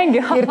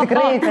žvengia. Ir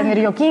tikrai ten ir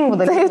jokingų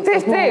dalykų.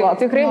 Taip,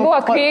 tikrai buvo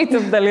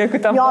creative dalykų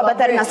tam. Jo, bet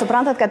ar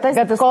nesuprantat, kad tas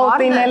Discordas... Kol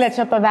tai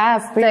neliečia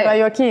tavęs, tai yra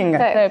jokinga.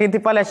 Kai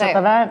tai paliečia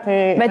tave, tai...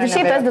 Bet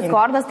šiaip tas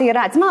Discordas tai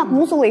yra, atsimenat,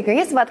 mūsų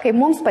laikais, kai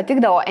mums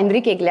patikdavo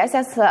Enrique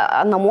Iglesias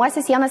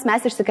namuose sienas,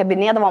 mes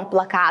išsikabinėdavom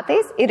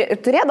plakatais ir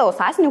turėdavau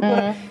sąsinių,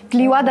 kur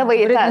klijuodavai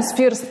į tas.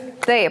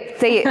 Taip,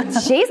 tai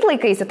šiais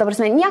laikais, ta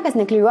prasme, niekas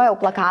neklijuoja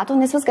plakatų,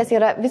 nes viskas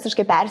yra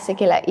visiškai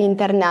persikėlę į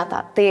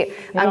internetą. Tai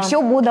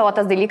anksčiau būdavo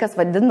tas dalykas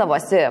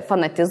vadindavosi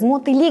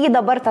fanatizmu, tai lygiai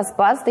dabar tas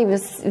pats, tai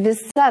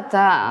visi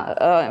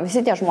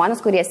tie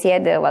žmonės, kurie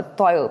sėdi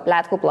toj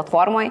pletkų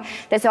platformoje,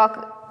 tiesiog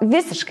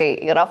visiškai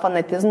yra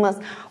fanatizmas,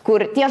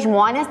 kur tie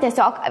žmonės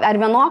tiesiog ar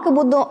vienokiu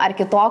būdu, ar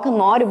kitokiu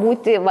nori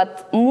būti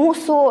vat,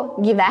 mūsų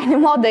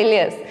gyvenimo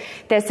dalis.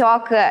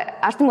 Tiesiog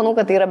aš tai manau,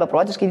 kad tai yra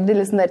beprotiškai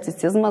didelis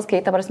narcisizmas,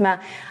 kai ta prasme,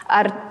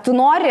 ar tu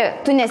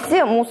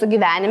nesi mūsų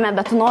gyvenime,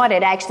 bet tu nori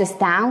reikštis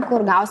ten,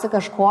 kur gausi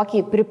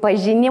kažkokį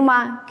pripažinimą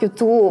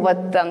kitų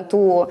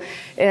tų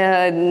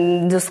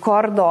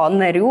Discordo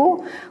narių,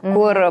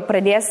 kur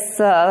pradės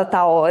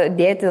tau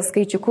dėti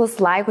skaičiukus,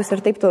 laikus ir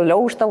taip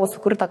toliau už tavo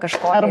sukurtą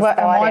kažkokią arba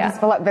emodžius,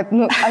 bet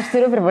aš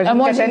turiu pripažinti,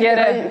 kad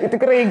ten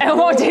tikrai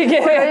emodžiai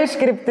gerai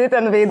iškripti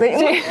ten veidai.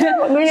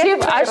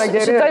 Šiaip aš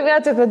šitoje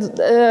vietoje, kad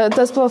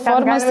tas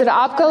platformas ir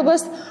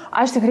apkalbas,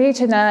 aš tikrai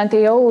čia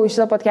neatėjau į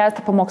šitą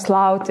podcastą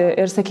pamokslauti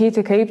ir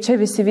sakyti, kaip čia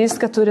visi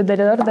viską turi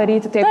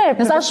daryti. Taip.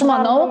 Nes aš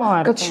manau,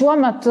 kad šiuo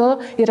metu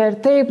yra ir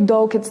taip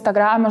daug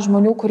Instagram'e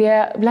žmonių, kurie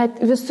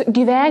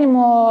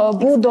gyvenimo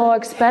būdo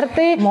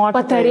ekspertai,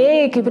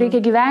 patarėjai, kaip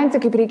reikia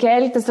gyventi, kaip reikia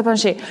elgtis ir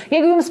panašiai.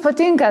 Jeigu jums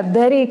patinka,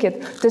 darykit.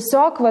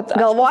 Tiesiog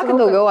galvokit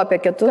daugiau apie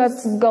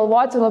kitus.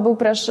 Galvoti labiau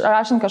prieš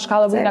rašant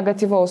kažką labai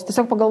negatyvaus.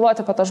 Tiesiog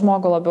pagalvoti apie tą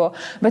žmogų labiau.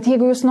 Bet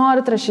jeigu jūs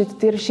norite rašyti,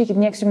 tai rašykit,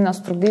 nieks jums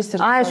nestrukdys.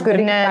 Aišku,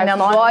 ir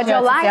nenori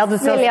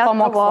atsisėdusios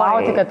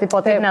pamokslauti, kad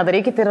taip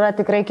nedarykit, ir yra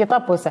tikrai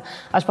kita pusė.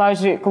 Aš,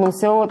 pavyzdžiui,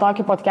 klausiau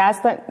tokį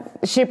podcastą,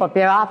 šiaip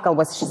apie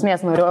apkalbas, iš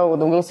esmės norėjau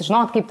daugiau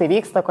sužinoti, kaip tai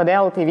vyksta,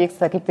 kodėl tai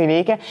vyksta, kaip tai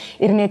veikia.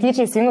 Ir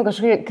netyčia įsijungiau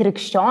kažkokį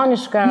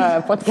krikščionišką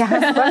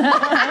podcastą.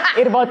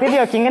 Ir buvo taip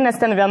juokinga, nes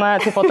ten viena,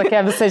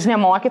 tokia visažinė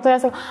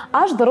mokytoja,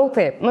 aš darau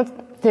taip.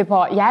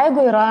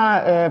 Jeigu yra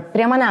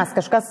prie manęs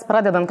kažkas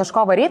pradedant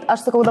kažko varyti,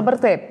 aš sakau dabar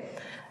taip.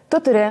 Tu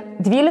turi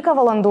 12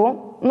 valandų,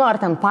 ar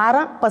ten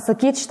parą,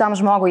 pasakyti šitam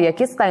žmogui į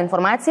akis tą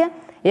informaciją.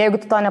 Jeigu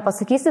tu to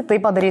nepasakysi, tai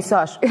padarysiu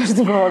aš. Ir aš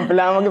galvoju,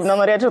 blema, kaip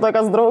nenorėčiau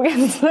tokios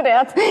draugės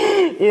turėti.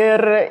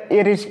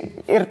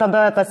 Ir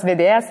tada tas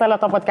vedėjas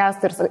to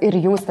podcast'o ir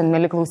jūs ten,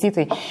 mėly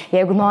klausytojai,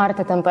 jeigu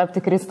norite ten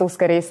tapti Kristaus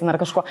kariais ar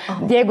kažko,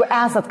 jeigu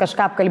esat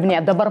kažką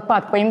apkalbinėję, dabar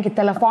pat paimkite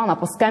telefoną,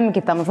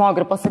 paskambinkite tam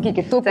žmogui ir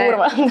pasakykite, tu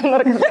kurva.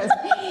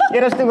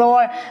 Ir aš tai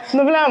galvoju,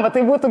 blema,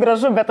 tai būtų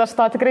gražu, bet aš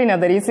to tikrai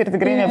nedarysiu ir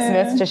tikrai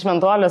neapsimėsiu čia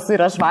šventuolės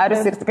ir aš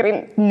varius ir tikrai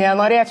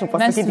nenorėčiau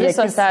pasakyti. Mes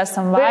visos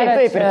esam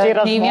varius. Taip, ir čia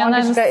yra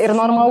žmogiška ir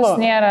normalu.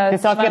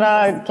 Tiesiog yra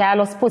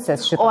kelios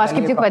pusės šito. O aš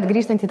kaip tik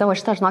grįžtant į tavo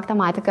šitą žinok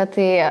tematiką,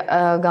 tai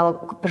gal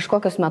prieš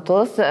kokius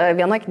metus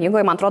vienoje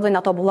knygoje, man atrodo,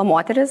 Netobula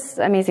moteris,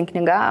 amazing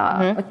knyga,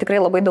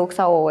 tikrai labai daug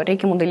savo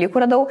reikimų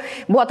dalykų radau.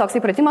 Buvo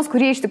toks įpratimas,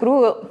 kurį iš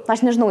tikrųjų,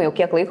 aš nežinau jau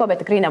kiek laiko, bet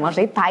tikrai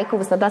nemažai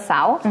taikau visada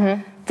savo.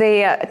 Tai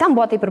ten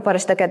buvo taip ir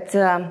parašyta, kad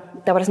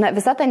ta prasme,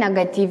 visa ta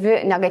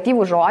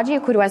negatyvų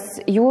žodžiai,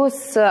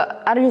 kuriuos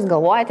ar jūs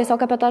galvojate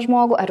tiesiog apie tą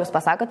žmogų, ar jūs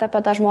pasakote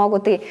apie tą žmogų,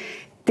 tai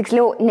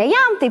tiksliau, ne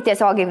jam taip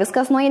tiesiogiai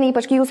viskas nueina,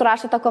 ypač kai jūs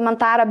rašote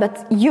komentarą,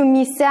 bet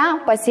jumyse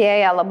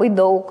pasėja labai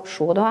daug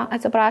šūdo,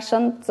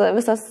 atsiprašant,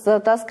 visas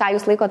tas, ką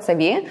jūs laikot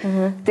savy.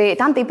 Tai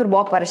ten taip ir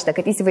buvo parašyta,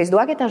 kad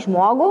įsivaizduokite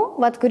žmogų,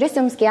 kuris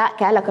jums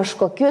kelia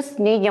kažkokius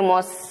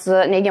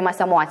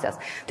neigiamas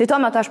emocijas. Tai tuo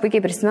metu aš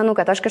puikiai prisimenu,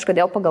 kad aš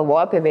kažkodėl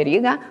pagalvojau apie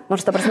Verygą,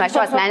 nors ta prasme, aš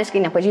jo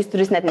asmeniškai nepažįstu,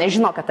 jis net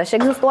nežino, kad aš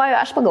egzistuoju,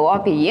 aš pagalvojau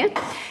apie jį.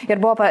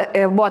 Ir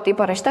buvo taip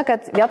parašyta,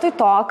 kad vietoj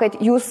to, kad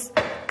jūs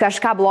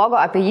kažką blogo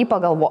apie jį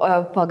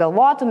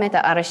pagalvotumėte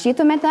ar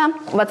rašytumėte,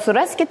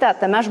 suraskite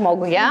tame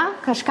žmoguje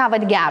kažką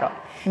gero.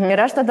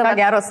 Ir aš tada... Ką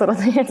gero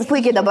suradai?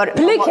 Puikiai dabar...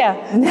 Plikė.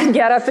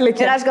 Gerą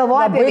plikė. Ir aš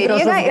galvoju apie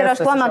Verygą ir aš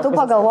tuo metu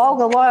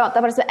pagalvojau,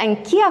 ta prasme,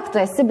 ant kiek tu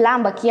esi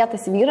blemba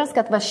kietas vyras,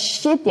 kad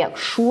šitiek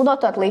šūdo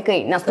tu atlaikai,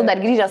 nes tu dar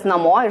grįžęs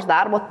namo iš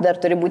darbo, tu dar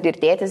turi būti ir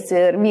tėtis,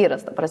 ir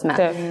vyras, ta prasme.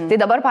 Tai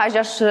dabar,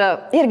 pavyzdžiui,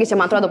 aš irgi čia,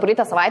 man atrodo,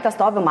 praeitą savaitę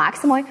stoviu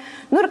Maksimoj,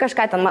 ir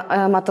kažką ten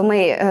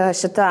matomai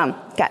šita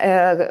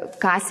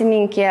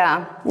kasininkė,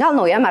 gal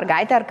nauja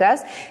mergaitė ar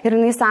kas, ir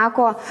jinai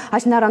sako,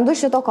 aš nerandu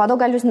šito kodo,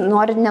 gal jūs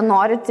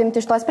nenorit imti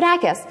šitos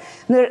prekės.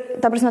 Ir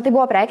ta prasme, tai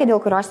buvo prekė,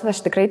 dėl kurios aš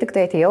tikrai tik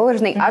tai atėjau ir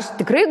žinai, aš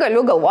tikrai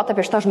galiu galvoti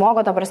apie šitą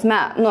žmogų, ta prasme,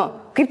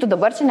 kaip tu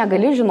dabar čia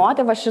negali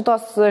žinoti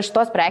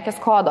šitos prekės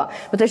kodo.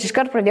 Bet aš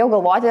iškart pradėjau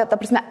galvoti, ta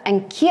prasme,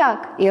 ant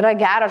kiek yra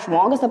geras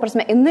žmogus, ta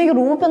prasme, jinai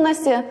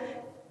rūpinasi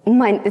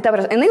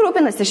jinai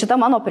rūpinasi šitą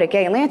mano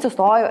prekę, jinai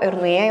atsistojo ir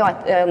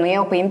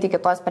nuėjo paimti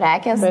kitos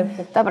prekės,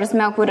 ta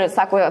prasme, kur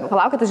sako,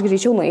 palaukit, aš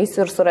greičiau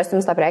nueisiu ir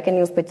surasim tą prekę,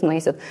 jūs pati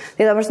nueisit.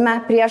 Tai ta prasme,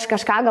 prieš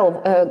kažką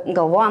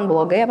galvojant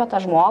blogai apie tą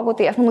žmogų,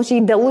 tai aš manau, čia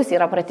idealus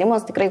yra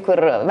pratimas, tikrai, kur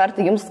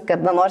verta jums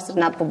kada nors ir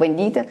net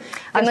pabandyti.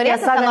 Ar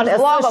norėsite nors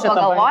blogo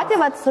pagalvoti,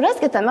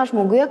 suraskite tame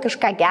žmoguje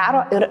kažką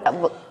gero ir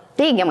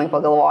teigiamai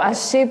pagalvoju.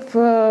 Aš šiaip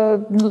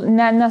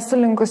nesu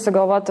linkusi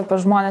galvoti apie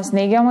žmonės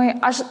neigiamai.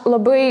 Aš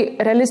labai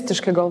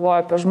realistiškai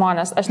galvoju apie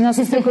žmonės. Aš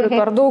nesusikuriu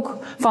per daug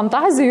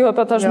fantazijų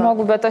apie tą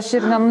žmogų, bet aš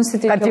ir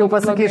nenusiteikiu. Kad jau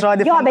pasakai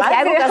žodį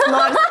fantazija.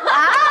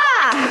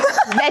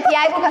 Bet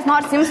jeigu kas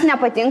nors jums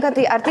nepatinka,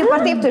 tai ar taip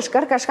tu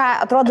iškart kažką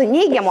atrodo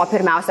neigiamo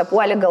pirmiausia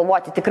puoli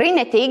galvoti. Tikrai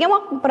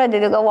neteigiamo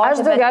pradedi galvoti.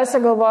 Aš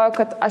daugiausia galvoju,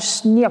 kad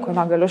aš nieko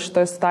negaliu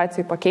šitoje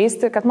situacijoje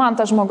pakeisti, kad man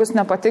tas žmogus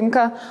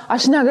nepatinka,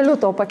 aš negaliu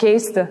to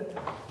pakeisti.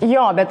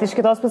 Jo, bet iš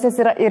kitos pusės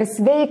yra ir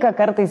sveika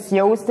kartais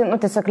jausti, nu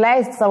tiesiog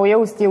leisti savo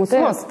jausti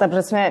jausmus, ta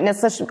prasme, nes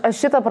aš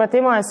šitą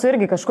pratimą esu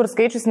irgi kažkur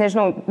skaičius,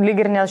 nežinau,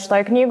 lyg ir ne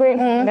šitoj knygoj,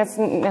 nes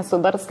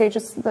nesu dar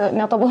skaičius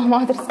Netobula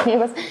moteris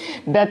knygos,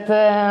 bet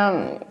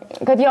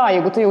kad jo,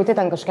 jeigu tu jauti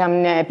ten kažkiam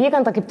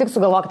neapykantą, kaip tik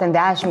sugalvok ten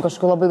 10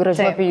 kažkokių labai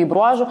gražių apie jį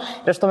bruožų,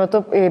 ir aš tuo metu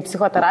į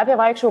psichoterapiją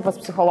vaikščiau pas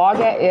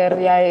psichologę ir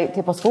jai,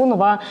 kaip pasakau, nu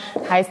va,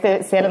 Aistė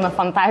sėlina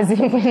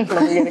fantazijų, labai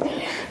gerai.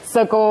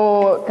 Sakau,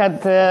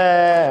 kad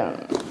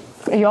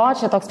jo,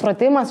 čia toks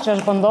pratimas, čia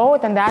aš bandau,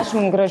 ten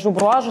 10 gražių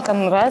bruožų, ten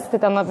rasti,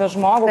 ten apie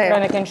žmogų, kurio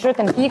nekenčiu,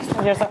 ten pykstu.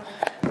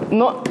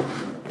 Nu,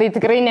 tai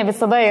tikrai ne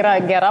visada yra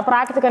gera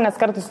praktika, nes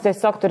kartais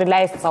tiesiog turi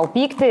leisti savo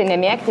pykti,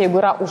 nemėgti, jeigu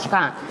yra už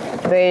ką.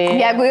 Tai...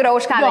 Jeigu yra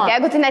už ką, bet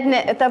jeigu tai net,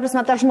 ta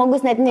prasme, tas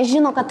žmogus net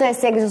nežino, kad tu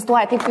esi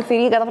egzistuoja, kaip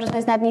Fifiryga, ta prasme,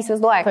 jis net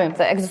neįsivaizduoja, kad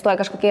egzistuoja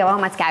kažkokia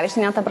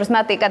Mackevičienė, ta prasme,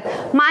 tai kad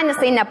man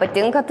jisai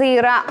nepatinka, tai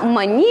yra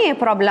many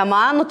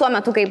problema, nu tuo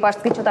metu, kaip aš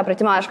skaičiu tą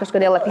pratimą, aš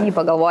kažkodėl apie jį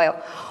pagalvojau.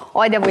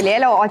 O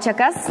dievulėlio, o čia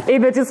kas?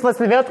 Ei, bet jūs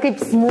pastebėjot, kaip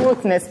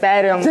smooth mes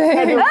perėjom.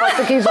 Kad jau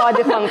pasakai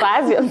žodį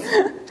fantazijos.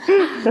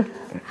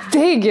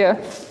 Taigi,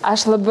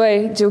 aš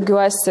labai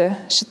džiaugiuosi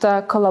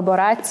šitą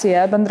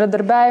kolaboraciją,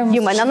 bendradarbiavimu.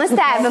 Ji mane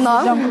nustebino.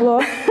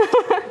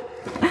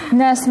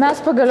 Nes mes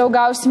pagaliau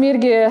gausim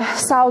irgi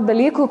savo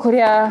dalykų,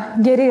 kurie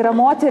geri yra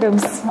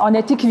moterims, o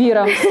ne tik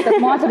vyrams,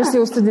 kad moteris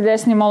jaustų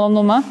didesnį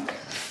malonumą.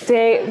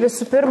 Tai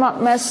visų pirma,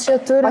 mes čia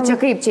turime... O čia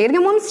kaip, čia irgi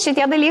mums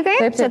šitie dalykai?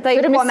 Taip, čia tai,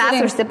 ko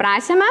mes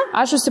užsiprašėme?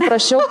 Aš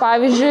užsiprašiau,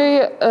 pavyzdžiui,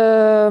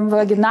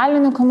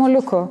 vaginalinių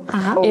kamuoliukų.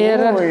 Ir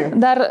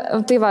dar,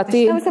 tai va,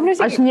 tai...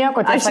 Aš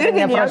nieko tiesiog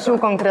neprašiau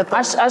konkretų.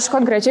 Aš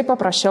konkrečiai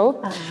paprašiau,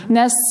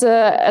 nes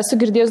esu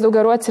girdėjus daug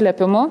gerų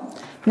atsiliepimų.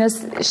 Nes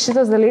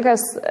šitas dalykas,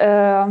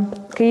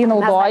 kai jį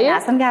naudoji,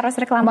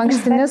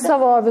 mankštini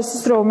savo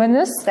visus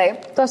raumenis,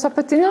 tos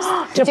apatinius.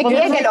 Čia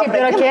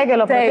yra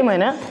Kėgelio pratimai,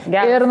 ne?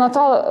 Ir nuo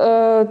to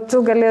tu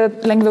gali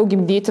lengviau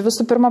gimdyti,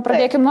 visų pirma,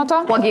 pradėkim nuo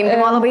to. Po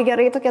gimdymo labai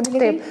gerai tokie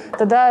dalykai. Taip,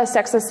 tada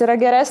seksas yra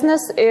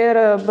geresnis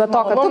ir be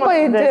to, kad tu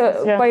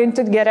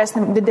pajunti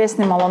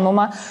didesnį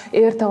malonumą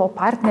ir tavo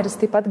partneris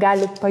taip pat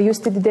gali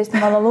pajusti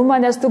didesnį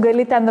malonumą, nes tu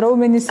gali ten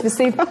raumenis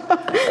visai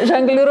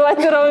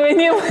žangliruoti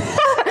raumenim.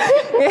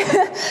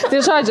 Tai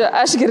žodžiu,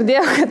 aš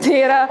girdėjau, kad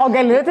tai yra... O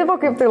gali taip,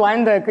 kaip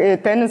Tailande,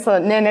 teniso,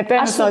 ne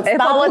teniso,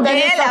 stalo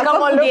teniso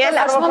kamuoliukai.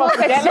 Aš manau,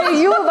 kad tai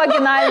jų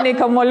vaginaliniai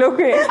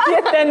kamuoliukai,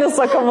 tie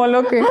teniso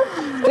kamuoliukai.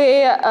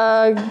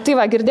 Tai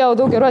va, girdėjau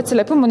daug gerų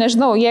atsiliepimų,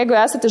 nežinau, jeigu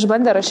esate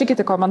išbandę,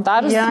 rašykite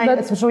komentarus.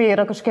 Bet atsiprašau, jie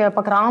yra kažkokie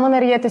pakraunami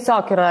ir jie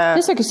tiesiog yra...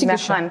 Tiesiog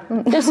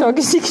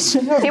įsikišiu.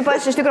 Taip,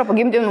 aš iš tikrųjų po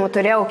gimdymų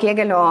turėjau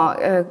Kėgelio...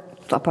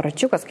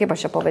 aparačiukas, kaip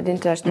aš čia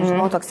pavadinti, aš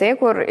nežinau, toksai,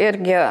 kur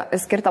irgi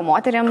skirta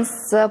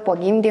moteriams po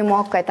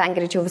gimdymo, kad ten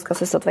greičiau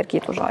viskas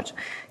susitvarkytų, žodžiu.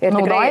 Ir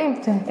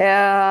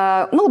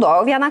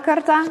naudojau vieną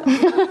kartą.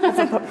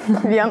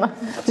 Vieną.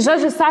 Tai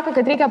žodžiu, sako,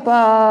 kad reikia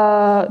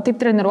taip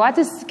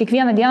treniruotis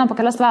kiekvieną dieną po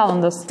kelias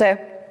valandas. Taip.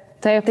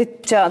 Taip. Tai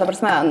čia, ta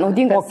prasme,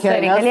 naudingas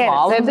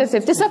reikalėlis.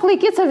 Taip. Tiesiog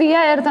laikyti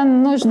savyje ir ten,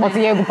 nu, žinai. O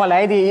tai jeigu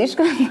paleidai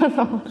išką?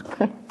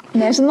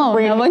 Nežinau,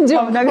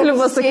 nebandžiau, negaliu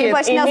pasakyti. Kaip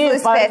aš nesu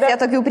spėsė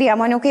tokių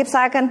priemonių, kaip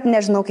sakant,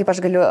 nežinau, kaip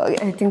aš galiu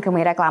tinkamai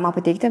reklamą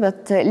pateikti,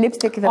 bet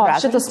lipstick vibratorius.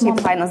 Šitas kaip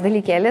fainas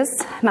dalykėlis.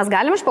 Mes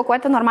galim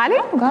išpakuoti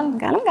normaliai?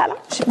 Galim.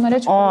 Šiaip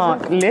norėčiau. O,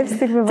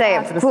 lipstick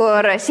vibratorius. Taip,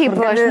 kur šiaip,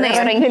 žinai,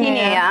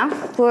 rankinėje,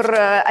 kur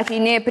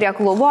ateini prie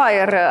klubo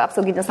ir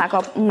apsauginis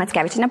sako,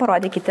 Mackevičienė,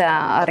 parodykite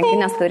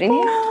rankinės turinį.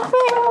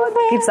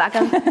 Kaip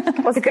sakant,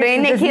 tikrai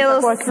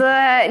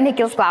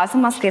nekils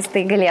klausimas, kas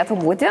tai galėtų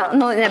būti.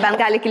 Nu, nebent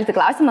gali kilti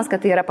klausimas,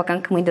 kad tai yra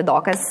pakankamai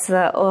didokas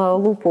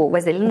lūpų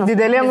vazelinas.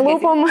 Didelėm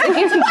lūpom.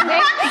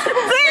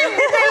 Taip,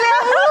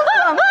 didelėm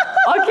lūpom.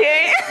 Ok.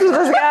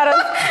 Šitas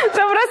geras.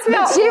 Ta prasme.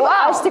 Šiaip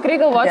aš tikrai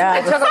galvočiau,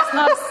 kad čia koks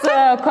nors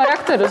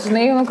korektorius,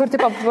 žinai, kur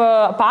tipo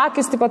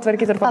pakis tipo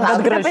tvarkyti ir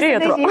panašiai. Bet gražiai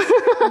atrodo.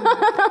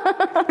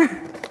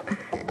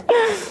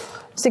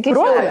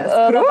 Sakyčiau,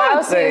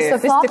 labiausiai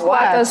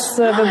sofistikuotas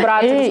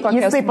vibratorius.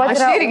 Jis taip pat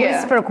yra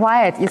whisper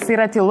quiet, jis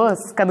yra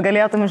tylus, kad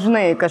galėtum,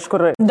 žinai,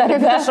 kažkur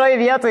viešoje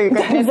vietoje,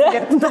 kad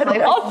nesigirtų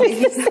darbe.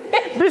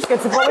 Biškai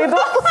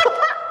atsipalaiduotų.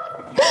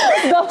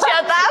 Čia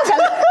tau,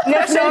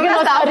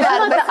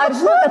 ar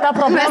žinote tą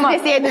problemą?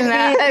 Mes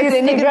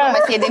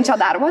nedirbame sėdinčio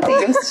darbo, tai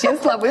jums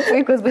šis labai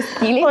puikus bus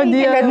tyliai. O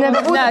Dieve, kad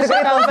nebebūtų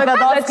tikrai tos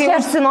bėdos, kai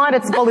užsinori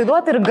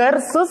atsipalaiduoti ir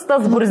garsus,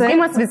 tas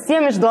burzgimas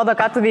visiems išduoda,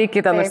 ką tu veiki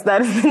ten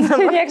užsidarys.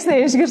 Niekas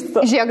neišgirstų.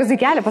 Žiūrėk,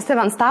 Zikelė, pas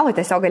tave ant stalo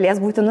tiesiog galės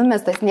būti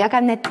numestas,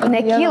 niekam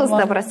nekils,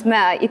 ta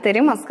prasme,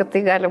 įtarimas, kad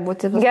tai gali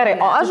būti... Gerai,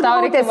 o aš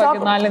gavau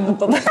tiesiog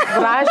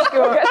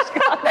braškių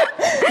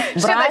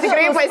Šitą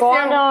tikrai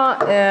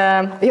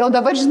pasiėmiau. Jau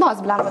dabar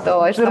žinos, blemba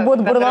tavo. Turbūt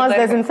burnos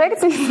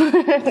dezinfekcijai.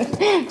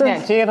 Ne,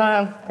 čia yra,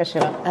 kas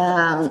yra?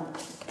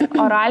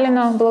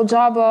 Oralinio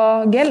blowjobo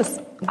gelis.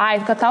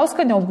 Ai, kad tau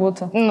skaniau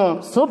būtų. Nu,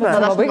 super.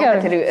 Tada aš Labai manau,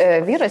 kad gerai.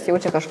 ir vyras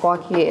jaučia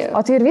kažkokį...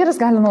 O tai ir vyras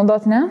gali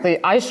naudoti, ne? Tai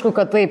aišku,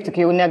 kad taip, tik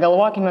jau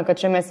negalvokime, kad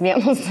čia mes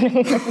vienus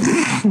turime.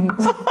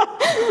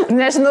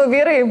 Nežinau,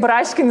 vyrai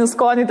braškinį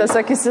skonį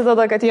tiesiog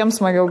įsideda, kad jiems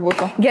smagiau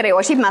būtų. Gerai, o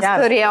šiaip mes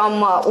turėjom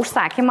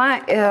užsakymą,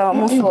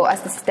 mūsų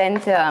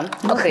asistentė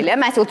Dovilė,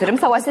 mes jau turim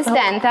savo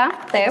asistentę,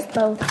 taip.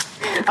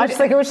 Aš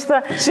sakiau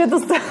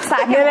šitus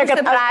Sakėme,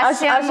 kad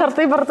aš ar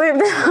taip.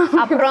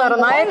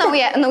 Aprangų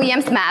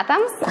naujiems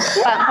metams.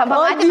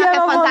 Pamatėme,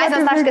 kad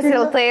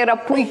fantazijos.lt yra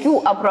puikių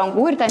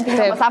aprangų ir ten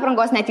tinkamos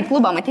aprangos net į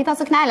klubą. Matytą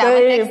suknelę,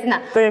 tekstinę.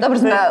 Dabar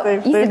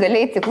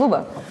įsigalėjai į klubą.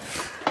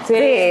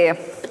 Tai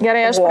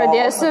gerai, aš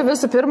pradėsiu.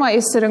 Visų pirma,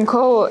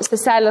 įsirinkau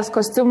seselės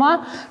kostiumą,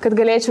 kad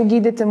galėčiau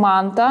gydyti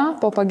mantą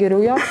po pagirių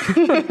jo.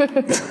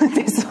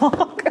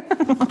 Tiesiog.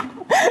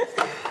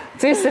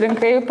 Tai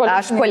įsirinkai policininkės.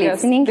 Aš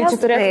policininkės. Tai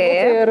čia turėtų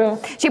būti ir...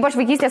 Šiaip aš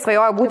vaikystės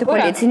svajojau būti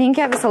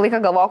policininkė, visą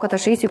laiką galvojau, kad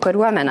aš eisiu į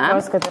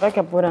kariuomenę. Kad yra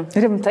kepurė.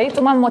 Rimtai, tu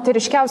man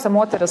moteriškiausia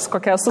moteris,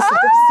 kokia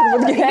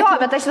susitiks. Jo,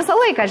 bet aš visą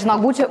laiką, žinok,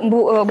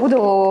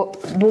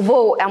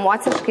 buvau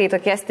emociškai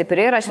tokia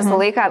stipri ir aš visą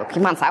laiką, kai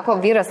man sako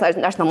vyras,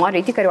 aš nenoriu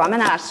eiti į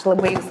kariuomenę, aš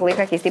labai visą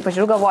laiką keistai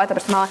pažiūrėjau, galvoju,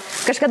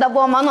 kažkada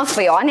buvo mano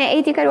svajonė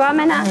eiti į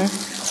kariuomenę,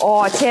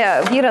 o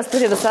čia vyras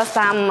turi visas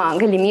tam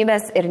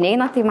galimybės ir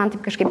neina, tai man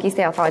taip kažkaip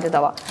keistai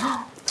atrodydavo.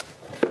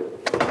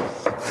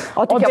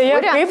 O beje,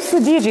 kaip su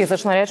dydžiais,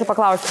 aš norėčiau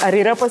paklausti, ar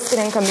yra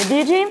pasirinkami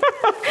dydžiai,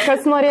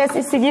 kas norės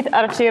įsigyti,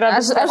 ar čia yra...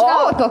 Aš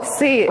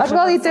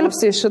gal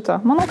įtilpsiu į šitą.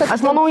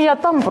 Aš manau, jie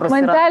tamprus.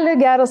 Mantelį,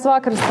 geras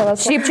vakaras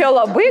tavęs. Šiaip čia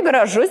labai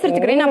gražus ir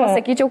tikrai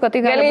nepasakyčiau, kad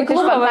tai gali būti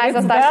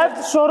fantazijos. Bet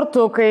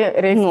šortukai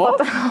reikia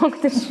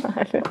patraukti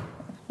šalį.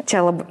 Čia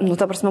labai,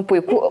 ta prasme,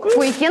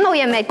 puikiai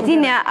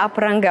naujametinė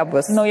apranga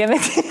bus.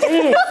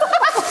 Naujametinė.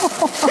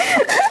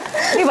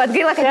 Tai vad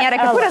gaila, kad nėra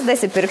kepurės,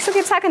 dasipirksiu,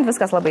 kaip sakant,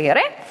 viskas labai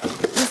gerai.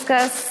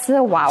 Viskas,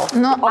 wow.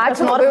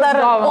 Ačiū labai dar.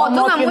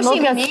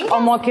 O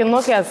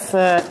mokinukės...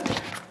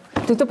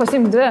 Tai tu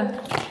pasimk dvi.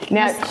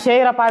 Ne, čia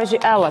yra, pavyzdžiui,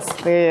 Elas.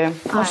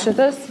 O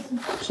šitas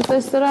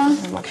yra...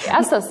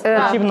 Esas.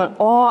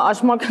 O, aš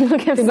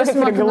mokinukės. Tai bus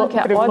mokinukė.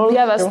 O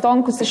dievės,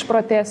 tonkus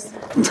išprotės.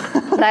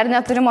 Dar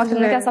neturi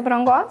mokinukės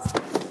aprangos?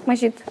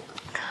 Mažyt.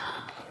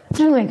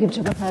 Žinai, kaip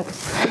čia pasakius.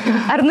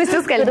 Ar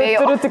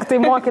nusiskalbėjau? Turiu tik tai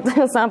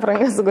mokytojas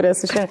aprangas, su kurias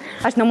šiandien.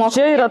 Aš nemoku.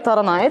 Čia yra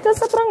tarnaitės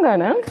apranga,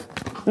 ne?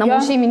 Namų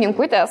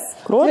šeimininkutės.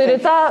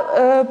 Turi tą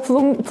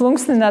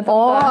plunksninę.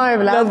 Oi,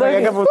 blėda,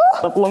 jėga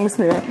būtų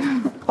plunksninė.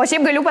 O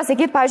šiaip galiu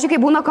pasakyti, pavyzdžiui, kai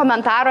būna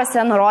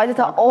komentaruose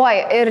nurodyta,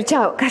 oi, ir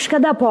čia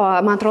kažkada po,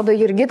 man atrodo,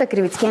 Jurgita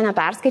Krivickienė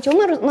perskaičiau,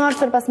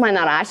 nors ir pas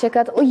mane rašė,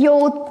 kad jau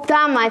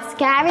ta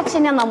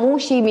Mackevičienė namų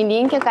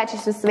šeimininkė, ką čia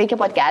šis veikia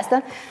podcast'e.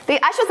 Tai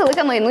aš visą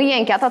laiką nueinu į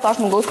anketą to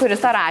žmogaus,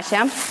 kuris tą rašė.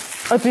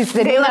 O tu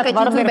gaila, kad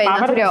YouTube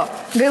neturėjau.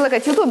 Gaila,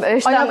 kad YouTube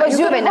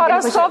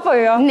horoskopą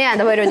jo. Ne,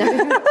 dabar jau ne.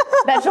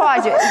 Bet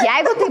žodžiu,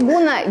 jeigu tai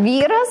būna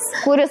vyras,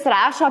 kuris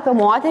rašo apie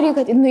moterį,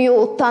 kad jau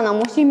ta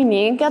namų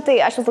šeimininkė, tai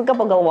aš visą laiką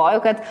pagalvoju,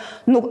 kad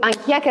ant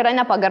kiek yra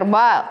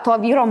nepagarba to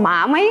vyro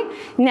mamai,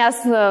 nes,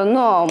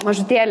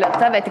 mažutėlė,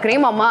 tave tikrai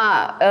mama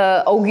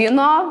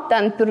augino,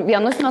 ten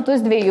vienus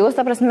metus, dviejus,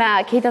 ta prasme,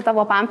 keitė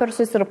tavo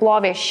pampersus ir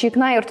plovė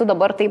šikną ir tu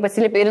dabar taip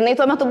atsiliepė. Ir jinai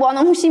tuo metu buvo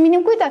namų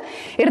šeimininkutė.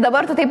 Ir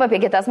dabar tu taip apie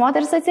kitas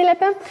moteris atsiliepė.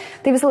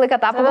 Tai visą laiką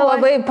tą pagalvoju.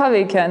 Labai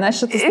paveikė, ne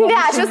šitas. Ne,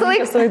 aš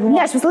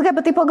visą laiką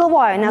apie tai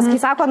pagalvoju, nes kai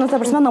sako, ta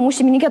prasme, namų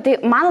šeimininkė, tai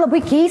man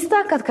labai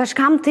keista, kad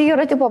kažkam tai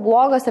yra tipo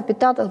blogas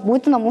epitetas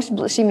būti namų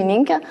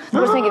šeimininkė.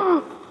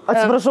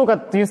 Atsiprašau,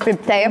 kad jūs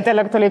taip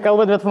intelektualiai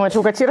kalbat, bet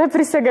pamačiau, kad čia yra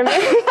prisegami.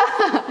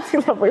 Tai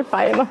labai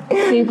faina.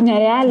 Taip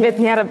nerealiai. Bet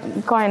nėra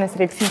koinės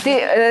reiks. Tai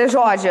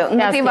žodžiu,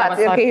 tai va,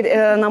 ir kai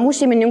namų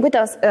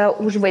šeimininkutės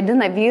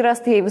užvaidina vyras,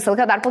 tai visą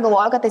laiką dar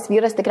pagalvoju, kad tas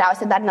vyras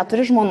tikriausiai dar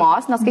neturi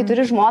žmonos, nes kai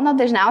turi žmoną,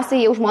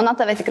 dažniausiai jau žmona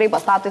tave tikrai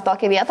pastato į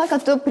tokią vietą, kad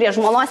tu prie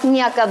žmonos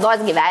niekados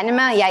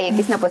gyvenime, jei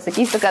akis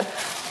nepasakysi, kad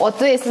o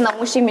tu esi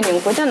namų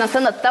šeimininkutė, nes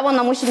tavo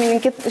namų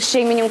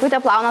šeimininkutė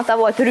plauna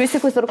tavo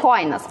triusikus ir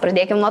koinas.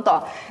 Pradėkim nuo to.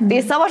 Tai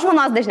savo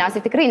žmonos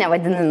dažniausiai tikrai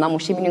nevadini namų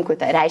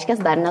šeimininkutė, reiškia,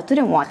 dar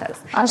neturi moteris.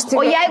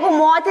 O jeigu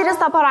moteris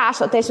tą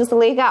parašo, tai aš visą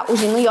laiką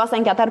užinu jos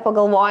anketą ir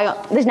pagalvoju,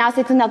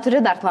 dažniausiai tu neturi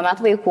dar tuomet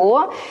vaikų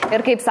ir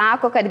kaip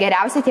sako, kad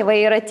geriausi tėvai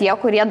yra tie,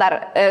 kurie dar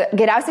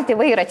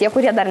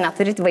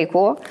neturi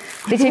vaikų.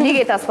 Tai čia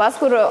lygiai tas pas,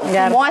 kur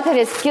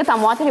moteris kitą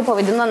moterį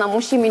pavadino namų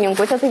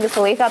šeimininkutė, tai visą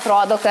laiką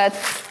atrodo, kad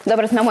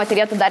dabar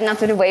moterė tu dar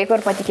neturi vaiko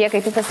ir patikė,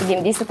 kai tu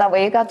pasigimdysi tą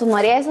vaiką, tu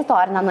norėsi to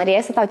ar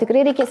nenorėsi, tau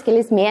tikrai reikės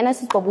kelis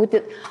mėnesius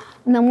pabūti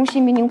namų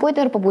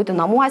šeimininkutė ir pabūti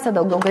namuose,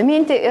 daug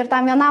gaminti ir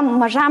tam vienam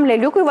mažam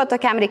lėliukui, va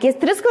tokiam reikės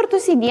 3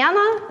 kartus į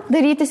dieną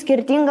daryti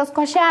skirtingas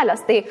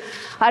košelės. Tai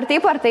ar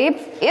taip,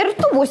 ir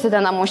tu būsite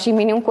namų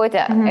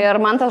šeimininkutė. Ir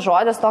man tas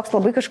žodis toks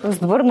labai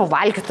kažkoks dabar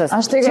nuvalkytas.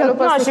 Aš tai galiu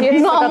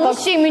pasakyti, namų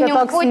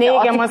šeimininkutė.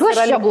 Neigiamas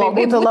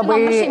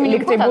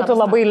lyg tai būtų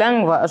labai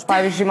lengva. Aš,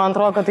 pavyzdžiui, man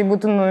atrodo, kad tai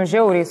būtų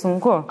žiauriai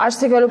sunku. Aš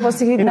tai galiu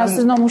pasakyti,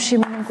 nesu namų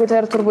šeimininkutė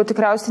ir turbūt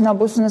tikriausiai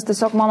nebūsiu, nes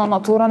tiesiog mano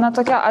natūra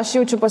netokia. Aš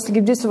jaučiu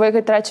pasigimdysiu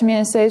vaiką 3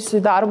 mėnesį į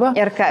darbą.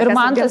 Ir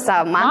man tas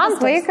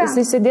vaikas.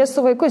 Jisai sėdės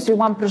su vaikus, jau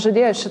man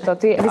prižadėjo šitą.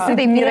 Tai, visi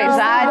taip kaip vyrai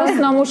žadė.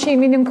 Namų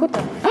šeimininkų.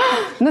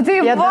 Nu tai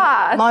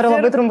va. Noriu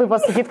labai trumpai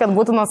pasakyti, kad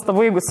būtų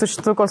nuostabu, jeigu su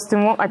šitu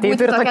kostiumu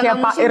ateitų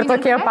ir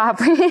tokie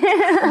papai.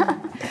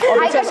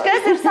 Ai,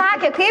 kažkas ir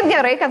sakė, kaip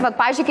gerai, kad,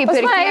 pavyzdžiui, kaip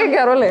ir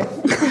geruliai.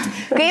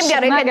 Kaip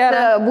gerai,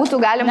 kad būtų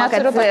galima,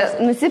 kad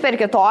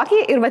nusipirki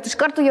tokį ir iš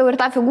karto jau ir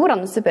tą figūrą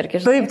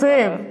nusipirki. Taip.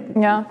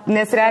 Ja.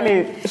 Nes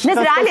realiai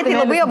tai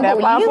labai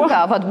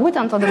apgaulinga. Vat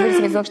būtent tada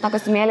įsivaizduok šitą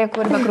kostiumėlį,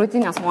 kur be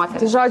krūtinės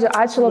moteris. Tai žodžiu,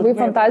 ačiū labai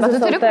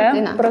Fantazijos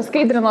LT.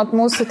 Praskaidrinot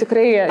mūsų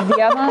tikrai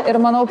dieną ir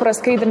manau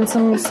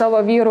praskaidrinsim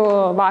savo vyrų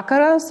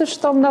vakarą su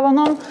šitom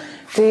dovanom.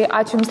 Tai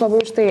ačiū Jums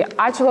labai už tai.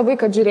 Ačiū labai,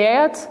 kad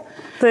žiūrėjot.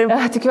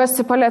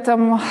 Tikiuosi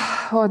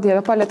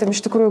palėtėm iš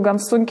tikrųjų gan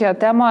sunkią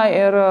temą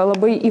ir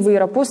labai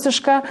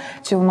įvairiapusišką.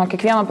 Čia jau nuo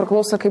kiekvieno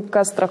priklauso, kaip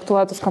kas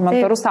traktuoja tus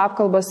komentarus,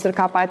 apkalbas ir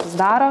ką patys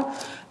daro.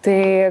 Tai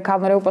ką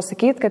norėjau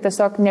pasakyti, kad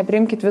tiesiog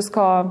neprimkit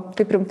visko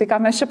taip rimtai,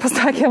 ką mes čia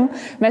pasakėm.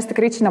 Mes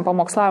tikrai čia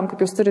nepamokslavim, kaip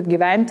jūs turit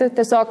gyventi.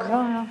 Tiesiog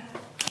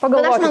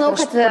pagalvokit. Bet aš manau,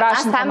 kad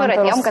mes tam ir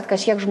atėjom, kad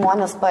kažkiek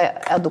žmonės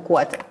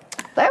paedukuoti.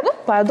 Taip?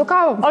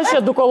 Paedukavom. Aš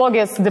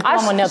edukologijos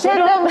diplomą neturiu. Aš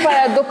šiandien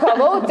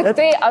paedukavau tik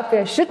tai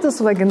apie šitus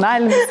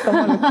vaginalinius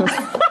kamuoliukus.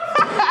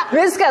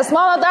 Viskas,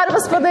 mano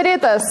darbas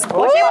padarytas.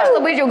 O šiaip aš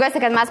labai džiaugiuosi,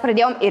 kad mes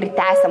pradėjom ir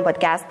tęsiam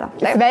podcastą.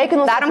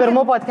 Sveikinu su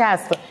pirmu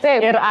podcastu.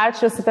 Taip. Ir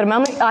ačiū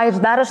Supermenui.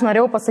 Dar aš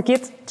norėjau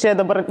pasakyti, čia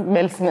dabar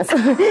melsimės,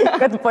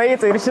 kad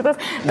paeitų ir šitas.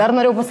 Dar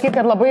norėjau pasakyti,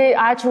 kad labai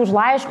ačiū už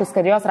laiškus,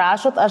 kad jos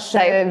rašot. Aš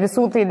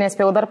visų tai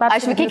nespėjau dar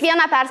perskaityti. Aš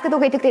kiekvieną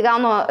perskaitau, kai tik tai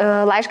gaunu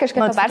laišką, iš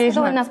karto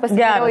perskaitau, nes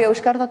pasidėjau jau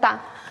iš karto tą.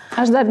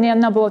 Aš dar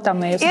nebuvau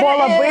tam nuėjus.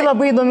 Buvo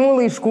labai įdomių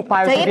laiškų,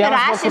 pavyzdžiui. Taip,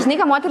 rašė, žinai,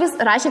 ką moteris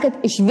rašė, kad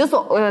iš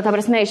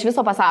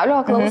viso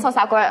pasaulio klauso,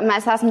 sako,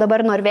 mes esame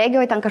dabar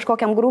Norvegijoje, ten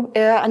kažkokiam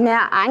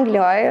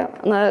Anglijoje,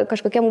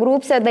 kažkokiam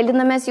grupse,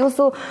 dalinamės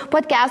jūsų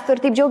podcastų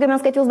ir taip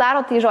džiaugiamės, kad jūs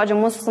darote, tai žodžiu,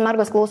 mūsų su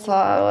Mergos klauso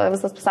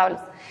visas pasaulis.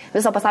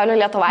 Viso pasaulio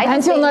Lietuvai.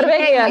 Bent jau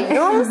Norvegija.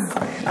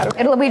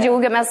 Ir labai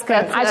džiaugiamės,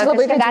 kad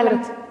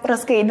galim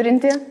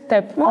praskaidrinti.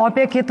 Taip. O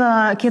apie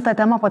kitą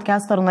temą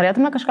podcast'o ar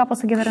norėtume kažką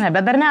pasakyti ar ne?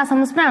 Bet dar nesam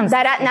nusprendę.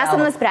 Dar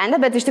nesam nusprendę,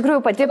 bet iš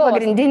tikrųjų pati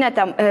pagrindinė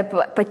ta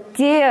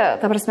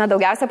prasme,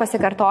 daugiausia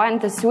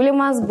pasikartojantis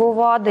siūlymas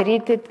buvo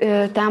daryti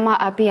temą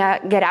apie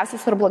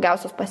geriausius ir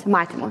blogiausius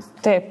pasimatymus.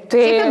 Taip.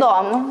 Tai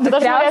įdomu. Bet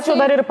aš norėčiau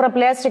dar ir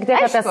praplėsti šiek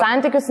tiek apie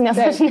santykius,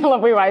 nes aš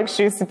nelabai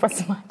vaikščiuosi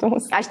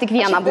pasimatymus. Aš tik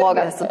vieną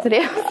blogą esu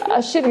turėjęs.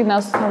 Aš irgi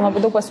nesu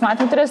labai daug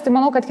pasimatymų turėjęs, tai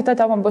manau, kad kita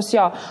tema bus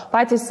jo.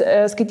 Patys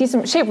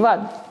skaitysim. Šiaip,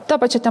 ta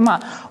pačia tema.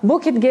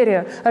 Būkit geri,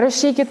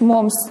 rašykit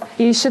mums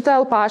į šitą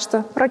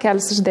paštą,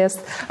 Rakelis išdės.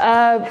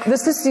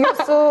 Visus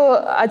jūsų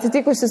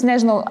atsitikusius,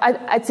 nežinau,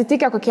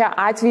 atsitikę kokie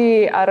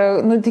atvejai ar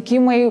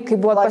nutikimai, kai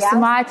buvo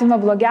pasimatymai,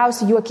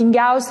 blogiausi,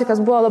 juokingiausi,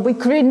 kas buvo labai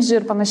cringe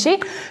ir panašiai.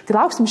 Tai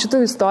lauksim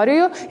šitų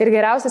istorijų ir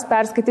geriausias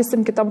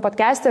perskaitysim kitam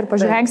podcast'e ir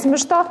pažvengsim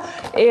iš to.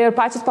 Ir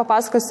patys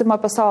papasakosim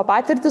apie savo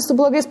patirtį su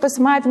blogais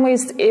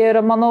pasimatymais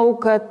ir manau,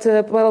 kad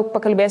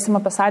pakalbėsim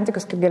apie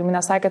santykius, kaip Gelminė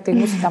sakė, tai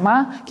mūsų tema.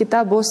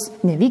 Kita bus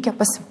nevykę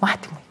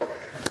pasimatymai.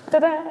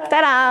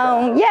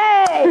 Tadam!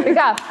 Yay! Tai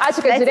ką,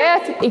 ačiū, kad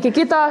žiūrėjot. Iki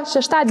kito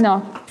šeštadienio.